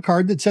 unless you have a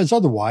card that says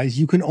otherwise,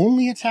 you can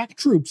only attack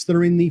troops that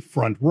are in the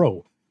front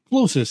row,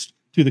 closest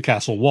to the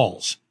castle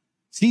walls.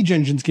 Siege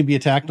engines can be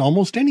attacked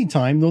almost any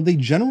time, though they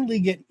generally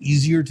get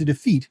easier to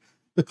defeat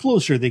the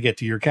closer they get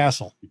to your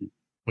castle.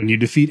 When you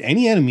defeat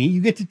any enemy, you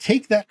get to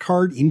take that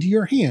card into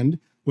your hand,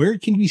 where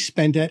it can be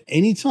spent at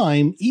any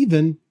time,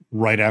 even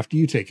right after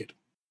you take it.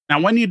 Now,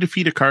 when you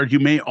defeat a card, you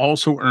may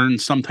also earn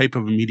some type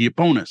of immediate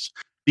bonus.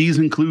 These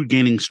include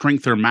gaining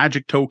strength or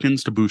magic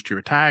tokens to boost your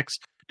attacks,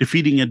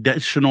 defeating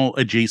additional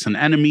adjacent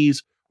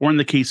enemies, or in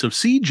the case of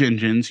siege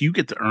engines, you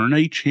get to earn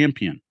a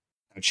champion.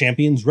 Now,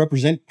 champions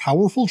represent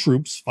powerful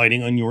troops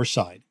fighting on your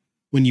side.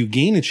 When you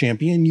gain a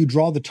champion, you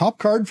draw the top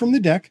card from the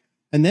deck,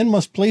 and then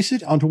must place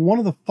it onto one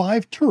of the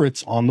 5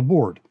 turrets on the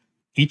board.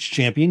 Each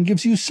champion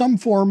gives you some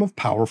form of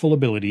powerful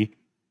ability.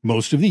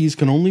 Most of these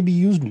can only be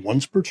used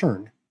once per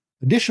turn.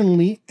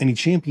 Additionally, any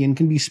champion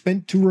can be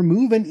spent to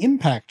remove an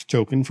impact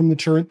token from the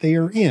turret they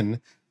are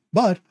in,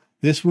 but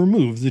this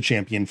removes the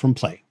champion from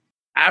play.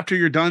 After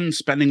you're done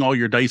spending all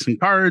your dice and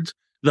cards,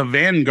 the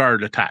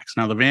Vanguard attacks.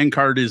 Now, the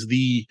Vanguard is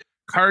the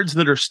cards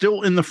that are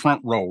still in the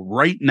front row,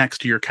 right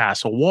next to your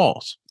castle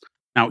walls.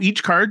 Now,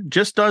 each card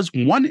just does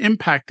 1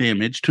 impact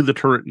damage to the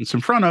turret it's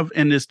in front of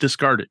and is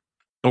discarded.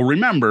 So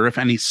remember, if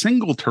any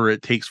single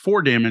turret takes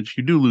 4 damage,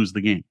 you do lose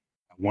the game.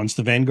 Once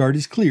the Vanguard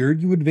is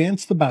cleared, you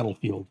advance the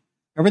battlefield.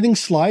 Everything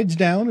slides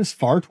down as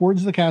far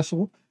towards the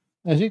castle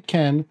as it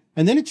can,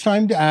 and then it's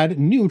time to add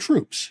new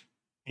troops.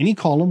 Any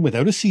column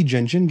without a siege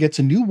engine gets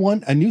a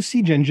new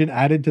siege engine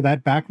added to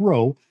that back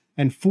row,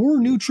 and 4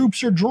 new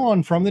troops are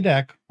drawn from the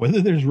deck,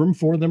 whether there's room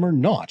for them or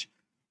not.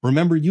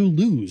 Remember, you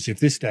lose if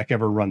this deck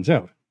ever runs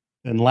out.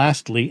 And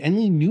lastly,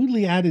 any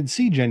newly added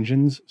siege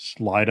engines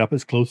slide up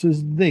as close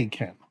as they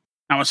can.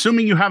 Now,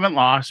 assuming you haven't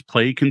lost,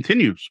 play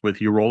continues,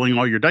 with you rolling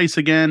all your dice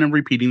again and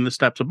repeating the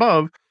steps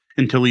above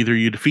until either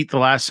you defeat the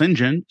last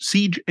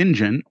siege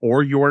engine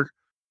or your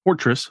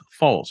fortress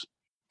falls.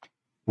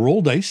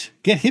 Roll dice,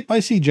 get hit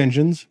by siege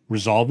engines,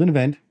 resolve an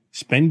event,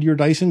 spend your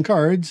dice and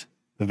cards,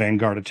 the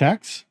Vanguard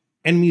attacks,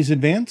 enemies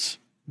advance,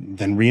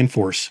 then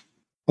reinforce.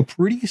 A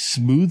pretty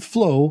smooth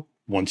flow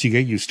once you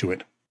get used to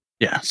it.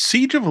 Yeah,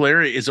 Siege of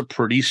Valeria is a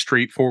pretty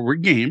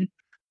straightforward game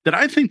that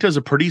I think does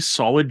a pretty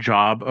solid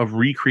job of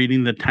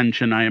recreating the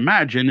tension I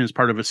imagine as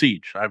part of a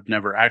siege. I've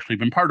never actually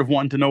been part of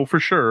one to know for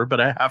sure, but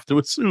I have to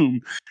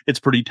assume it's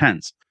pretty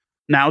tense.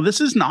 Now,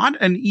 this is not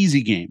an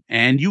easy game,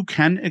 and you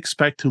can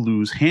expect to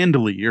lose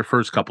handily your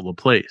first couple of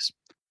plays.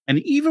 And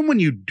even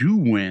when you do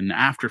win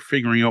after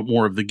figuring out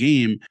more of the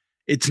game,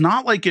 it's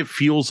not like it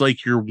feels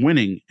like you're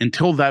winning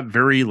until that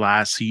very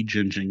last siege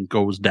engine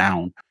goes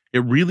down.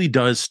 It really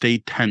does stay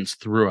tense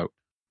throughout.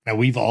 Now,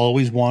 we've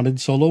always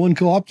wanted solo and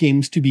co-op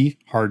games to be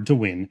hard to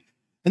win,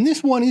 and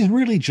this one is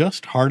really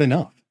just hard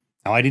enough.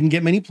 Now, I didn't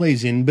get many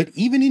plays in, but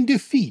even in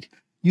defeat,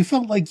 you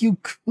felt like you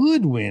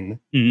could win.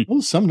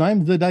 Well,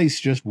 sometimes the dice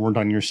just weren't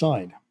on your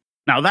side.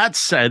 Now, that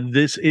said,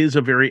 this is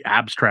a very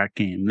abstract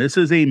game. This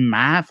is a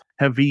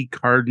math-heavy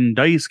card and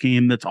dice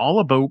game that's all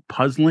about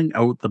puzzling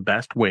out the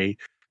best way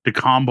to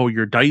combo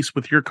your dice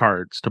with your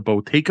cards to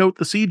both take out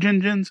the siege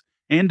engines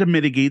and to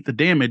mitigate the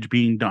damage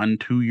being done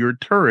to your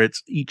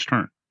turrets each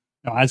turn.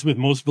 Now, as with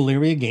most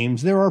Valeria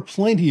games, there are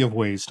plenty of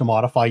ways to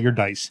modify your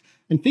dice,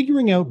 and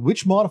figuring out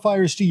which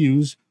modifiers to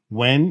use,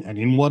 when, and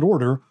in what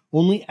order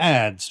only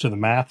adds to the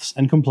maths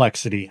and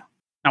complexity.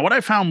 Now, what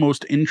I found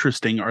most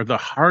interesting are the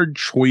hard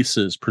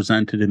choices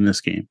presented in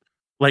this game.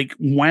 Like,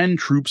 when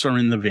troops are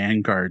in the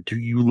vanguard, do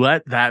you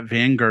let that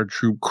vanguard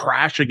troop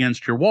crash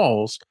against your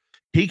walls,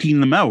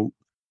 taking them out?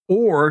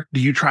 Or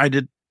do you try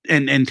to,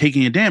 and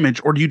taking a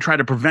damage, or do you try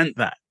to prevent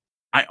that?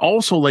 I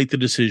also like the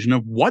decision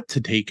of what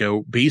to take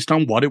out based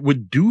on what it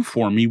would do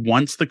for me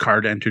once the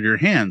card entered your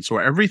hand. So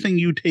everything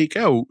you take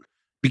out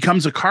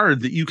becomes a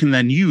card that you can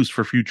then use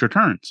for future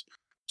turns.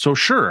 So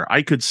sure,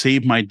 I could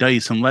save my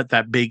dice and let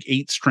that big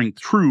 8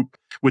 strength troop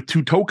with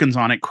 2 tokens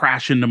on it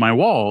crash into my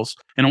walls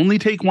and only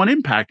take 1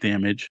 impact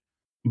damage.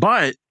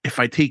 But if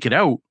I take it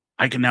out,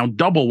 I can now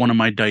double one of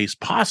my dice,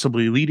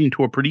 possibly leading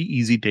to a pretty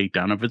easy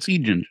takedown of its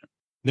siege engine.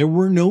 There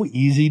were no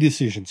easy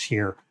decisions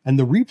here, and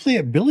the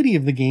replayability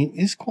of the game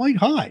is quite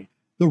high.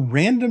 The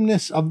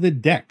randomness of the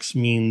decks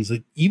means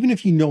that even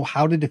if you know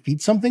how to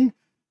defeat something,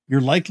 you're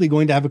likely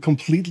going to have a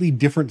completely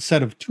different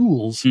set of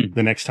tools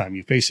the next time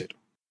you face it.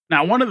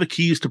 Now, one of the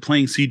keys to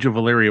playing Siege of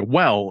Valeria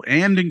well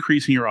and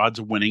increasing your odds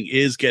of winning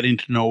is getting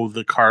to know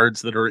the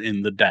cards that are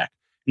in the deck,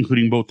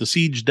 including both the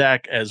siege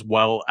deck as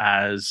well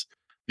as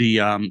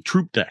the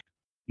troop deck.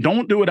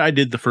 Don't do what I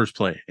did the first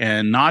play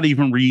and not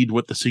even read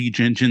what the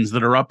siege engines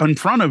that are up in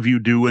front of you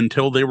do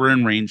until they were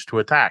in range to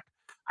attack.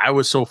 I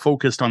was so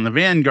focused on the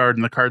vanguard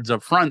and the cards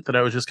up front that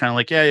I was just kind of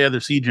like, yeah,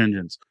 they're siege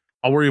engines.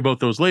 I'll worry about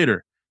those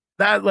later.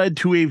 That led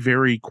to a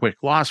very quick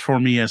loss for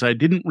me, as I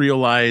didn't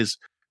realize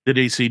that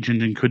a siege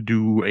engine could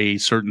do a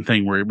certain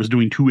thing where it was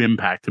doing 2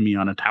 impact to me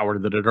on a tower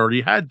that had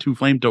already had 2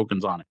 flame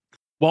tokens on it.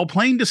 While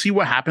playing to see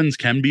what happens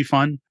can be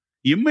fun,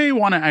 you may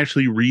want to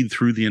actually read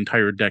through the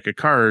entire deck of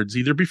cards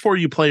either before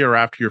you play or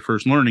after your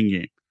first learning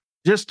game,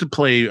 just to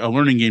play a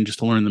learning game just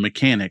to learn the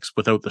mechanics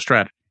without the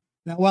strategy.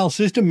 Now, while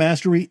system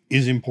mastery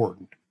is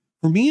important,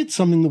 for me it's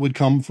something that would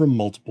come from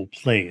multiple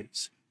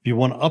plays. If you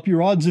want to up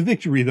your odds of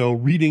victory, though,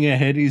 reading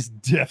ahead is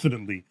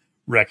definitely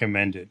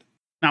recommended.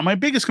 Now, my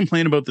biggest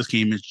complaint about this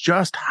game is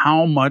just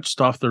how much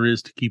stuff there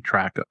is to keep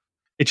track of.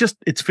 It's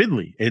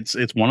fiddly. It's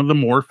one of the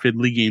more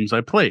fiddly games I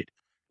played.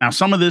 Now,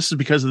 some of this is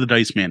because of the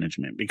dice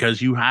management,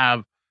 because you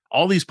have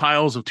all these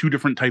piles of 2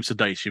 different types of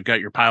dice. You've got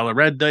your pile of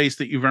red dice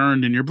that you've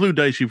earned and your blue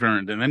dice you've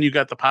earned. And then you've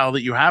got the pile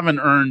that you haven't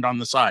earned on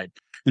the side.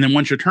 And then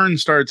once your turn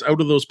starts, out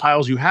of those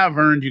piles you have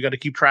earned, you got to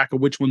keep track of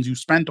which ones you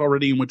spent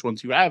already and which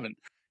ones you haven't.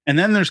 And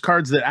then there's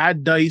cards that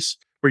add dice,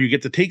 where you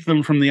get to take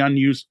them from the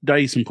unused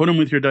dice and put them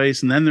with your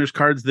dice. And then there's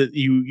cards that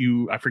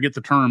you I forget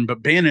the term,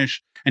 but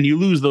banish, and you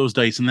lose those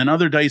dice. And then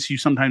other dice you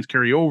sometimes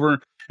carry over.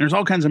 And there's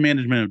all kinds of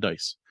management of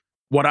dice.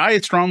 What I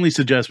strongly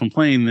suggest when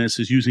playing this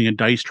is using a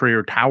dice tray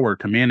or tower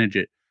to manage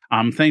it.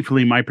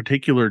 Thankfully, my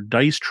particular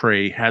dice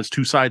tray has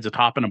 2 sides, a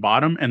top and a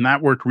bottom, and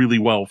that worked really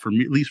well for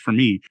me, at least for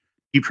me,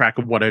 keep track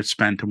of what I've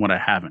spent and what I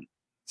haven't.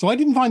 So I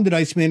didn't find the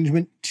dice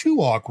management too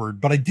awkward,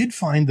 but I did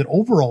find that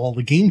overall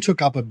the game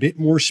took up a bit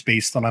more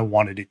space than I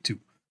wanted it to.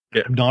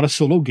 Yeah. I'm not a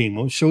solo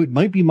gamer, so it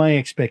might be my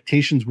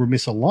expectations were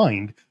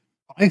misaligned.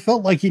 I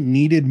felt like it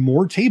needed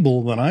more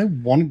table than I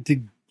wanted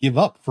to give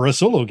up for a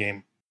solo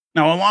game.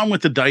 Now, along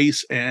with the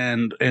dice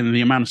and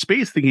the amount of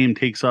space the game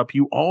takes up,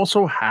 you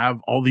also have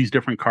all these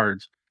different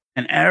cards,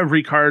 and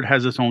every card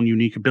has its own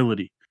unique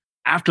ability.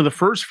 After the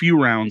first few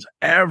rounds,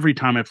 every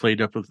time I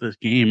played up with this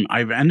game,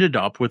 I've ended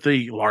up with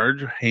a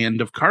large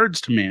hand of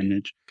cards to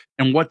manage,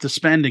 and what to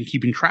spend and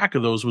keeping track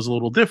of those was a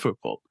little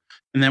difficult.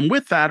 And then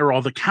with that are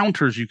all the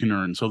counters you can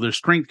earn. So there's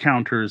strength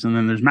counters, and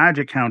then there's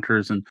magic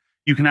counters, and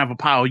you can have a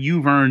pile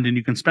you've earned, and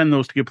you can spend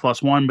those to get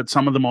 +1, but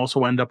some of them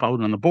also end up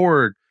out on the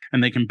board,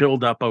 and they can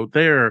build up out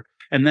there.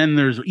 And then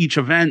there's each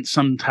event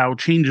somehow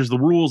changes the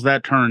rules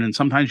that turn, and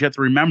sometimes you have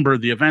to remember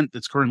the event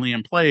that's currently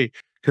in play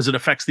because it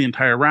affects the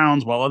entire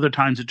rounds, while other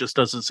times it just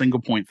does a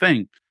single point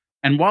thing.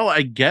 And while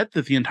I get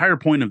that the entire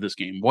point of this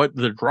game, what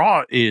the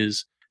draw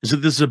is that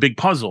this is a big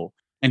puzzle,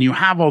 and you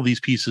have all these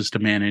pieces to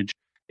manage,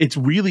 it's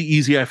really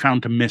easy, I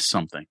found, to miss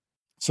something.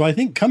 So I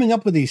think coming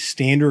up with a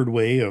standard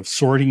way of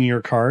sorting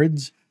your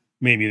cards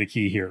may be the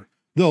key here.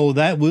 Though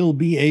that will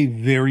be a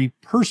very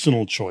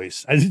personal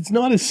choice, as it's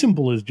not as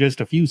simple as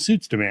just a few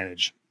suits to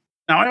manage.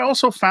 Now, I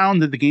also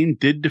found that the game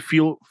did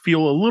feel a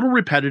little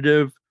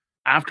repetitive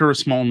after a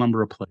small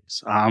number of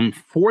plays.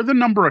 For the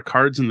number of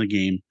cards in the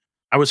game,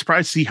 I was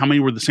surprised to see how many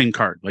were the same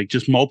card, like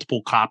just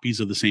multiple copies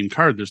of the same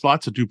card. There's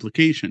lots of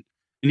duplication.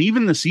 And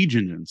even the siege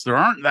engines, there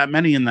aren't that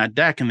many in that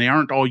deck, and they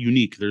aren't all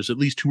unique. There's at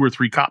least 2 or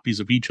 3 copies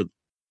of each of them.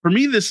 For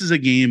me, this is a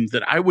game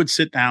that I would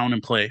sit down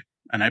and play,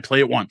 and I play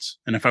it once.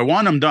 And if I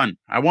won, I'm done.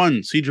 I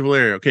won Siege of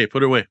Valeria. Okay,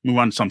 put it away. Move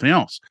on to something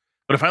else.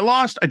 But if I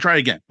lost, I try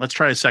again. Let's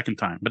try a second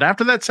time. But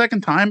after that second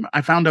time,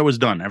 I found I was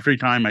done every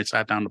time I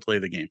sat down to play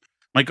the game.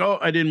 Like, oh,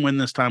 I didn't win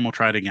this time. We'll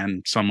try it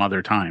again some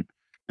other time.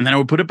 And then I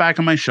would put it back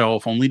on my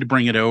shelf only to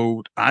bring it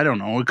out, I don't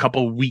know, a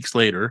couple of weeks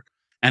later.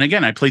 And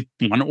again, I played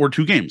 1 or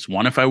 2 games,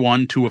 1 if I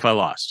won, 2 if I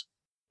lost.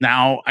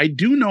 Now, I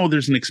do know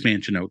there's an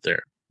expansion out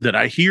there that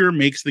I hear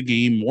makes the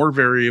game more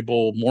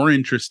variable, more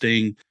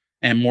interesting,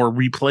 and more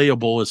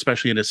replayable,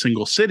 especially in a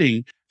single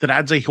sitting, that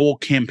adds a whole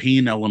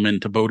campaign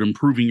element about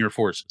improving your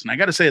forces. And I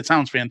got to say, it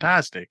sounds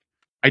fantastic.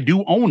 I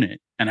do own it,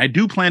 and I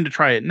do plan to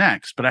try it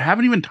next, but I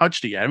haven't even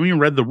touched it yet. I haven't even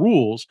read the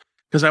rules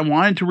because I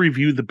wanted to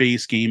review the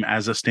base game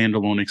as a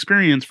standalone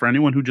experience for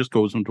anyone who just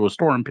goes into a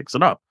store and picks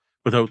it up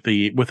without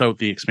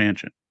the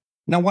expansion.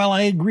 Now, while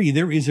I agree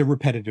there is a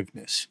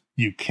repetitiveness,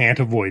 you can't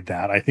avoid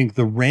that. I think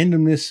the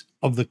randomness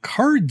of the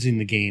cards in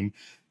the game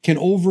can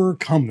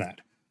overcome that.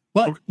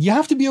 But you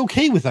have to be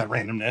okay with that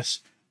randomness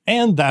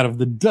and that of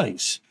the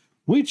dice,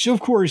 which, of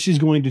course, is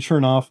going to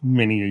turn off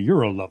many a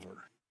Euro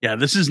lover. Yeah,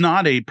 this is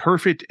not a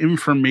perfect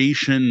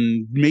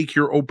information, make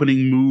your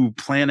opening move,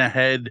 plan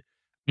ahead.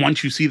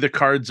 Once you see the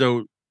cards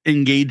out,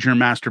 engage your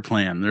master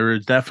plan. There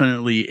is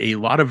definitely a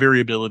lot of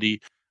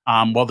variability.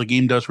 While the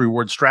game does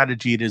reward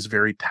strategy, it is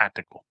very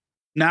tactical.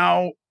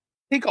 Now,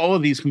 take all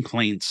of these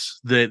complaints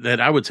that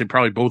I would say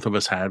probably both of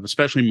us have,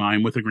 especially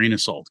mine, with a grain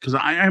of salt, because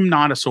I am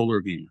not a solo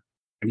gamer.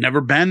 I've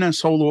never been a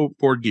solo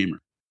board gamer.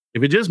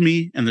 If it's just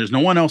me and there's no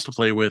one else to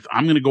play with,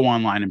 I'm going to go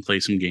online and play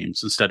some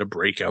games instead of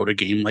break out a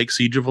game like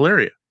Siege of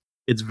Valeria.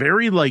 It's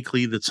very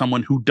likely that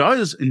someone who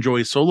does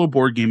enjoy solo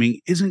board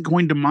gaming isn't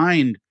going to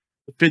mind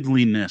the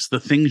fiddliness,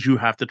 the things you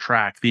have to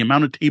track, the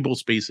amount of table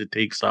space it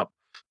takes up,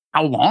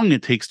 how long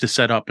it takes to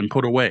set up and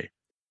put away.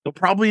 They'll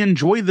probably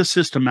enjoy the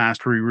system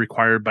mastery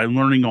required by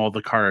learning all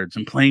the cards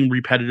and playing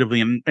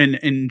repetitively and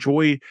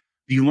enjoy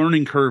the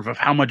learning curve of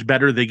how much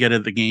better they get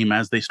at the game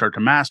as they start to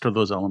master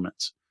those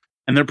elements.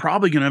 And they're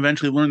probably going to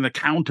eventually learn the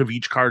count of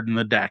each card in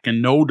the deck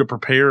and know to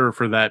prepare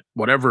for that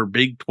whatever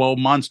big 12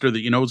 monster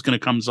that you know is going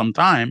to come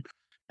sometime.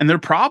 And they're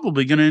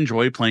probably going to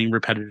enjoy playing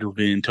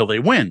repetitively until they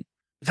win.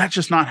 That's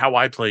just not how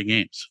I play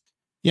games.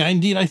 Yeah,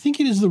 indeed. I think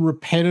it is the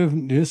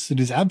repetitiveness that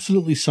is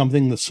absolutely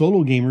something the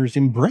solo gamers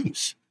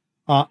embrace.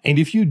 And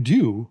if you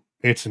do,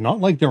 it's not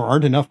like there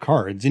aren't enough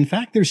cards. In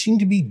fact, there seem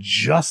to be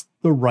just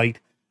the right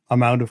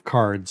amount of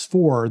cards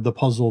for the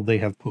puzzle they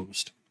have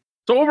posed.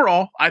 So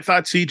overall, I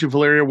thought Siege of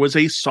Valeria was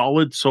a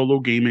solid solo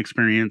game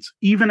experience,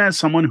 even as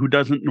someone who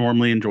doesn't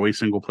normally enjoy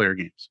single-player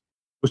games.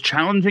 It was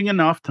challenging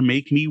enough to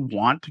make me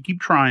want to keep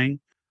trying,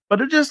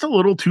 but it's just a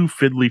little too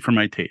fiddly for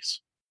my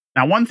taste.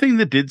 Now, one thing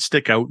that did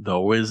stick out,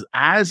 though, is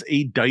as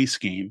a dice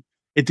game,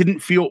 it didn't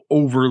feel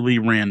overly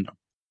random.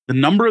 The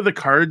number of the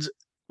cards,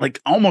 like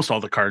almost all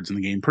the cards in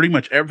the game, pretty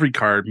much every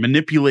card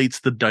manipulates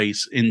the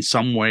dice in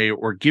some way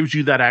or gives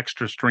you that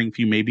extra strength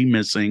you may be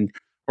missing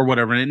or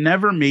whatever. And it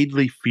never made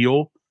me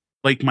feel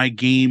like my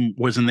game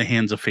was in the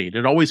hands of fate.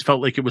 It always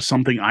felt like it was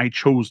something I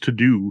chose to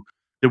do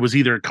that was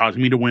either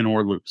causing me to win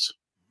or lose.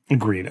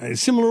 Agreed.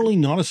 Similarly,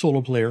 not a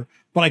solo player,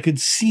 but I could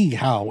see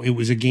how it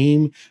was a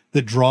game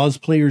that draws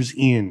players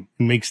in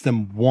and makes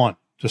them want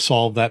to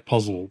solve that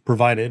puzzle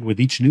provided with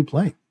each new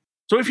play.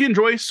 So if you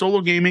enjoy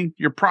solo gaming,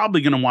 you're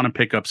probably going to want to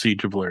pick up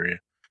Siege of Valeria.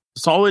 A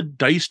solid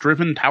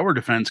dice-driven tower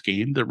defense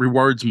game that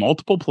rewards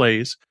multiple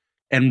plays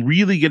and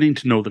really getting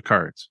to know the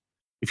cards.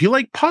 If you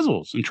like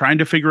puzzles and trying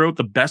to figure out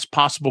the best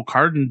possible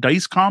card and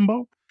dice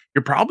combo,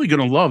 you're probably going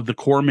to love the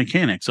core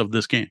mechanics of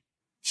this game.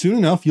 Soon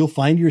enough, you'll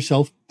find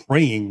yourself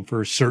praying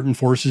for certain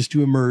forces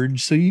to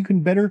emerge so you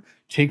can better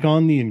take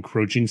on the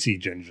encroaching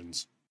siege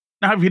engines.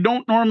 Now, if you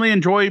don't normally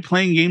enjoy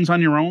playing games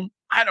on your own,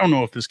 I don't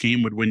know if this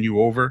game would win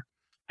you over.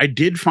 I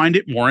did find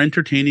it more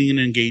entertaining and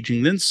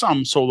engaging than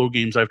some solo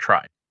games I've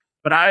tried,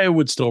 but I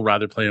would still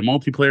rather play a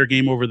multiplayer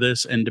game over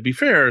this. And to be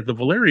fair, the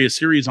Valeria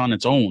series on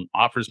its own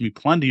offers me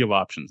plenty of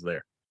options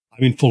there.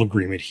 I'm in full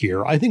agreement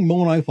here. I think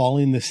Mo and I fall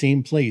in the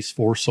same place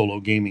for solo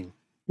gaming.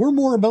 We're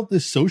more about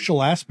the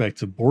social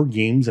aspects of board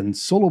games, and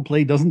solo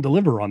play doesn't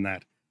deliver on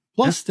that.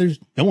 Plus, there's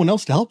no one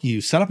else to help you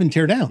set up and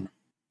tear down.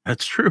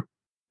 That's true.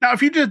 Now,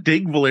 if you just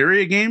dig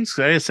Valeria games,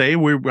 I say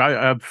I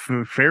have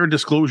fair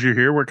disclosure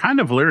here. We're kind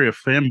of Valeria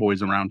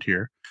fanboys around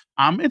here.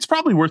 It's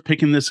probably worth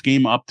picking this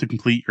game up to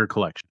complete your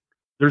collection.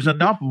 There's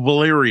enough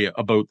Valeria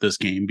about this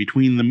game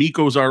between the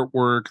Miko's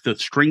artwork, the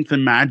strength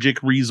and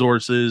magic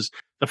resources,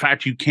 the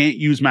fact you can't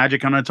use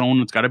magic on its own.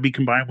 It's got to be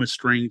combined with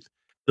strength.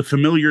 The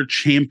familiar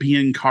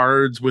champion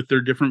cards with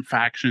their different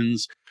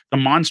factions. The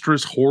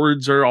monstrous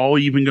hordes are all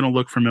even going to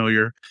look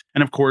familiar.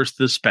 And of course,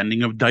 the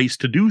spending of dice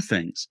to do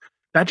things.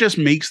 That just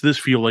makes this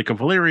feel like a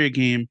Valeria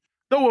game,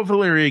 though a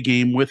Valeria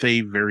game with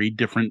a very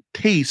different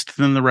taste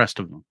than the rest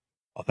of them.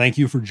 Well, thank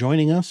you for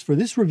joining us for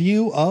this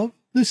review of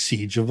The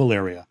Siege of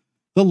Valeria,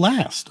 the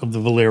last of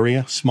the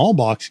Valeria small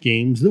box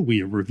games that we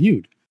have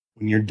reviewed.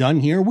 When you're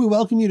done here, we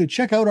welcome you to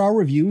check out our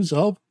reviews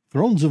of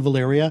Thrones of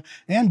Valeria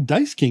and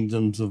Dice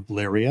Kingdoms of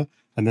Valeria,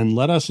 and then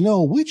let us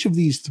know which of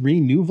these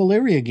 3 new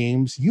Valeria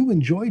games you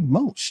enjoyed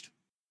most.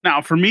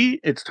 Now, for me,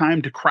 it's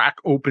time to crack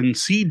open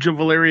Siege of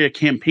Valeria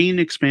campaign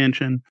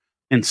expansion,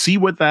 and see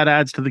what that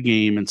adds to the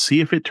game and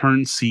see if it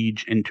turns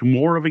Siege into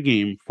more of a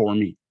game for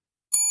me.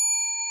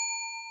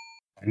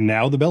 And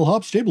now the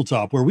Bellhop's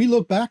Tabletop, where we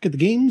look back at the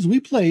games we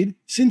played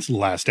since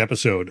last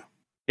episode.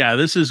 Yeah,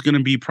 this is going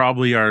to be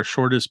probably our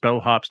shortest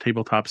Bellhop's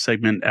Tabletop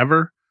segment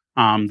ever.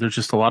 There's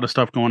just a lot of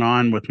stuff going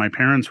on with my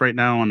parents right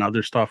now and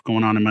other stuff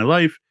going on in my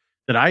life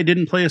that I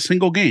didn't play a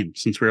single game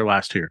since we were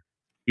last here.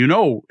 You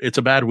know, it's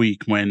a bad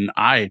week when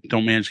I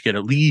don't manage to get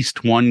at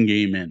least one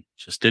game in.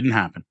 Just didn't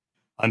happen.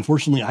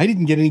 Unfortunately, I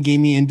didn't get any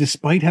gaming in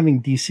despite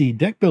having DC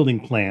deck building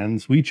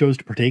plans. We chose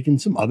to partake in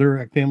some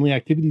other family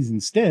activities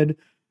instead,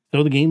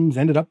 so the games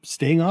ended up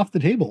staying off the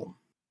table.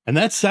 And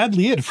that's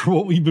sadly it for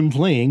what we've been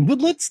playing, but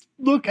let's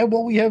look at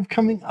what we have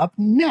coming up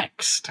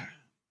next.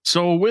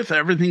 So with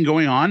everything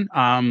going on,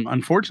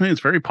 unfortunately, it's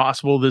very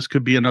possible this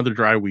could be another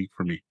dry week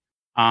for me.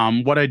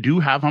 What I do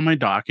have on my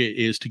docket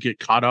is to get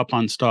caught up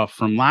on stuff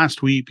from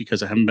last week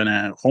because I haven't been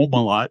at home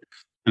a lot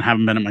and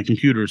haven't been at my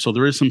computer. So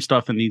there is some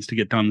stuff that needs to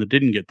get done that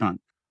didn't get done.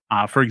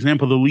 For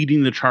example, the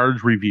Leading the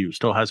Charge review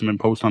still hasn't been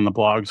posted on the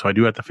blog, so I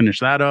do have to finish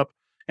that up.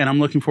 And I'm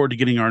looking forward to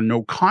getting our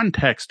No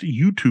Context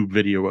YouTube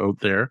video out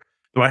there.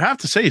 Though I have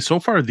to say, so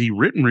far, the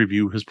written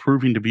review has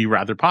proven to be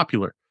rather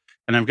popular.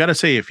 And I've got to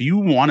say, if you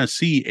want to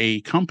see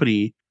a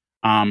company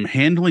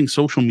handling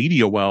social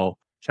media well,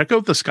 check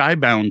out the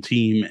Skybound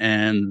team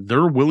and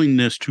their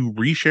willingness to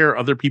reshare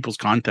other people's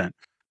content.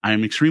 I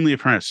am extremely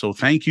impressed. So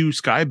thank you,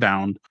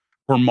 Skybound,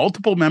 for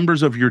multiple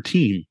members of your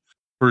team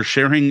for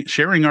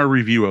sharing our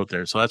review out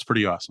there. So that's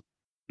pretty awesome.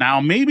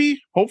 Now,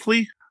 maybe,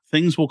 hopefully,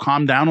 things will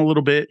calm down a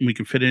little bit and we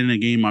can fit in a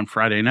game on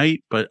Friday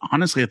night. But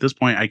honestly, at this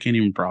point, I can't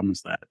even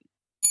promise that.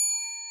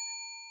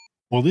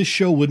 Well, this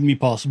show wouldn't be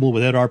possible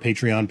without our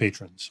Patreon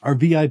patrons, our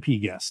VIP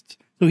guests.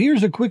 So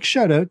here's a quick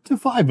shout out to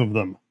 5 of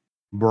them.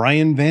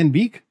 Brian Van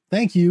Beek.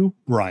 Thank you,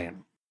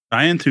 Brian.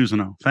 Diane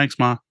Tuzano. Thanks,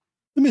 Ma.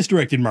 The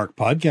Misdirected Mark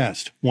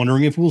Podcast.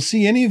 Wondering if we'll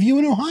see any of you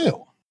in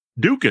Ohio.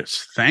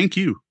 Dukas. Thank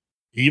you.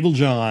 Evil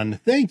John.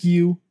 Thank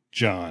you,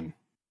 John.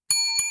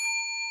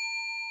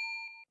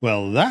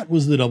 Well, that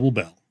was the double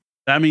bell.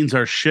 That means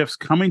our shift's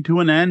coming to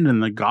an end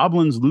and the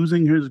goblin's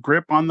losing his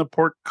grip on the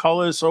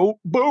portcullis. Oh,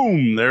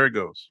 boom. There it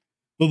goes.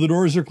 Though the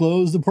doors are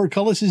closed, the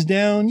portcullis is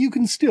down, you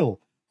can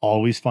still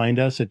always find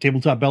us at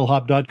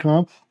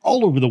tabletopbellhop.com,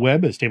 all over the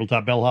web as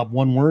Tabletop Bellhop,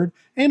 one word,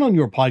 and on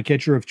your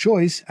podcatcher of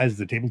choice as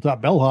the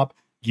Tabletop Bellhop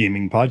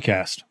Gaming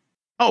Podcast.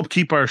 Help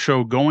keep our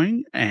show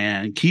going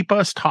and keep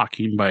us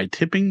talking by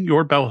tipping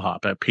your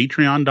bellhop at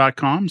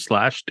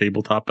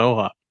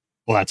patreon.com/tabletopbellhop.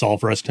 Well, that's all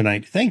for us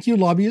tonight. Thank you,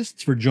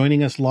 lobbyists, for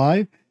joining us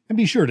live, and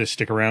be sure to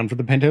stick around for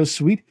the Penthouse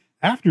Suite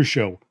after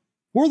show.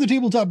 For the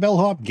Tabletop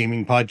Bellhop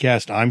Gaming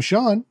Podcast, I'm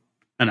Sean.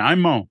 And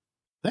I'm Mo.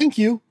 Thank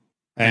you.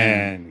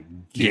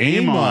 And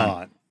game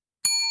on.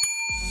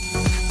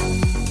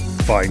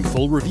 Find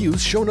full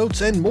reviews, show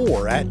notes, and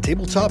more at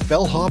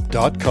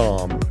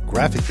tabletopbellhop.com.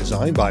 Graphic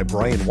design by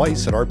Brian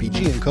Weiss at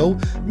RPG & Co.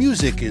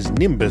 Music is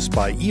Nimbus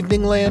by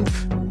Eveningland.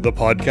 The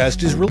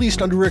podcast is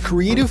released under a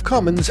Creative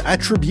Commons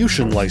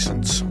Attribution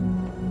license.